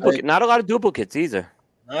lot of duplicates. Not a lot of duplicates either.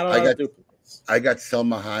 Not a lot of duplicates. I got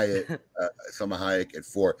Selma Hayek at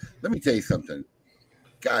 4. Let me tell you something.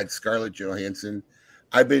 God, Scarlett Johansson.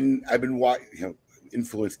 I've been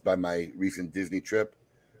influenced by my recent Disney trip.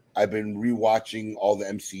 I've been rewatching all the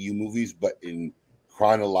MCU movies, but in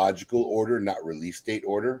chronological order, not release date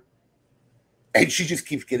order. And she just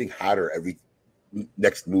keeps getting hotter every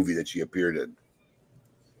next movie that she appeared in.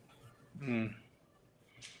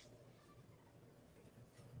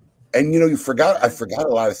 And I forgot a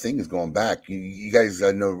lot of things going back. You guys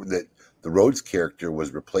know that the Rhodes character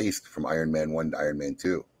was replaced from Iron Man 1 to Iron Man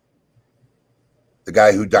 2. The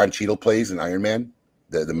guy who Don Cheadle plays in Iron Man,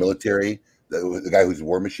 the military, the guy who's a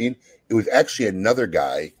war machine. It was actually another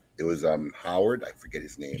guy. It was Howard. I forget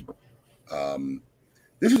his name.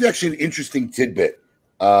 This is actually an interesting tidbit.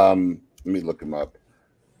 Let me look him up.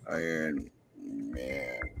 Iron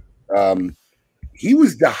Man. He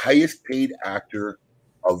was the highest paid actor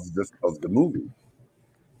of the movie.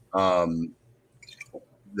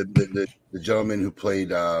 The gentleman who played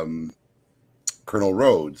Colonel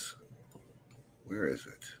Rhodes. Where is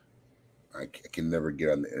it? I can never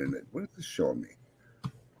get on the internet. What is this showing me?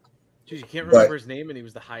 Jeez, you can't remember his name, and he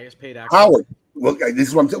was the highest paid actor. Howard. Well, this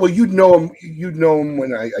is what I'm saying. Well, you'd know him. You'd know him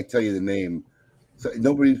when I tell you the name. So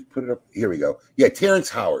nobody's put it up. Here we go. Yeah, Terrence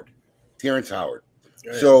Howard.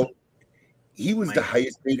 So he was the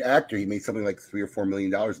highest paid actor. He made something like $3 or $4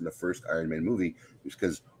 million in the first Iron Man movie, just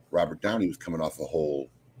because Robert Downey was coming off a whole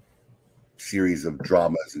series of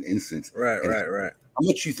dramas and incidents. Right. How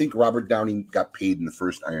much do you think Robert Downey got paid in the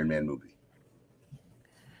first Iron Man movie?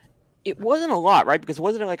 It wasn't a lot, right? Because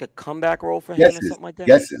wasn't it like a comeback role for him or something like that?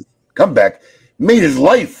 Yes, comeback. Made his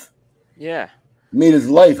life. Yeah. Made his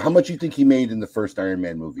life. How much do you think he made in the first Iron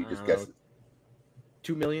Man movie? Just guess it.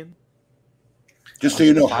 $2 million. Just so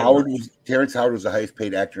you know, Terrence Howard was the highest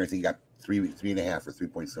paid actor, and I think he got $3.5 or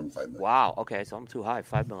 $3.75 million. Wow. Okay, so I'm too high.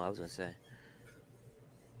 $5 million. I was gonna say.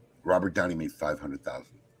 Robert Downey made $500,000.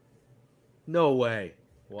 No way.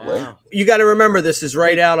 Wow. Right? You got to remember, this is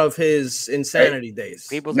right out of his insanity days.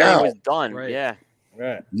 People thought he was done. Right. Yeah.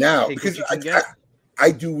 Right. Now, because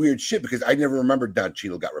I do weird shit because I never remembered Don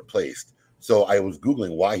Cheadle got replaced. So I was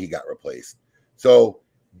Googling why he got replaced. So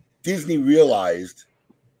Disney realized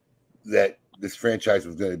that this franchise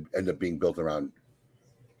was going to end up being built around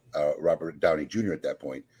Robert Downey Jr. at that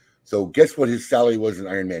point. So guess what his salary was in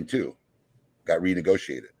Iron Man 2? Got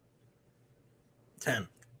renegotiated. 10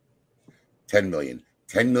 million.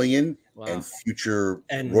 10 million and future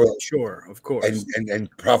and royalty. Sure, of course. And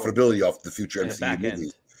profitability off the future And MCU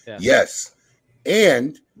movies. Yeah. Yes.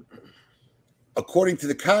 And according to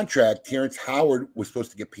the contract, Terrence Howard was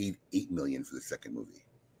supposed to get paid $8 million for the second movie.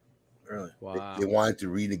 Really? Wow. They wanted to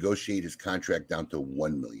renegotiate his contract down to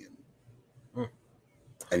 $1 million.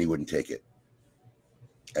 And he wouldn't take it.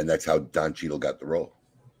 And that's how Don Cheadle got the role.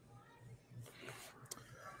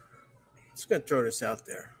 Just gonna throw this out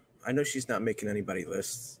there. I know she's not making anybody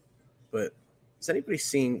lists, but has anybody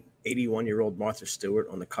seen 81-year-old Martha Stewart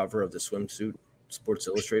on the cover of the swimsuit Sports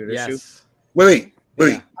Illustrated issue? Wait.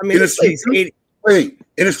 I mean, in a swimsuit? Wait,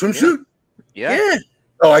 in a swimsuit? Yeah.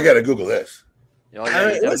 Oh, I gotta Google this.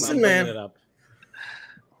 Listen, man.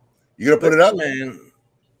 You gonna put it up, man?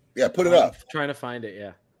 Yeah, put it up. Trying to find it.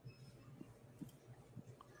 Yeah.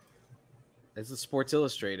 It's the Sports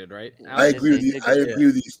Illustrated, right? I agree with you. I agree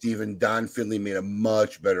with you, Stephen. Don Finley made a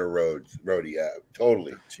much better roadie. Yeah,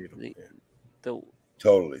 totally.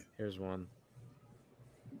 Totally. Here's one.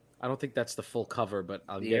 I don't think that's the full cover, but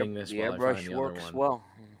I'm getting this. The airbrush works well.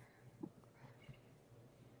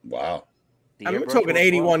 Wow. I mean, we're talking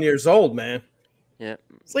 81 years old, man. Yeah.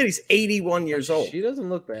 This lady's 81 years old. She doesn't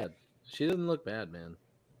look bad. She doesn't look bad, man.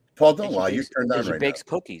 Paul, don't lie. You're turned on right now. She bakes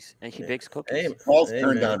cookies. And she bakes cookies. Hey, Paul's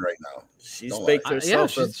turned on right now. She's baked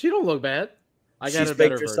herself. She don't look bad. She's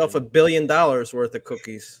baked herself $1 billion worth of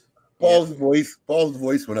cookies. Paul's voice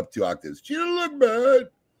went up 2 octaves. She don't look bad.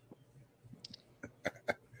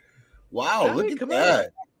 Wow, look at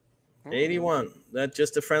that. 81. That's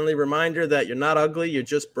just a friendly reminder that you're not ugly, you're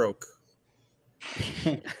just broke.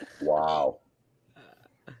 Wow.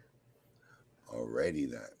 Alrighty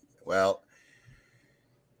then. Well,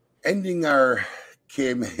 ending our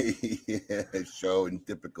KMA show in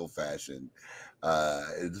typical fashion.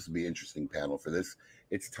 This will be an interesting panel for this.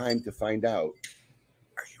 It's time to find out.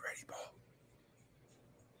 Are you ready, Paul?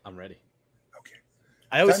 I'm ready. Okay.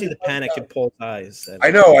 I always see the panic in Paul's eyes. I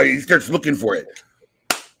know. He starts looking for it.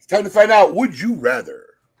 It's time to find out. Would you rather?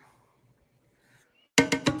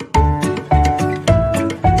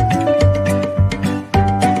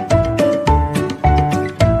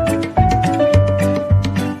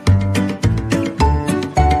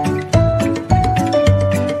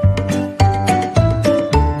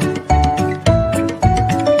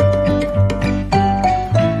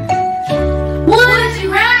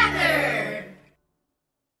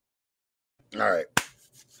 All right.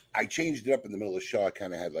 I changed it up in the middle of the show. I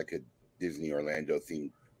kind of had like a Disney Orlando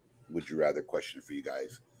themed would you rather question for you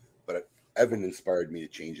guys. But Evan inspired me to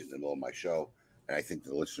change it in the middle of my show. And I think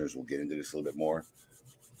the listeners will get into this a little bit more.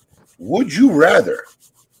 Would you rather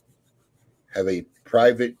have a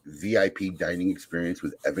private VIP dining experience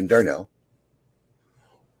with Evan Darnell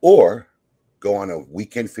or go on a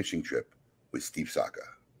weekend fishing trip with Steve Saka?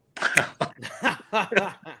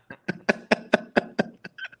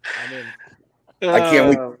 I can't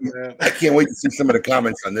wait. I can't wait to see some of the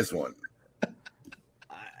comments on this one.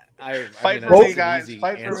 Fight for me, guys.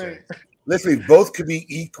 Fight for me. Listen, both could be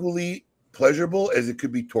equally pleasurable as it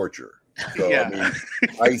could be torture. So, yeah.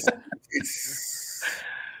 I mean, it's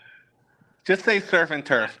just say surf and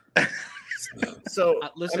turf. So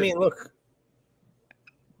listen. I mean, look.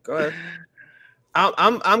 Go ahead.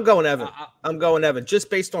 I'm going Evan. I'm going Evan just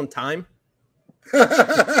based on time. You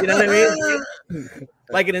know what I mean?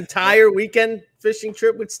 Like an entire weekend fishing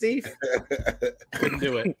trip with Steve. Couldn't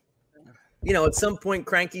do it. You know, at some point,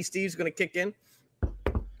 cranky Steve's going to kick in.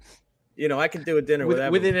 You know, I can do a dinner with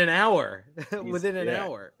Evan. Within an hour. Within an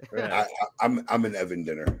hour. Right. I'm an Evan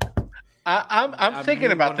dinner. I'm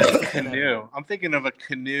thinking about this canoe. I'm thinking of a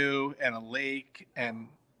canoe and a lake and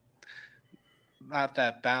not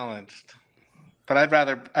that balanced. But I'd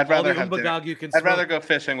rather have dinner. I'd rather go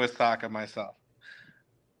fishing with Saka myself.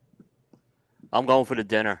 I'm going for the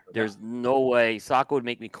dinner. There's no way. Saka would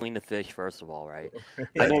make me clean the fish, first of all, right?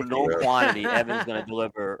 I know no quantity. Evan's going to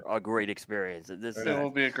deliver a great experience. It will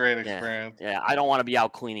be a great experience. Yeah, I don't want to be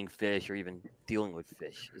out cleaning fish or even dealing with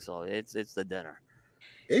fish. So it's the dinner.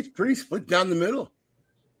 It's pretty split down the middle.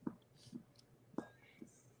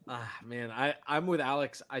 Man, I'm with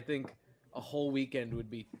Alex. I think a whole weekend would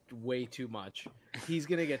be way too much. He's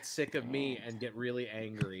going to get sick of me and get really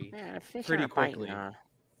angry pretty quickly.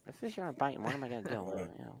 The fish aren't biting. What am I going to do?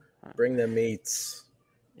 Bring the meats.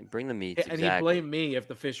 Bring the meats. And he'd blame me if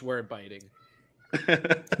the fish weren't biting.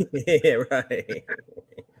 Yeah, right.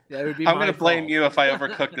 That would be I'm going to blame you if I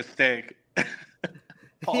overcook the steak.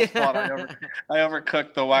 Paul's fault. I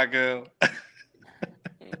overcooked the Wagyu.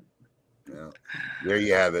 Well, there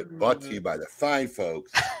you have it. Brought to you by the fine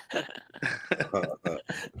folks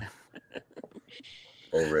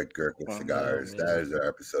over at Gherkin Cigars. That is our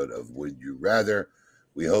episode of Would You Rather.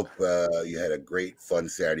 We hope you had a great, fun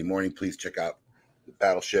Saturday morning. Please check out the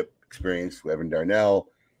Battleship Experience with Evan Darnell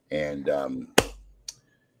and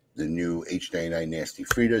the new H99 Nasty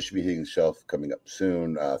Frida should be hitting the shelf coming up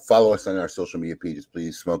soon. Follow us on our social media pages,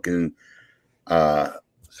 please. Smoking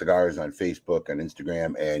Cigars on Facebook, on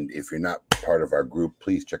Instagram. And if you're not part of our group,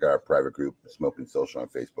 please check out our private group, Smoking Social on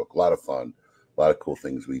Facebook. A lot of fun, a lot of cool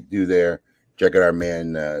things we do there. Check out our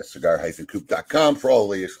man, cigar-coop.com for all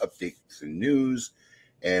the latest updates and news.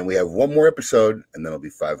 And we have one more episode, and then it'll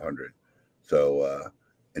be 500. So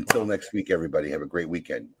until next week, everybody, have a great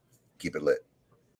weekend. Keep it lit.